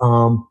off.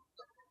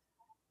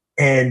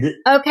 And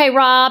okay,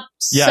 Rob.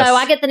 Yes. So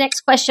I get the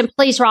next question,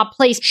 please, Rob.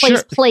 Please.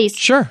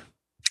 Sure.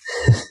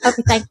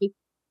 Okay, thank you.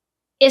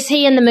 Is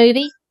he in the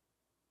movie?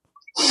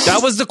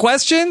 That was the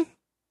question?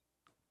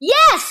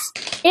 Yes.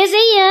 Is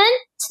he in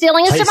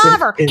Stealing a Tyson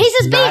Survivor? He's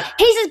his BFF.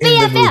 He's not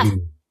in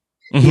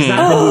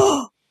the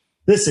movie.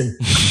 Listen,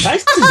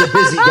 Tyson's a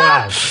busy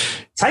guy.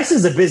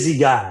 Tyson's a busy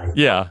guy.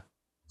 Yeah.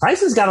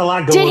 Tyson's got a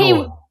lot going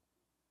on.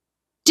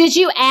 Did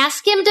you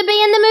ask him to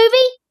be in the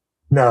movie?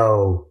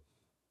 No.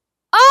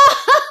 Oh.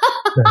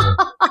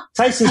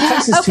 Tyson's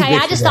too okay,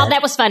 big I just for thought that.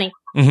 that was funny.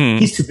 Mm-hmm.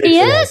 He's too big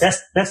for that.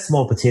 That's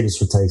small potatoes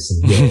for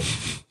Tyson. Yeah.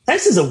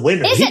 Tyson's a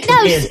winner.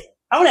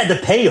 I would have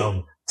to pay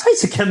him.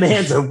 Tyson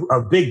commands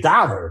a big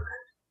dollar.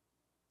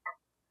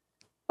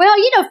 Well,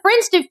 you know,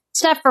 friends do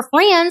stuff for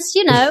friends,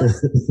 you know.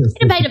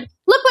 You paid him.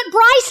 Look what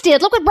Bryce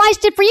did. Look what Bryce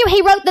did for you.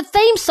 He wrote the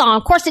theme song.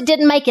 Of course, it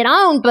didn't make it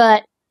on,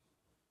 but,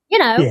 you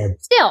know,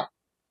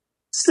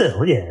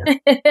 Still, yeah.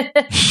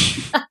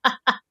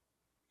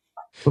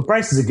 But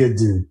Bryce is a good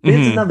dude.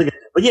 It's another good.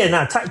 But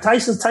yeah,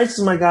 Tyson's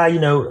my guy. You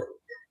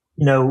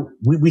know,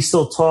 we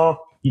still talk.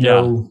 You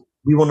know,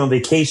 we went on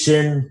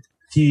vacation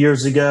a few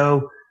years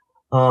ago.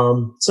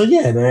 So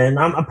yeah, man,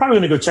 I'm probably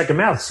gonna go check him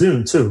out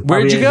soon too.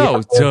 Where'd you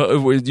go?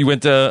 You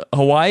went to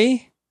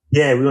Hawaii?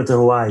 Yeah, we went to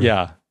Hawaii.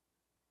 Yeah.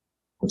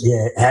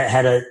 Yeah,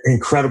 had an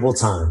incredible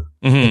time.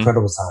 Mm-hmm.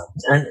 Incredible time.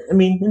 And I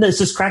mean, it's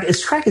just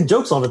cracking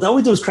jokes all the time. All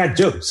we do is crack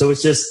jokes. So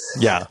it's just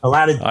a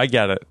lot of I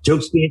get it.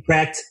 Jokes being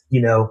cracked,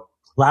 you know,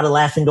 a lot of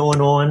laughing going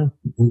on,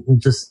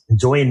 and just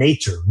enjoying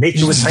nature.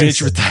 Nature with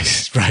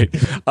Tyson, right.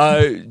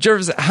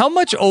 Gervase, how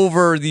much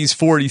over these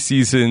 40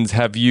 seasons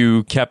have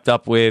you kept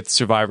up with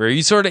Survivor? Are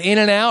you sort of in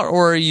and out,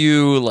 or are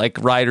you like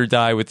ride or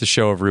die with the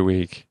show every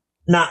week?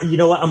 Nah, you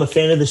know what? I'm a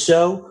fan of the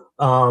show.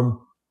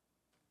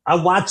 I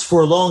watched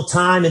for a long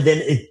time, and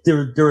then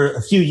there were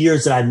a few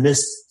years that I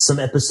missed some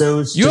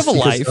episodes. You have a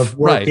life, of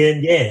working.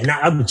 Right? Yeah, and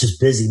I'm just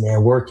busy,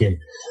 man, working.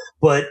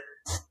 But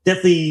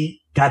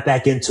definitely got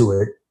back into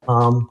it.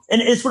 And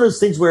it's one of those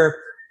things where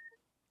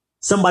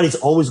somebody's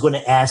always going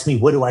to ask me,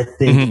 what do I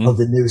think of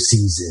the new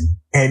season?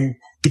 And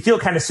you feel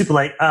kind of super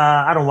like,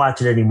 I don't watch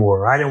it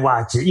anymore. I didn't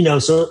watch it, you know,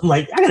 so I'm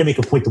like, I got to make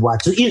a point to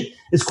watch it.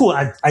 It's cool.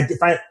 I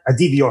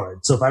DVR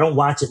it. So if I don't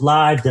watch it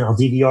live, then I'll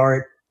DVR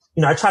it.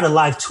 You know, I try to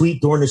live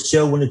tweet during the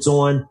show when it's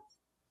on.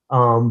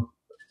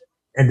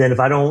 And then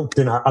if I don't,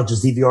 then I'll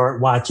just DVR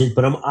it, watch it.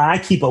 But I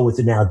keep up with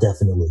it now,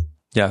 definitely.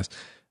 Yes.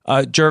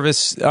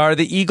 Gervase, are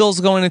the Eagles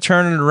going to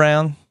turn it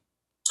around?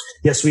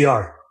 Yes, we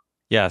are.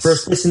 Yes.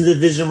 First place in the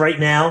division right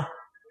now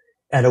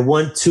at a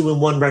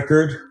 1-2-1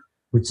 record,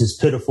 which is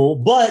pitiful.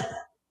 But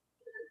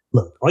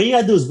look, all you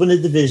got to do is win the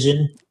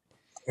division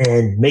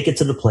and make it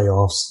to the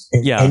playoffs,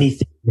 and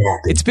anything can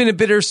happen. It's been a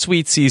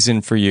bittersweet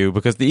season for you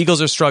because the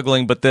Eagles are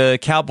struggling, but the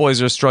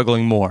Cowboys are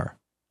struggling more.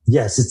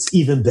 Yes, it's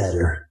even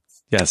better.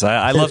 Yes,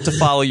 I love to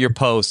follow your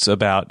posts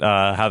about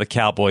how the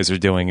Cowboys are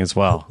doing as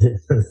well.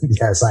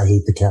 Yes, I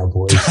hate the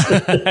Cowboys.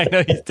 I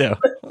know you do.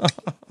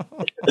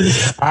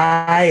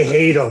 I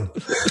hate them.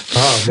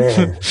 Oh,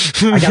 man.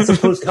 I got some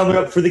posts coming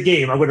up for the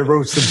game. I'm going to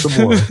roast them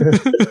some more.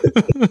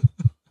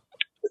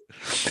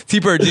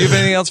 T-Bird, do you have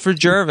anything else for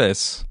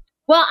Gervase?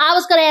 Well, I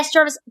was going to ask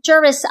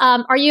Gervase,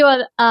 are you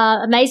a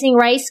Amazing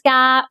Race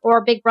guy or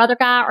a Big Brother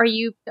guy? Are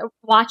you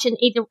watching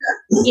either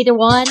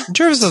one?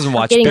 Gervase doesn't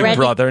watch Big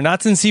Brother,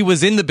 not since he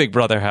was in the Big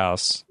Brother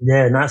house.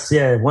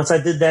 Yeah, once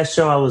I did that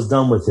show, I was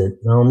done with it.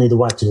 I don't need to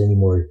watch it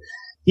anymore.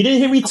 You didn't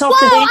hear me talk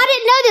today? I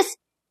didn't know this.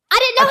 I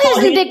didn't know he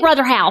was in the Big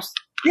Brother house.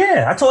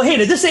 Yeah, I told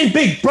Hayden, this ain't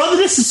Big Brother,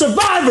 this is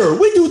Survivor.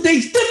 We do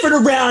things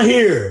different around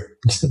here.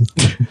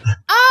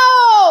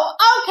 Oh,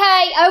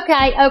 okay.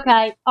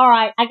 All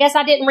right. I guess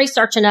I didn't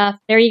research enough.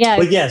 There you go.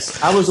 But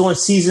yes, I was on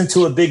season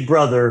 2 of Big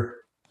Brother.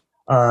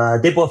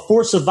 They brought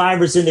 4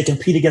 survivors in to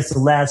compete against the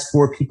last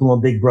 4 people on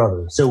Big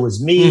Brother. So it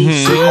was me,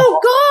 Oh,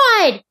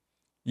 God.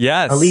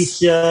 Yes.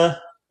 Alicia,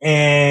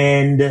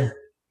 and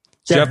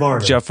Jeff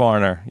Varner. Jeff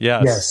Varner.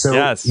 Yes.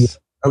 Yes.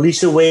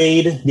 Alicia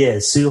Wade,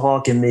 Sue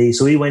Hawk, and me.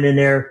 So we went in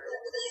there.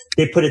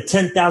 They put a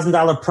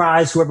 $10,000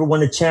 prize, whoever won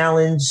the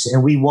challenge,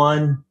 and we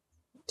won.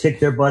 Kicked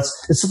their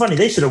butts. It's so funny.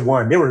 They should have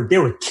won. They were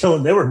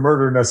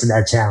murdering us in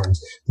that challenge.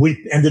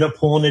 We ended up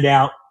pulling it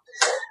out,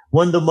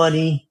 won the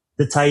money,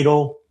 the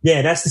title.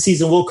 Yeah, that's the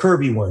season Will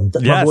Kirby won.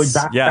 My boy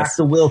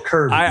Dr. Will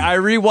Kirby. I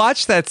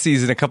rewatched that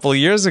season a couple of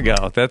years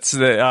ago. That's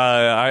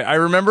I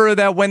remember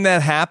that when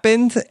that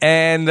happened,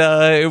 and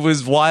it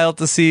was wild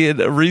to see it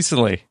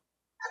recently.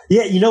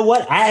 Yeah, you know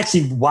what? I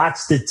actually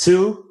watched it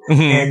too,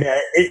 and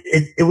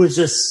it was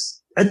just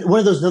one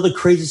of those another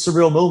crazy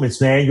surreal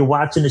moments, man. You're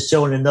watching the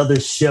show and another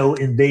show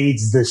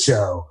invades the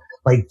show,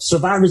 like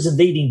Survivor's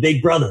invading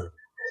Big Brother.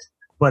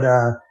 But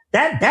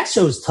that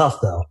show is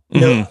tough, though.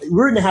 You know, we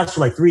were in the house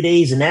for like 3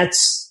 days, and that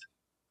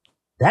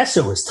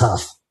show was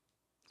tough.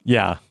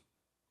 Yeah.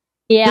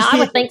 Yeah, I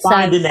would think so.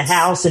 In the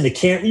house and the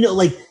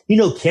camera,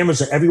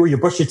 cameras are everywhere. You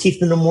brush your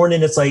teeth in the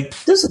morning. It's like,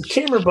 there's a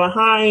camera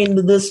behind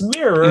this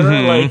mirror.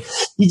 Like,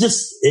 you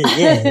just,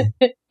 that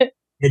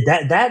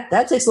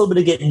takes a little bit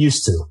of getting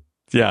used to.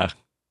 Yeah.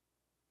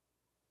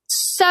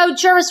 So,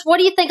 Gervase, what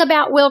do you think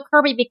about Will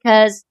Kirby?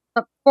 Because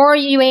before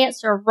you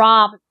answer,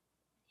 Rob,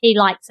 he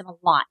likes him a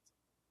lot.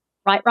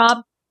 Right, Rob?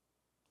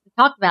 We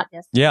talked about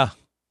this. Yeah.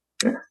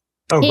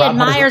 He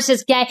admires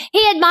his game.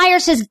 He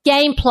admires his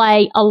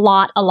gameplay a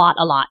lot.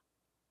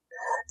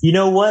 You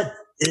know what?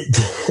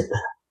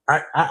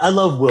 I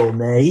love Will,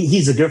 man.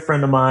 He's a good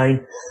friend of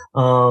mine.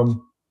 Was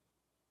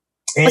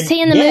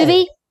he in the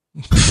movie?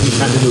 He's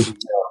not in the movie.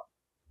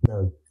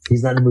 No,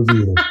 he's not in the movie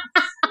either.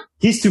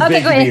 He's too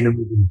big to be in the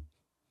movie.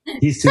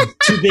 He's too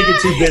big and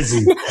too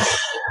busy.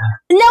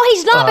 No,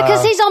 he's not,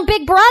 because he's on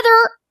Big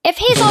Brother. If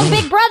he's on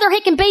Big Brother,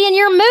 he can be in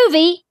your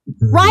movie.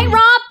 Right,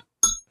 Rob?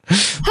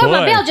 Hold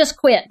on, Bill just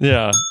quit.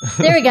 Yeah.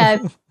 There we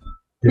go.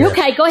 Yeah.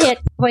 Okay, go ahead.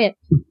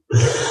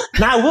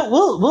 Nah,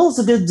 Will's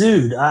a good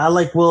dude. I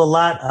like Will a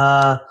lot.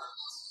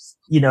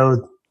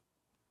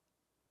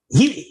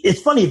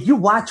 It's funny, if you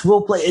watch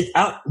Will play,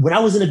 when I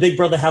was in a Big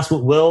Brother house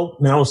with Will,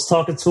 and I was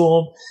talking to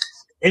him,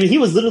 I mean, he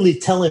was literally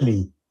telling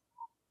me,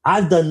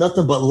 I've done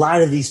nothing but lie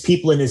to these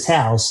people in this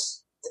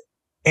house,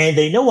 and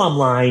they know I'm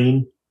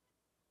lying,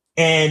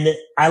 and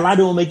I lie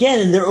to them again,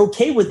 and they're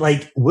okay with,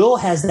 like, Will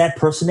has that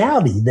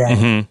personality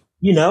that,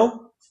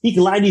 he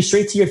can lie to you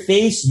straight to your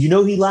face. You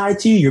know he lied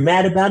to you. You're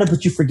mad about it,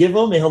 but you forgive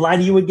him, and he'll lie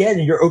to you again,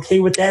 and you're okay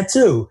with that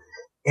too.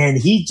 And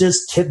he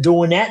just kept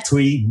doing that till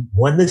he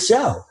won the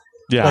show.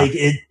 Yeah. Like,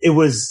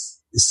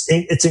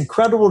 it's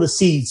incredible to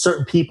see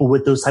certain people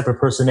with those type of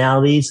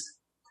personalities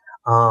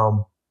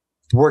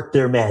work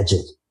their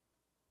magic.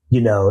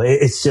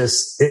 It's a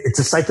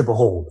sight to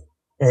behold.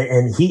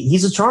 And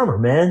he's a charmer,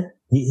 man.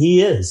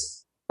 He is.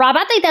 Rob,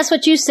 I think that's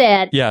what you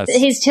said. Yes.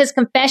 His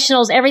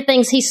confessionals,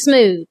 he's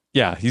smooth.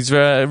 Yeah, he's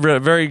a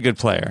very good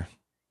player.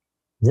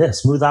 Yeah,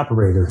 smooth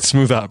operator.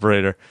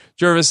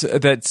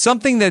 Gervase, that's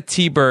something that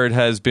T-Bird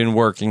has been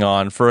working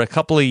on for a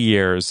couple of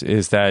years,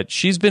 is that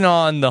she's been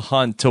on the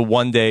hunt to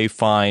one day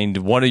find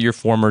one of your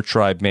former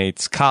tribe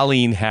mates,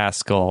 Colleen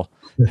Haskell.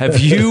 Have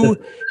you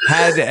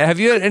had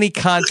any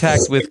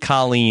contact with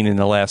Colleen in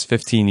the last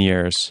 15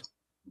 years?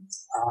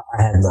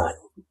 I have not.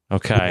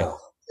 Okay. No.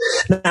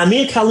 Now,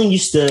 me and Colleen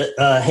used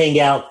to hang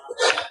out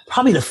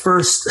probably the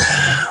first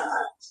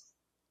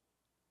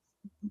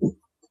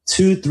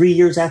 2-3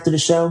 years after the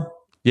show.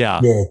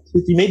 Yeah. Yeah.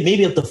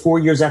 Maybe up to 4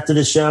 years after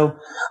the show.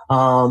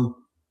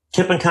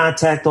 Kept in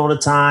contact all the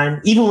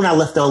time. Even when I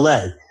left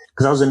LA,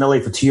 because I was in LA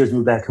for 2 years,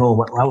 moved back home.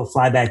 I would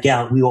fly back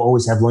out. We would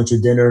always have lunch or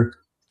dinner,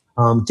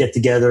 get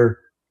together,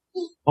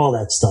 all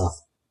that stuff.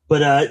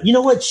 But, you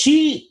know what?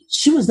 She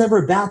was never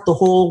about the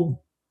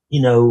whole,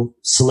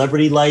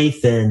 celebrity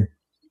life and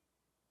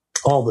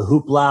all the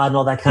hoopla and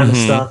all that kind of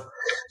stuff.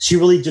 She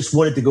really just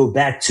wanted to go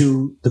back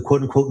to the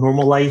quote unquote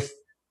normal life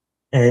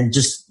and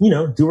just,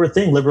 do her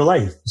thing, live her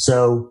life.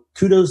 So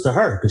kudos to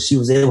her, because she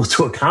was able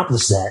to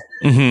accomplish that.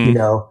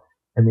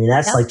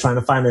 That's like trying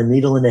to find a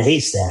needle in a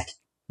haystack.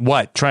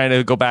 What? Trying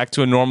to go back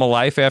to a normal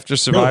life after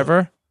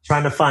Survivor? No,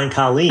 trying to find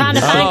Colleen. I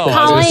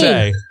was going to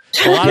say.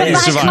 A lot of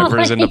these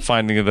survivors end up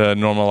finding the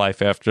normal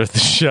life after the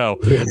show.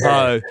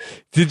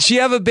 Did she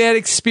have a bad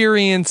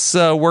experience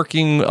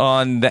working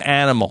on the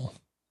animal?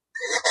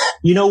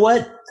 You know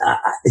what?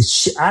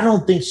 I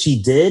don't think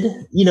she did.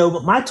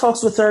 But my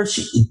talks with her,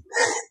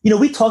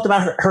 we talked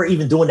about her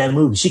even doing that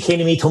movie. She came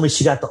to me, told me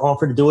she got the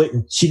offer to do it,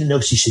 and she didn't know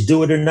if she should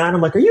do it or not. I'm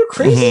like, are you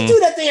crazy? Do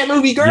that damn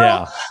movie, girl.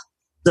 Yeah.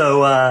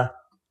 So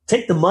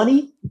take the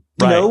money.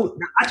 I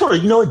told her,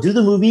 do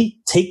the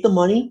movie, take the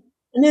money,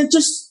 and then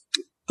just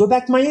go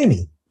back to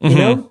Miami.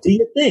 Do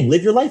your thing,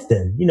 live your life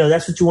then.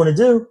 That's what you want to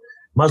do.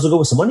 might as well go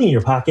with some money in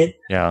your pocket.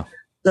 Yeah.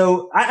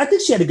 So I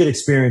think she had a good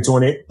experience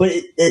on it, but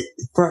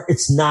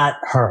it's not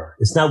her.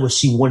 It's not what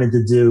she wanted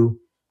to do,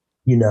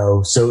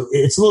 so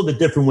it's a little bit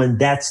different when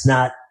that's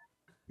not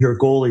your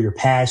goal or your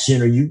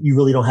passion, or you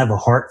really don't have a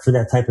heart for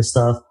that type of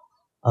stuff.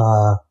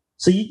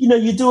 So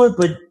you do it,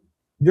 but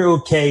you're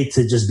okay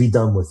to just be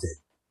done with it.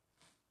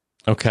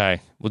 Okay.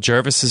 Well,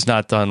 Gervase is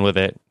not done with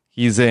it.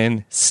 He's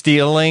in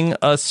Stealing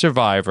a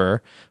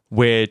Survivor,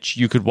 which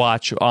you could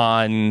watch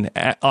on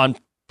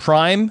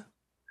Prime.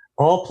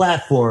 All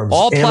platforms.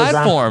 All Amazon,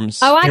 platforms.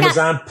 Oh,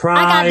 Amazon Prime.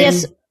 I got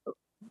this.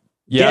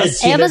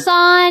 Yes.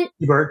 Amazon.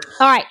 T-Bird.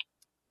 All right.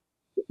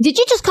 Did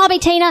you just call me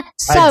Tina?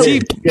 So, I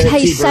did. Yeah,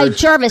 hey, so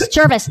T-Bird.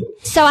 Jervis.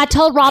 So I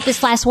told Rob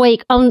this last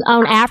week on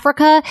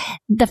Africa.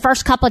 The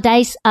first couple of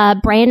days,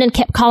 Brandon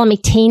kept calling me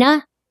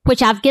Tina,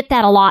 which I get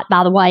that a lot,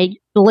 by the way.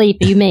 Believe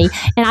you me.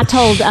 And I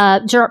told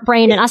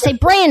Brandon, I say,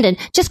 Brandon,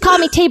 just call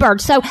me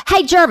T-Bird. So,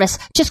 hey, Gervase,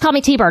 just call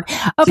me T-Bird.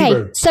 Okay,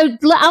 T-Bird. so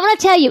I want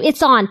to tell you,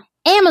 it's on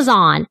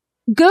Amazon,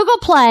 Google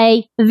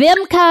Play,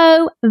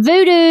 Vimco,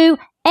 Vudu,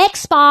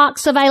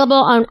 Xbox, available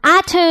on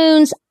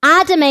iTunes,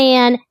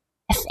 iDemand,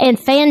 and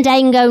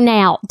Fandango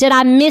now. Did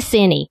I miss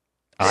any?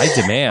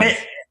 iDemand.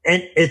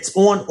 And it's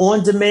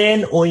on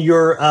demand on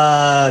your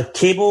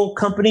cable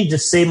company.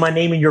 Just say my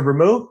name in your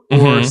remote,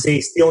 or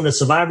say Stealing a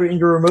Survivor in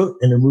your remote,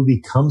 and the movie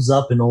comes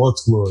up in all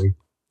its glory.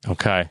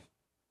 Okay.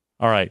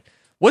 All right.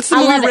 What's the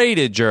movie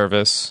rated,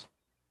 Gervase?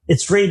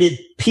 It's rated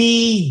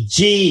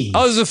PG.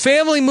 Oh, it's a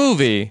family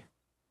movie.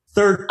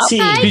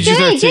 13. Okay.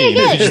 PG-13.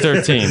 Good.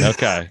 PG-13.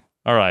 Okay.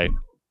 All right.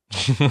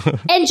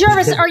 And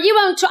Gervase, are you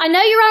on? I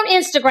know you're on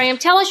Instagram.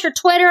 Tell us your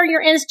Twitter,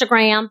 your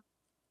Instagram.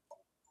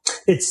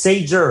 It's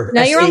Saygerv.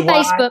 No, you're on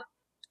Facebook.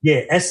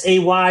 Yeah,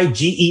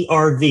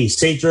 SAYGERV.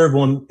 Saygerv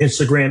on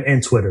Instagram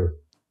and Twitter.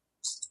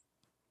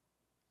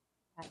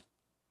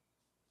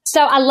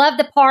 So I love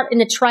the part in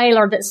the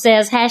trailer that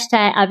says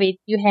hashtag. I mean,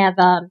 you have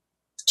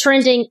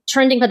trending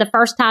for the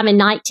first time in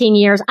 19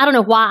 years. I don't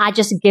know why I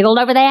just giggled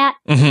over that.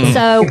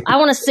 So I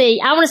want to see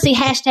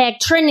hashtag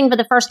trending for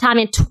the first time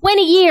in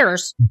 20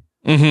 years.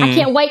 I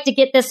can't wait to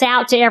get this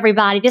out to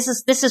everybody. This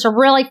is a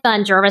really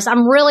fun, Gervase.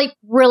 I'm really,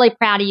 really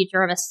proud of you,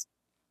 Gervase.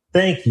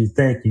 Thank you.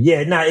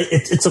 Yeah, no,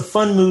 it's a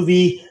fun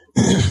movie.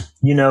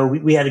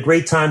 We had a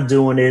great time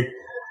doing it.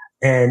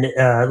 And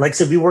like I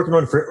said, we've been working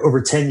on it for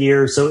over 10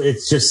 years. So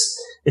it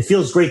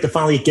feels great to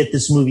finally get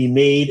this movie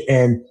made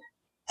and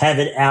have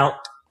it out,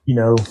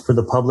 for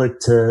the public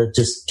to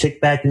just kick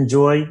back,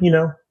 enjoy,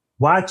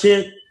 watch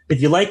it. If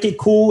you like it,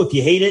 cool. If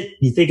you hate it,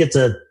 you think it's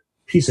a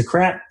piece of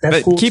crap,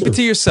 that's cool. Keep it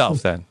to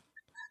yourself then.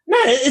 No,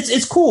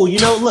 it's cool.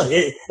 Look,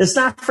 it's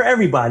not for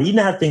everybody. You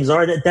know how things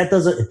are. That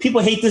doesn't. If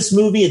people hate this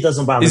movie, it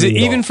doesn't bother me. Is it at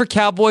even all. for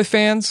Cowboy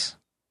fans?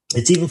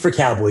 It's even for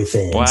Cowboy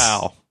fans.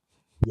 Wow.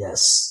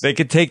 Yes. They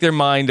could take their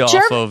mind off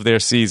of their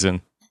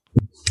season.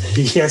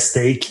 Yes,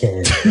 they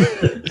can.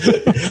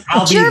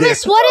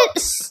 Gervase, what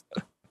is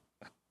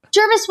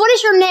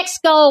your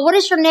next goal? What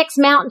is your next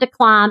mountain to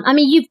climb? I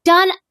mean, you've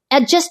done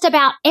just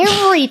about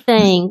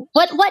everything.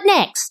 What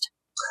next?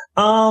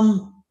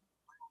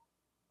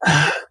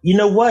 You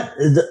know what?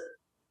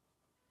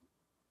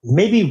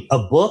 Maybe a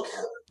book.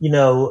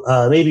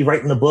 Maybe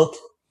writing a book.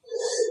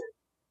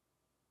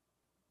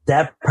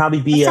 That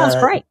probably be that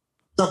sounds great.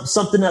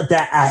 Something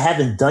that I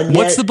haven't done yet.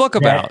 What's the book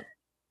about?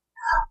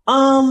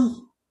 I've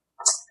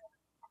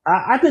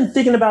been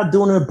thinking about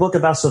doing a book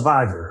about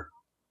Survivor.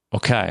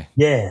 Okay.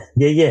 Yeah.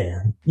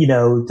 A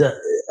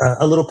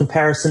little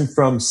comparison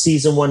from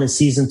season 1 and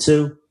season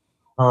 2.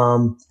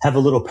 Have a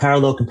little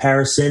parallel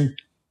comparison.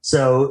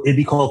 So it'd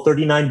be called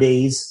 39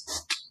 Days.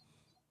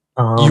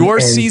 Your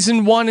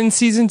season 1 and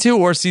season 2,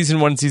 or season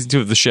 1 and season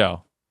 2 of the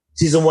show?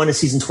 Season 1 and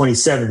season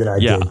 27 that I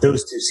did.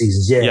 Those 2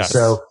 seasons. Yeah. Yes.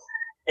 So,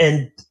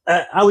 and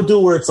I would do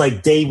it where it's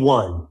like day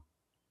 1.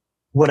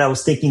 What I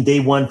was thinking day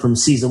 1 from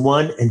season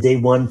 1 and day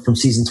 1 from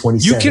season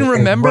 27. You can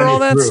remember all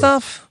that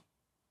stuff?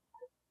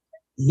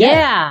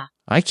 Yeah.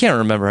 I can't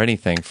remember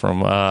anything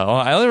from,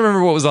 I only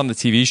remember what was on the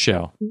TV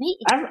show.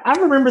 I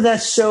remember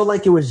that show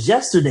like it was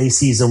yesterday,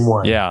 season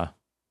 1. Yeah.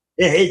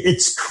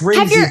 It's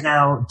crazy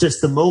how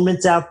just the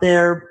moments out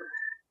there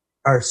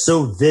are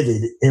so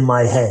vivid in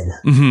my head.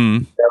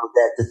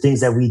 That the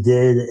things that we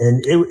did,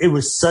 and it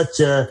was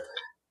such it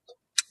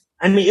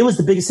was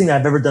the biggest thing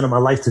I've ever done in my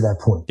life to that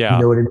point.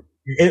 Yeah.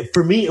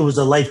 For me, it was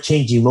a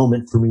life-changing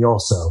moment for me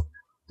also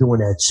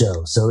doing that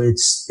show. So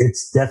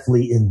it's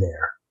definitely in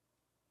there.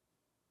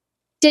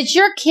 Did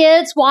your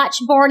kids watch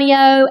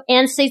Borneo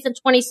and season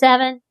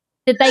 27?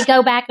 Did they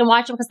go back and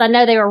watch them? Because I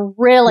know they were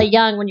really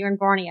young when you were in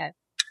Borneo.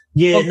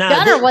 Yeah,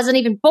 Gunnar wasn't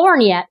even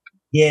born yet.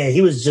 Yeah,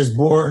 he was just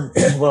born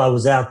while I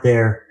was out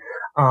there.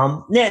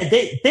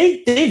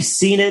 They've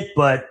seen it,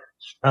 but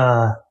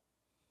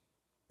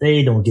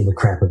they don't give a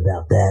crap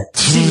about that.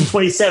 Season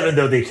 27,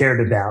 though, they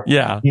cared about.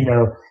 Yeah,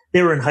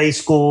 they were in high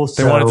school.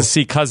 They wanted to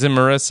see cousin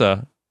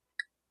Marissa.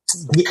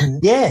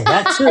 Yeah,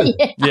 that too.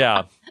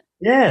 Yeah.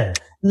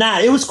 Nah,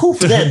 it was cool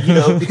for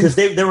them, because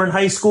they were in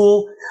high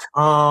school.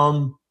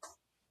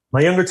 My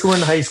younger two were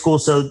in high school,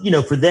 so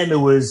for them it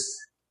was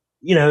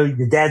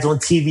your dad's on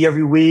TV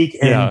every week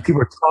and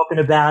people are talking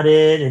about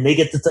it and they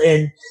get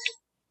and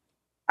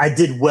I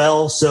did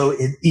well. So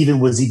it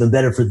was even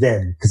better for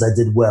them because I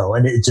did well.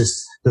 And it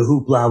just, the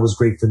hoopla was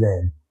great for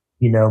them.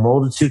 My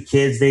older two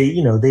kids, they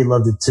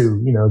loved it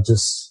too.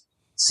 Just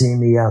seeing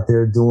me out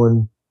there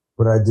doing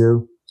what I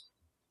do,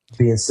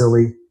 being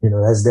silly,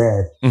 as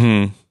dad.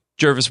 Mm-hmm.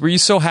 Gervase, were you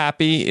so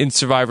happy in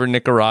Survivor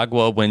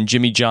Nicaragua when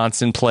Jimmy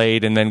Johnson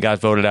played and then got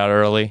voted out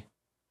early?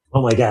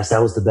 Oh my gosh,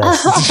 that was the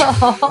best.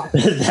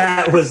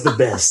 That was the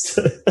best.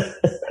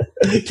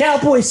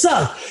 Cowboys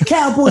suck.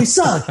 Cowboys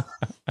suck.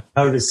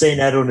 I was just saying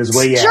that on his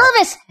way out.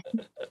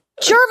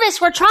 Gervase,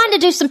 we're trying to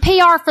do some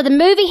PR for the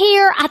movie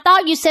here. I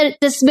thought you said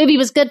this movie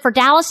was good for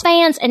Dallas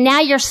fans, and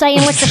now you're saying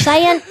what you're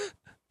saying.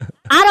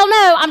 I don't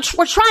know.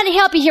 We're trying to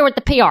help you here with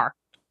the PR.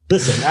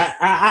 Listen,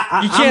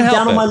 I'm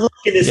down on my luck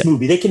in this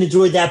movie. They can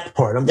enjoy that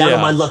part. I'm down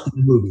on my luck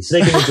in the movie, so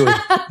they can enjoy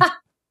it.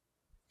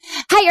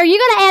 Hey, are you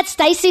going to add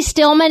Stacey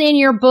Stillman in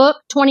your book,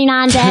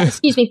 39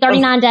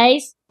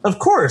 days? Of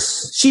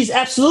course. She's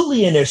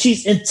absolutely in there.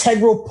 She's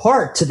integral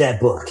part to that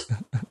book.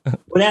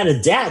 Without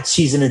a doubt,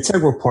 she's an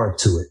integral part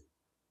to it.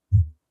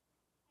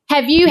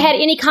 Have you had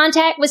any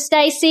contact with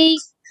Stacey?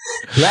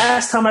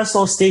 Last time I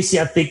saw Stacey,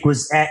 I think,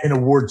 was at an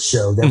award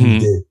show that we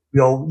did.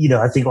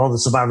 I think all the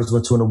survivors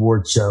went to an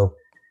award show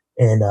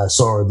and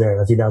saw her there.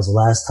 I think that was the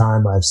last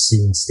time I've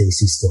seen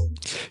Stacey Stillman.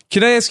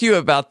 Can I ask you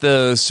about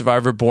the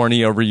Survivor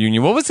Borneo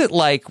reunion? What was it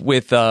like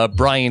with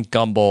Bryant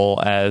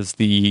Gumbel as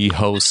the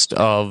host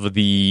of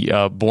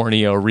the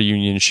Borneo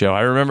reunion show?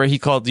 I remember he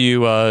called you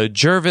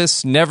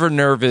Gervase, Never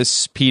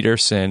Nervous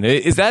Peterson.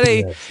 Is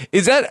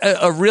that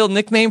a real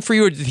nickname for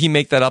you, or did he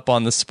make that up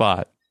on the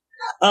spot?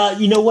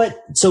 You know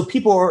what? So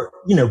people are,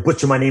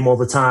 butcher my name all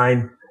the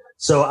time.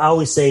 So I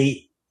always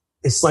say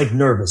it's like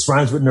nervous,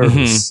 rhymes with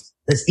nervous. Mm-hmm.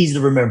 That's easy to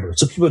remember.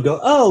 So people go,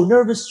 "Oh,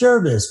 Nervous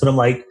Gervase," but I'm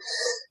like,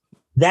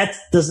 that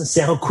doesn't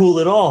sound cool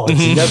at all.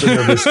 It's Never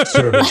Nervous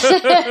Gervase.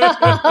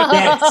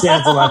 That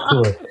sounds a lot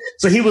cooler.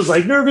 So he was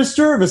like, "Nervous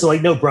Gervase." I'm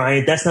like, "No,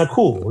 Brian, that's not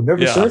cool.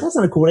 Nervous Gervase, that's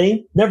not a cool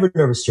name. Never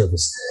Nervous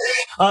Gervase."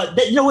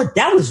 You know what?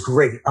 That was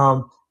great.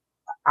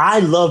 I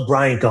love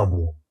Brian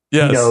Gumbel.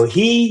 Yes.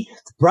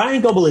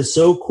 Brian Gumbel is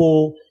so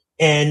cool.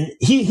 And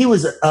he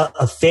was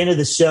a fan of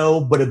the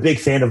show, but a big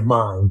fan of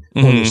mine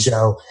on the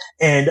show.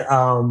 And,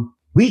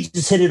 we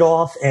just hit it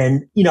off.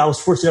 And, I was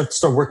fortunate enough to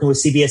start working with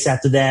CBS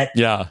after that.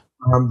 Yeah.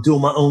 Doing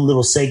my own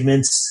little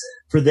segments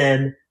for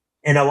them.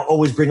 And I would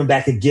always bring them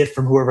back a gift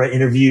from whoever I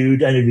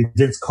interviewed. I interviewed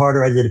Vince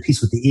Carter. I did a piece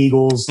with the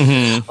Eagles.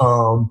 Mm-hmm.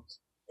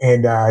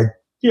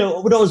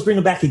 Would always bring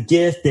him back a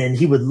gift and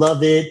he would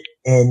love it.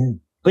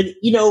 But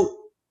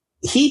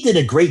he did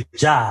a great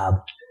job,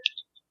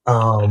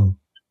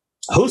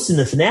 hosting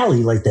the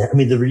finale like that. I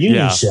mean, the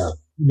reunion show,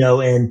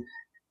 and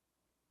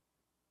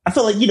I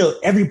felt like,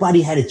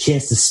 everybody had a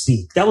chance to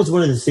speak. That was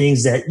one of the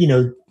things that,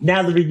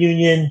 now the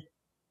reunion,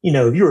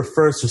 if you were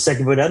first or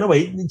second vote,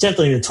 nobody, Jeff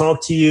don't even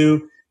talk to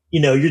you.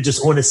 You're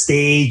just on a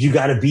stage. You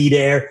got to be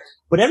there.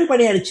 But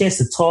everybody had a chance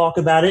to talk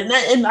about it.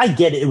 And I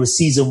get it. It was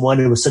season one.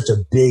 It was such a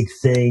big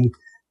thing.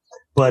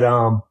 But,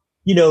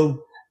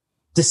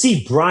 to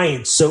see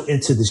Bryant so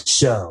into the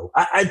show,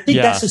 I think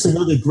that's just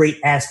another great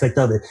aspect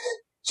of it.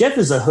 Jeff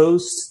is a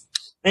host,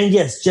 and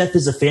yes, Jeff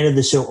is a fan of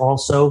the show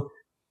also,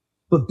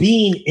 but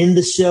being in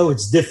the show,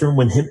 it's different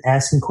when him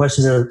asking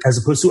questions as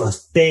opposed to a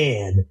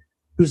fan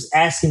who's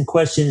asking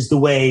questions the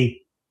way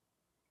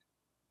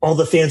all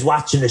the fans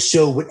watching the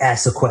show would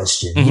ask a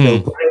question.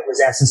 Mm-hmm. Brian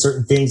was asking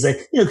certain things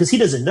like, because he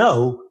doesn't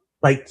know,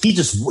 like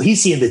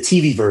he's seeing the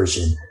TV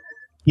version,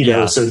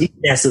 so he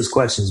can ask those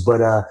questions.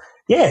 But,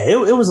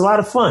 it was a lot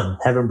of fun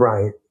having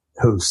Bryant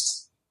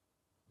host.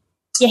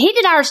 Yeah, he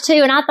did ours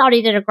too, and I thought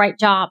he did a great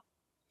job.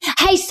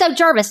 Hey, so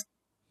Gervase,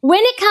 when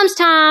it comes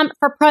time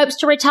for Probst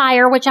to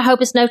retire, which I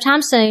hope is no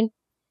time soon,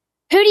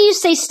 who do you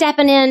see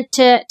stepping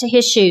into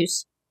his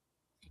shoes?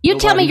 You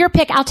Nobody. Tell me your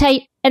pick, I'll tell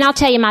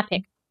you my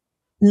pick.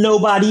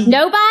 Nobody.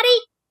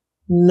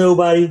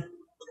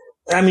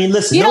 I mean,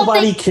 listen,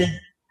 nobody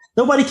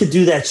could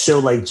do that show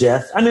like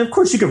Jeff. I mean, of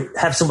course you could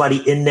have somebody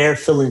in there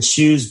filling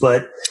shoes,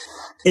 but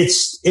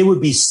it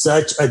would be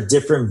such a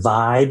different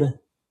vibe.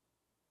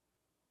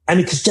 I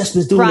mean, because Jeff's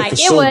been doing it for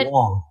so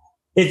long.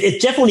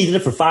 If Jeff only did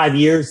it for 5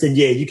 years, then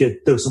you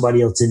could throw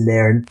somebody else in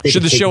there. And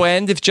should the show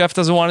end if Jeff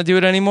doesn't want to do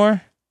it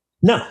anymore?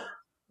 No,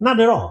 not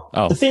at all.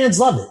 Oh. The fans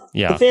love it.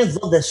 Yeah. The fans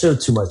love that show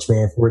too much,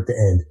 man, for it to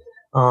end.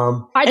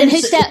 All right, then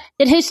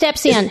who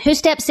steps in? Who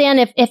steps in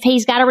if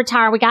he's got to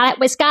retire?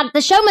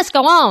 The show must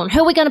go on.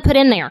 Who are we going to put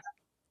in there?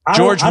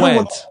 George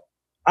Wendt.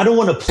 I don't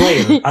want a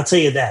player. I'll tell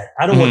you that.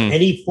 I don't want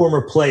any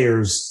former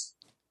players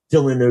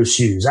filling those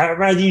shoes. I'd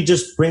rather you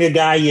just bring a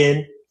guy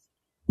in,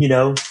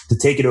 to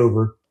take it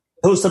over.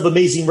 Host of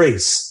Amazing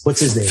Race.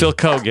 What's his name? Phil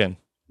Kogan.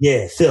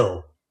 Yeah,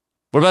 Phil.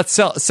 What about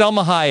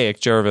Selma Hayek,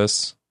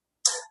 Gervase?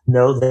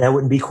 No, that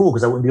wouldn't be cool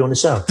because I wouldn't be on the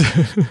show.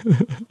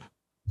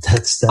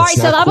 That's all right.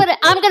 So cool.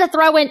 I'm going to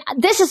throw in.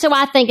 This is who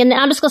I think, and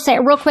I'm just going to say it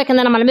real quick, and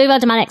then I'm going to move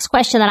on to my next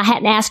question that I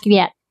hadn't asked you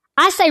yet.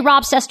 I say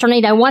Rob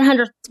Sesternino,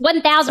 1,000%,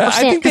 I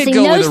think because they'd he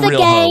go knows with a the real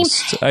game.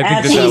 host.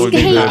 I think that would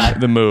be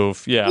the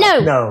move. Yeah.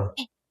 No.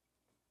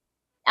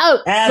 Oh,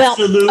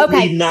 absolutely well,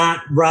 okay.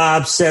 not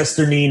Rob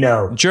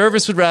Sesternino.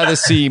 Jervis would rather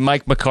see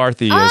Mike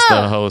McCarthy as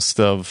the host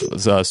of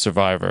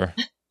Survivor.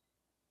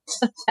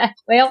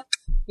 Well,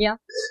 yeah.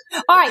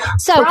 All right.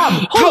 So,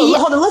 Rob,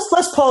 hold on.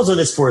 Let's pause on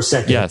this for a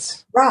second.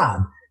 Yes.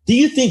 Rob, do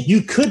you think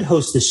you could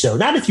host the show?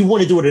 Not if you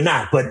want to do it or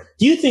not, but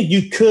do you think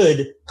you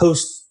could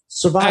host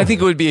Survivor? I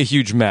think it would be a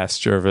huge mess,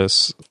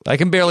 Jervis. I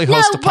can barely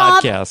host a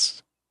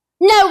podcast.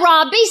 No,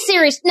 Rob, be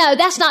serious. No,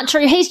 that's not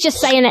true. He's just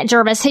saying that,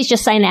 Jervis. He's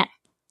just saying that.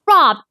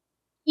 Rob,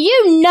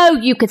 you know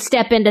you could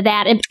step into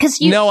that, and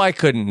because you. No, I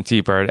couldn't,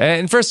 T-Bird.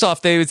 And first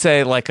off, they would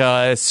say like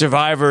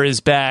Survivor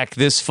is back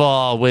this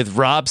fall with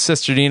Rob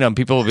Sesternino, and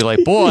people would be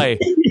like, "Boy,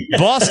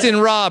 Boston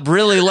Rob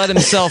really let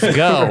himself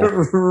go."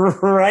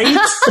 Right?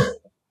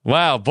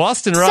 Wow,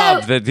 Boston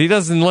Rob, that he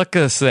doesn't look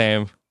the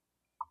same.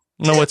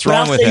 I don't know what's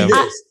wrong with him.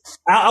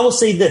 I will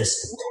say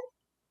this.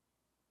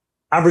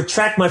 I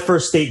retract my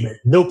first statement.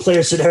 No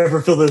player should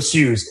ever fill those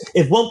shoes.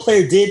 If one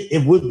player did,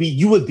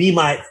 you would be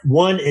my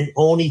one and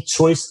only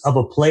choice of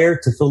a player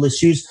to fill his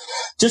shoes,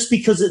 just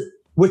because of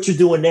what you're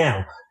doing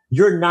now.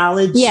 Your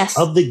knowledge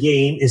of the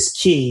game is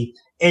key,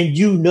 and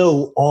you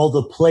know all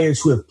the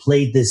players who have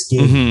played this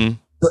game. Mm-hmm.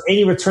 So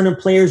any returning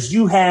players,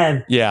 you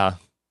have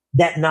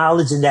that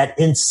knowledge and that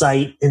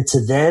insight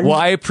into them. Well,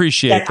 I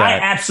appreciate that. I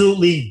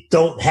absolutely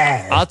don't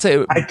have. I'll tell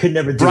you, I could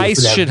never do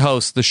Bryce should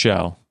host the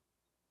show.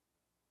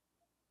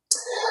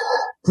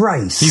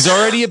 Bryce. He's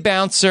already a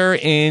bouncer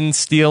in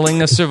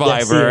Stealing a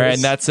Survivor, and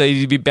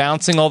you'd be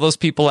bouncing all those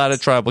people out of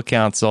Tribal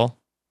Council.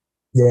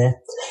 Yeah.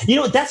 You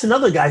know, that's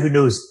another guy who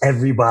knows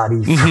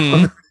everybody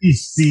from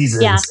these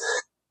seasons. Yeah.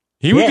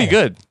 He would be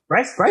good.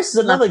 Bryce is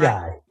another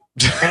guy.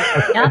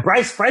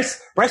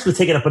 Bryce would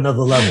take it up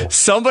another level.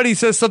 Somebody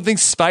says something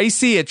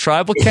spicy at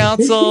Tribal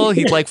Council,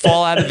 he'd like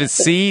fall out of his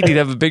seat. He'd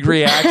have a big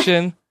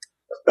reaction.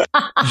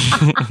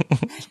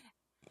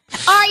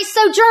 All right,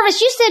 so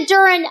Gervase, you said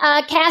during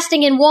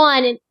casting in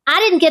one, and I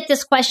didn't get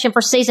this question for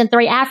season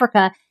 3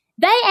 Africa.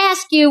 They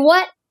asked you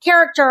what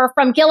character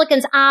from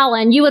Gilligan's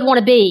Island you would want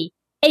to be,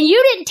 and you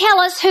didn't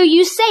tell us who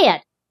you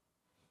said.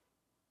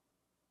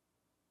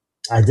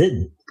 I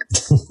didn't.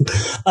 So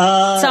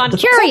I'm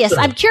curious. Professor.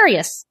 I'm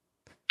curious.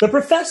 The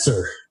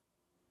professor.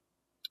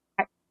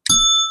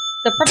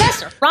 The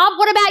professor. Rob,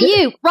 what about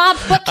you? Rob,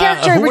 what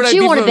character would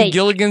you want to be?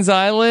 Gilligan's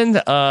Island?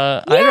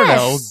 I don't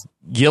know.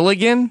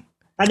 Gilligan?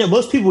 I know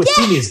most people would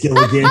see me as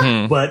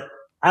Gilligan, but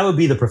I would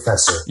be the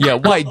professor. Yeah,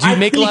 why? Do you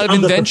make a lot of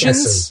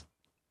inventions?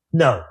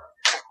 No.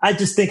 I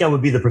just think I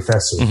would be the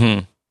professor.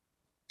 Mm-hmm.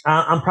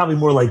 I'm probably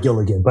more like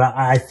Gilligan, but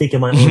I think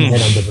in my own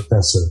head I'm the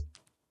professor.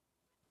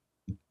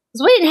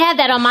 So we didn't have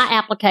that on my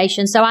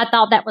application, so I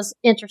thought that was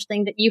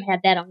interesting that you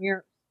had that on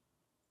yours.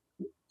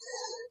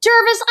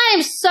 Gervase, I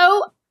am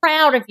so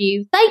proud of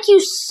you. Thank you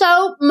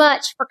so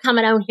much for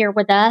coming on here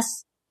with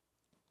us.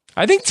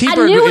 I think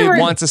T-Bird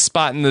wants a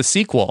spot in the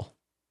sequel.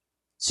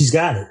 She's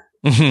got it.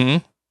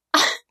 Mm-hmm.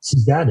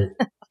 She's got it.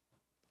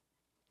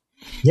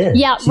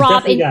 Yeah,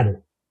 Rob, got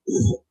it.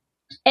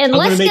 And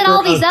let's get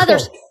all these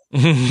others.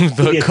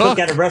 She'll be a cook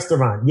at a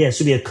restaurant. Yeah,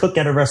 she'll be a cook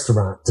at a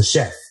restaurant. The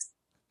chef.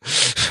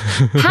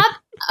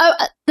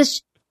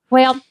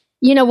 Well,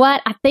 you know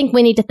what? I think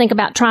we need to think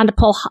about trying to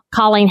pull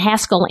Colleen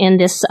Haskell in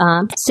this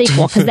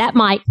sequel, because that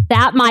might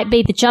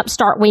be the jump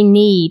start we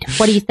need.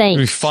 What do you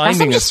think?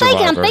 I'm just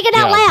thinking. I'm thinking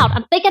out loud.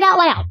 I'm thinking out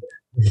loud.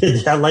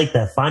 I like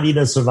that. Finding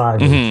a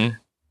Survivor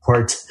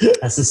part.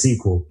 That's a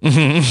sequel.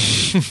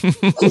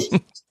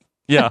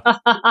 Yeah.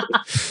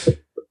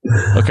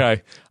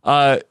 Okay.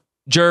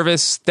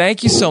 Gervase,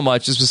 thank you so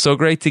much. This was so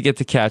great to get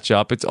to catch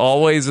up. It's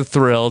always a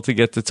thrill to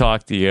get to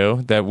talk to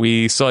you. That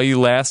we saw you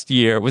last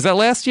year. Was that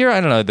last year?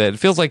 I don't know. That it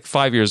feels like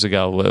 5 years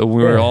ago.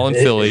 We were all in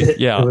Philly.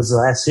 Yeah, it was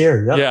last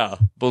year. Yep. Yeah,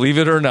 believe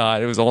it or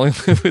not, it was only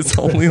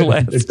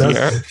last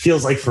year. It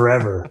feels like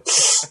forever,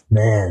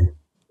 man.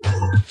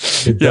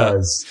 It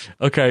does.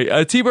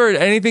 Okay, T-Bird.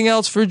 Anything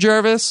else for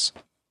Gervase?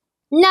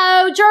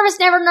 No, Gervase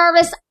never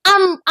nervous.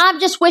 I'm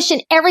just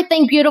wishing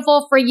everything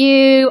beautiful for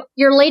you,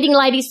 your leading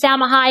lady,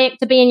 Salma Hayek,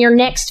 to be in your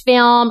next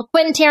film,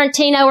 Quentin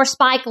Tarantino or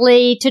Spike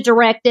Lee to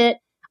direct it.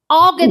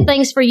 All good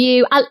things for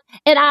you.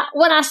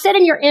 When I said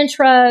in your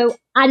intro,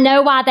 I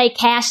know why they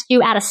cast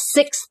you out of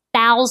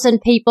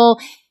 6,000 people.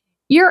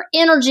 Your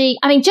energy,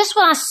 I mean, just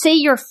when I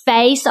see your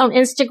face on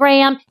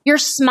Instagram, your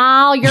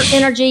smile, your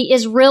energy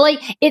is really,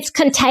 it's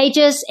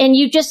contagious, and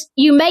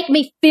you make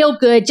me feel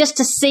good just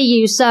to see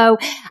you. So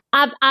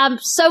I'm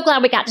so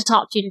glad we got to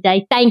talk to you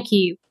today. Thank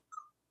you.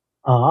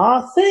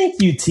 Thank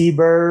you,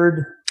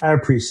 T-Bird. I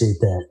appreciate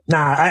that.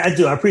 I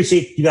do. I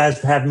appreciate you guys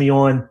for having me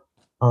on.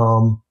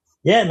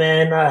 Yeah,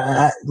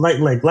 man,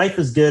 like life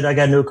is good. I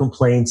got no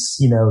complaints.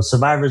 You know,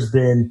 Survivor's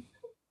been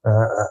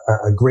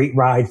a great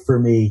ride for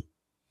me.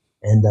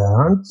 And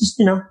I'm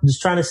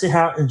just trying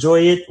to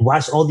enjoy it,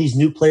 watch all these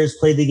new players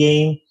play the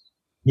game,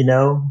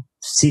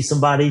 see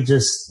somebody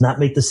just not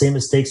make the same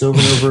mistakes over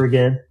and over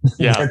again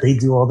that they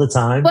do all the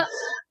time.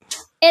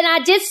 And I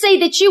did see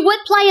that you would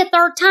play a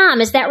third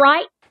time. Is that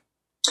right?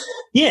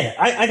 Yeah,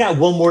 I got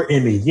one more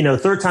in me.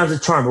 Third time's a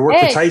charm. I worked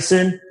for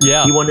Tyson.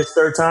 Yeah. He won his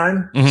third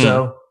time. Mm-hmm.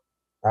 So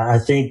I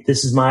think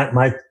this is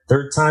my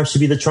third time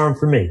should be the charm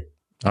for me.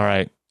 All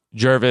right.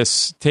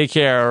 Gervase, take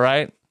care, all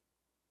right?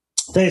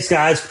 Thanks,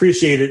 guys.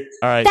 Appreciate it.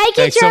 All right. Thank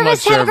you, Thanks Gervase. so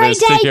much, Have a great Gervase.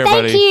 day. Take care,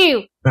 Thank buddy.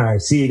 you. All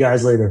right. See you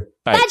guys later.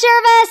 Bye. Bye,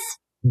 Gervase.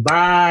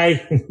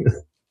 Bye.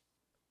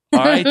 All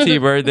right,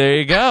 T-Bird, there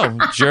you go.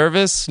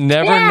 Gervase,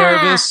 never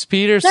nervous,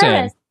 Peterson.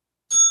 Nervous.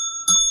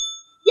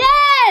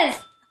 Yes!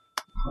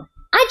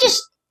 I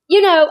just,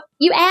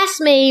 you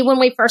asked me when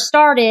we first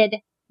started,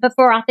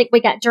 before I think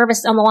we got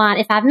Gervase on the line,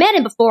 if I've met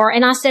him before.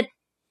 And I said,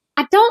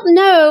 I don't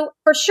know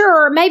for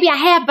sure. Maybe I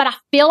have, but I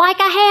feel like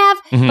I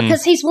have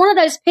because he's one of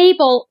those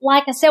people,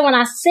 like I said, when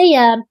I see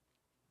him,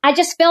 I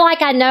just feel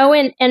like I know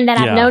him and that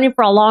I've known him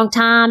for a long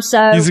time.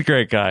 So he's a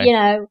great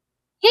guy.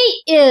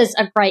 He is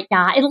a great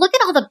guy. And look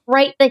at all the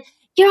great things,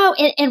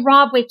 and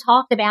Rob, we've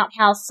talked about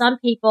how some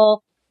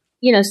people,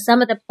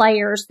 some of the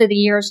players through the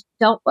years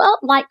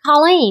like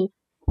Colleen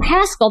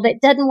Haskell,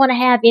 that doesn't want to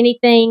have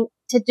anything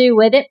to do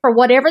with it for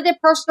whatever their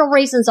personal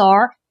reasons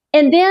are.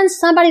 And then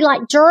somebody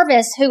like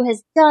Gervase, who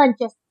has done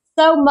just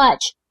so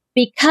much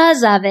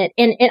because of it,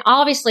 and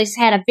obviously has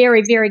had a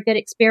very, very good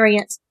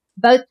experience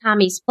both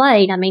times he's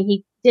played. I mean,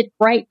 he did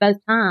great both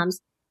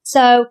times.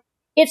 So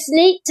it's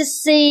neat to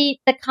see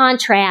the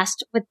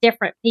contrast with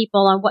different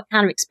people and what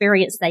kind of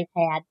experience they've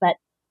had. But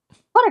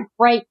what a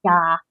great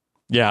guy.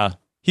 Yeah.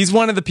 He's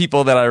one of the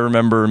people that I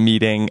remember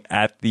meeting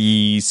at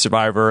the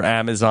Survivor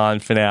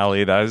Amazon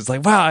finale that I was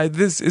like, wow,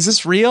 is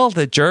this real?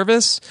 That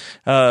Gervase?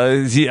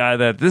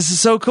 That this is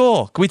so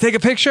cool. Can we take a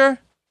picture?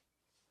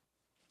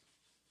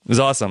 It was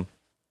awesome.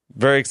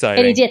 Very exciting.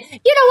 And he did.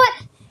 You know what?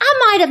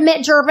 I might have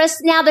met Gervase,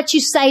 now that you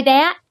say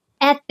that,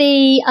 at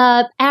the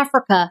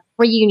Africa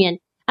reunion.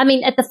 I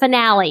mean, at the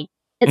finale.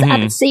 It's up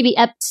at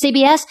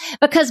CBS.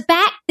 Because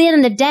back then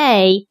in the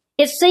day,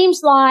 it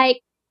seems like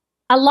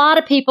a lot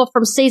of people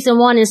from season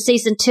 1 and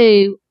season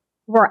 2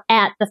 were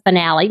at the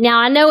finale. Now,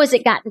 I know as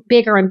it got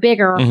bigger and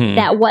bigger,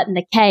 that wasn't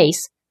the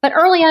case. But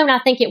early on, I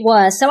think it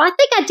was. So I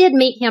think I did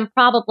meet him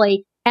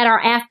probably at our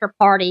after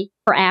party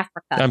for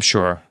Africa. I'm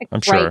sure. A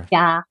great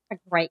guy.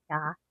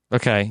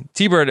 Okay.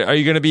 T-Bird, are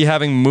you going to be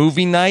having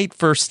movie night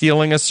for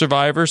Stealing a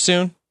Survivor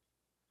soon?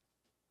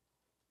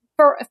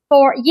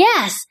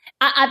 Yes.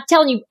 I'm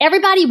telling you,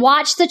 everybody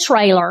watch the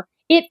trailer.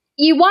 If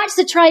you watch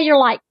the trailer, you're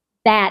like,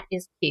 that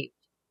is cute.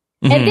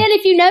 And then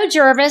if you know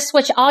Gervase,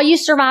 which all you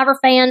Survivor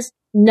fans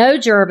know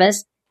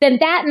Gervase, then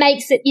that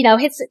makes it,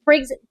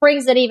 brings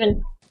it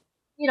even,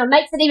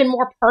 makes it even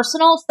more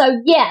personal.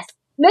 So yes,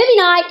 movie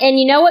night. And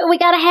you know what we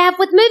got to have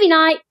with movie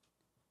night?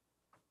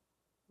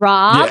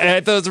 Rob?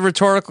 Yeah, that was a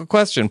rhetorical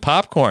question.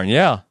 Popcorn,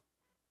 yeah.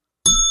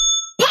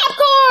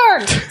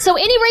 Popcorn! So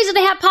any reason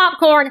to have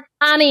popcorn,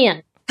 I'm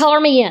in. Color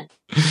me in.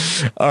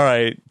 All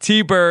right.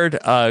 T-Bird,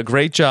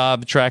 great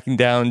job tracking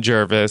down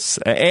Gervase.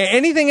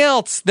 Anything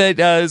else that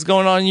is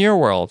going on in your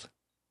world?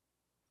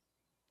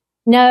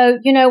 No,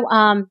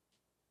 how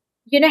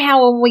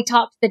when we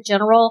talked to the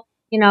general,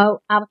 I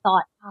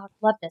thought, I'd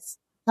love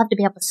to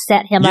be able to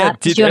set him up.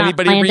 Did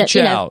anybody reach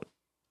out?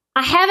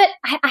 I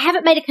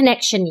haven't made a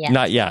connection yet.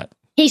 Not yet.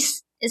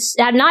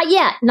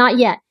 Not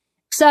yet.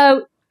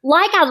 So,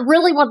 I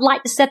really would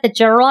like to set the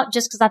general up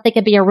just because I think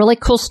it'd be a really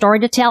cool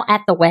story to tell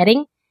at the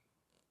wedding.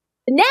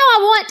 Now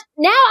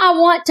I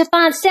want to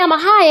find Salma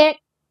Hayek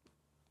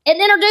and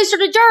introduce her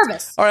to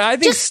Gervase. All right, I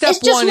think step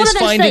one is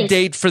find a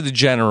date for the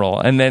general,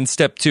 and then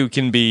step 2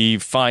 can be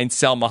find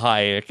Salma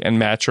Hayek and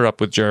match her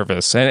up with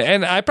Gervase.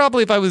 And I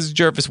probably, if I was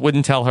Gervase,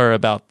 wouldn't tell her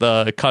about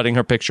the cutting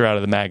her picture out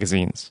of the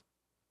magazines.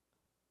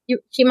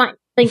 She might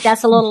think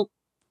that's a little.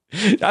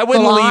 I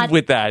wouldn't lead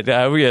with that.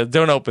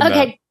 Don't open that.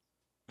 Okay,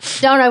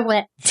 don't open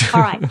it.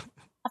 All right.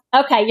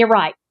 Okay, you're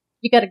right.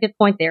 You got a good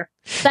point there.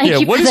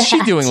 Thank you. What is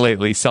she doing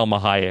lately, Salma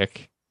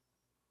Hayek?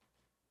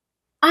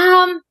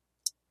 I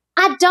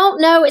don't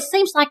know. It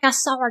seems like I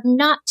saw her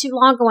not too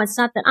long ago in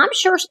something. I'm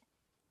sure.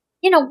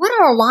 What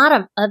are a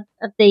lot of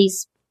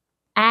these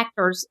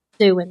actors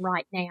doing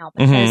right now?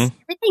 Because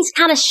everything's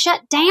kind of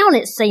shut down.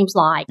 It seems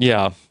like.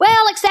 Yeah.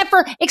 Well, except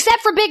for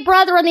Big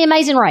Brother and The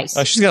Amazing Race.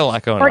 Oh, she's got a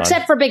lot going on. Or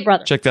except for Big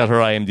Brother. Checked out her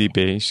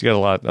IMDb. She's got a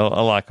lot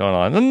going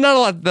on. Not a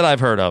lot that I've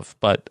heard of,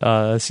 but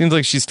seems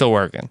like she's still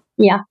working.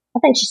 Yeah, I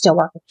think she's still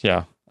working.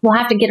 Yeah. We'll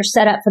have to get her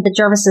set up for the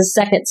Gervase's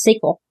second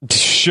sequel.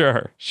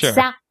 Sure.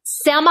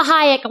 Salma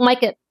Hayek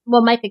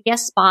will make a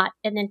guest spot,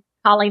 and then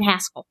Colleen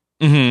Haskell.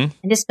 And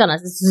it's gonna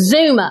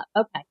zoom up.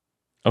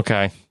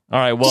 Okay. All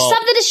right. Well, just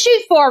something to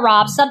shoot for,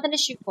 Rob. Something to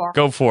shoot for.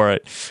 Go for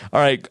it. All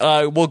right.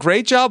 Well,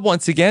 great job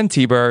once again,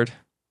 T-Bird.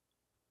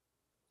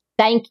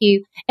 Thank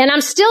you. And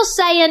I'm still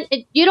saying,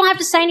 you don't have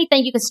to say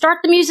anything. You can start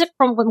the music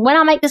from when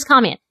I make this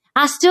comment.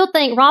 I still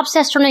think Rob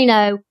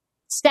Sesternino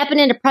stepping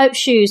into Pope's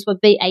shoes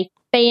would be a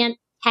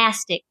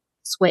fantastic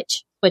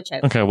switch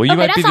over. Okay, well, you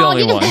might be the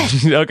only one.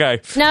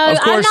 Okay. No,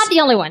 I'm not the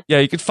only one. Yeah,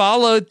 you could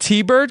follow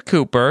T-Bird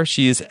Cooper.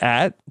 She is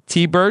at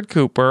T-Bird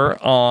Cooper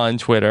on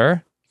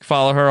Twitter.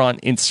 Follow her on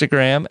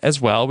Instagram as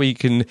well, where you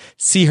can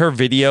see her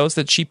videos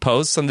that she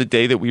posts on the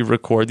day that we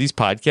record these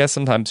podcasts.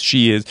 Sometimes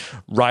she is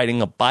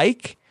riding a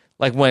bike,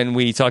 like when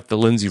we talk to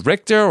Lindsay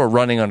Richter, or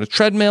running on a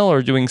treadmill,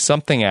 or doing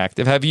something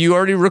active. Have you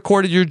already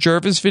recorded your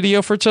Gervase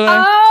video for today?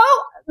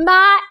 Oh,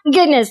 my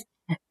goodness.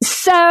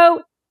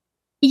 So,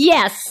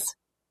 yes.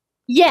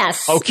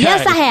 Okay.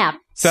 Yes, I have.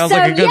 Sounds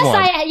like a good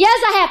one.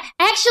 Yes, I have.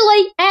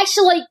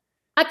 Actually,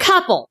 a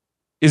couple.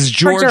 Is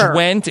George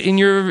Wendt in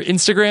your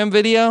Instagram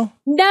video?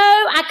 No,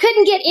 I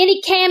couldn't get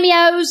any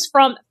cameos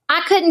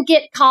I couldn't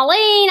get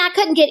Colleen. I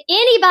couldn't get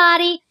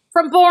anybody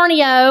from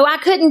Borneo. I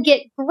couldn't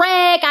get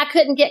Greg. I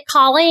couldn't get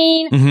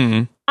Colleen.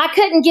 Mm-hmm. I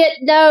couldn't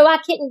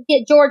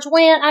get George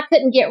Wendt. I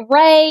couldn't get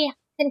Ray. I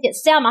couldn't get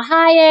Salma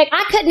Hayek.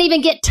 I couldn't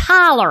even get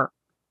Tyler.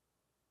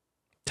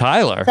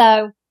 Tyler?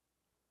 So,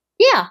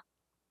 yeah.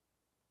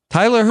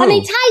 Tyler who? I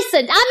mean,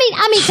 Tyson.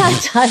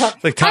 Tyler.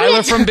 Like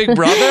Tyler from Big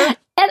Brother?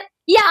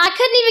 Yeah, I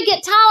couldn't even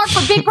get Tyler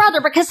from Big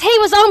Brother because he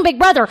was on Big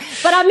Brother,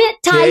 but I meant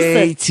Tyson.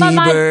 Hey,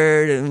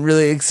 T-Bird, I'm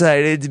really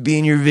excited to be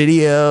in your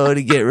video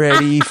to get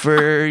ready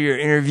for your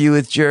interview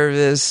with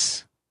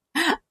Gervase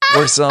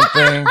or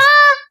something.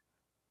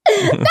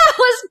 That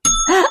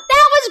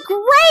was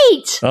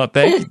great. Oh,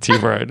 thank you,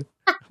 T-Bird.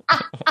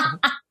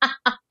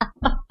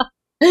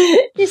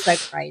 He's so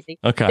crazy.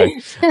 Okay.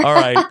 All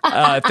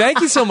right. Thank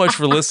you so much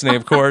for listening.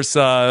 Of course,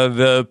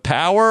 the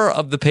power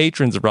of the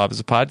patrons of Rob is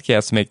a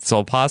Podcast to make this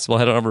all possible.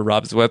 Head on over to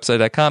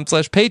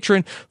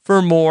robswebsite.com/patron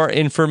for more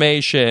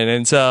information.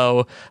 And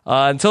so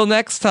until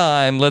next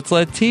time, let's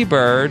let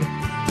T-Bird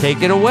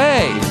take it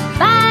away.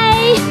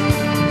 Bye.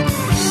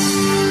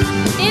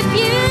 If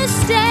you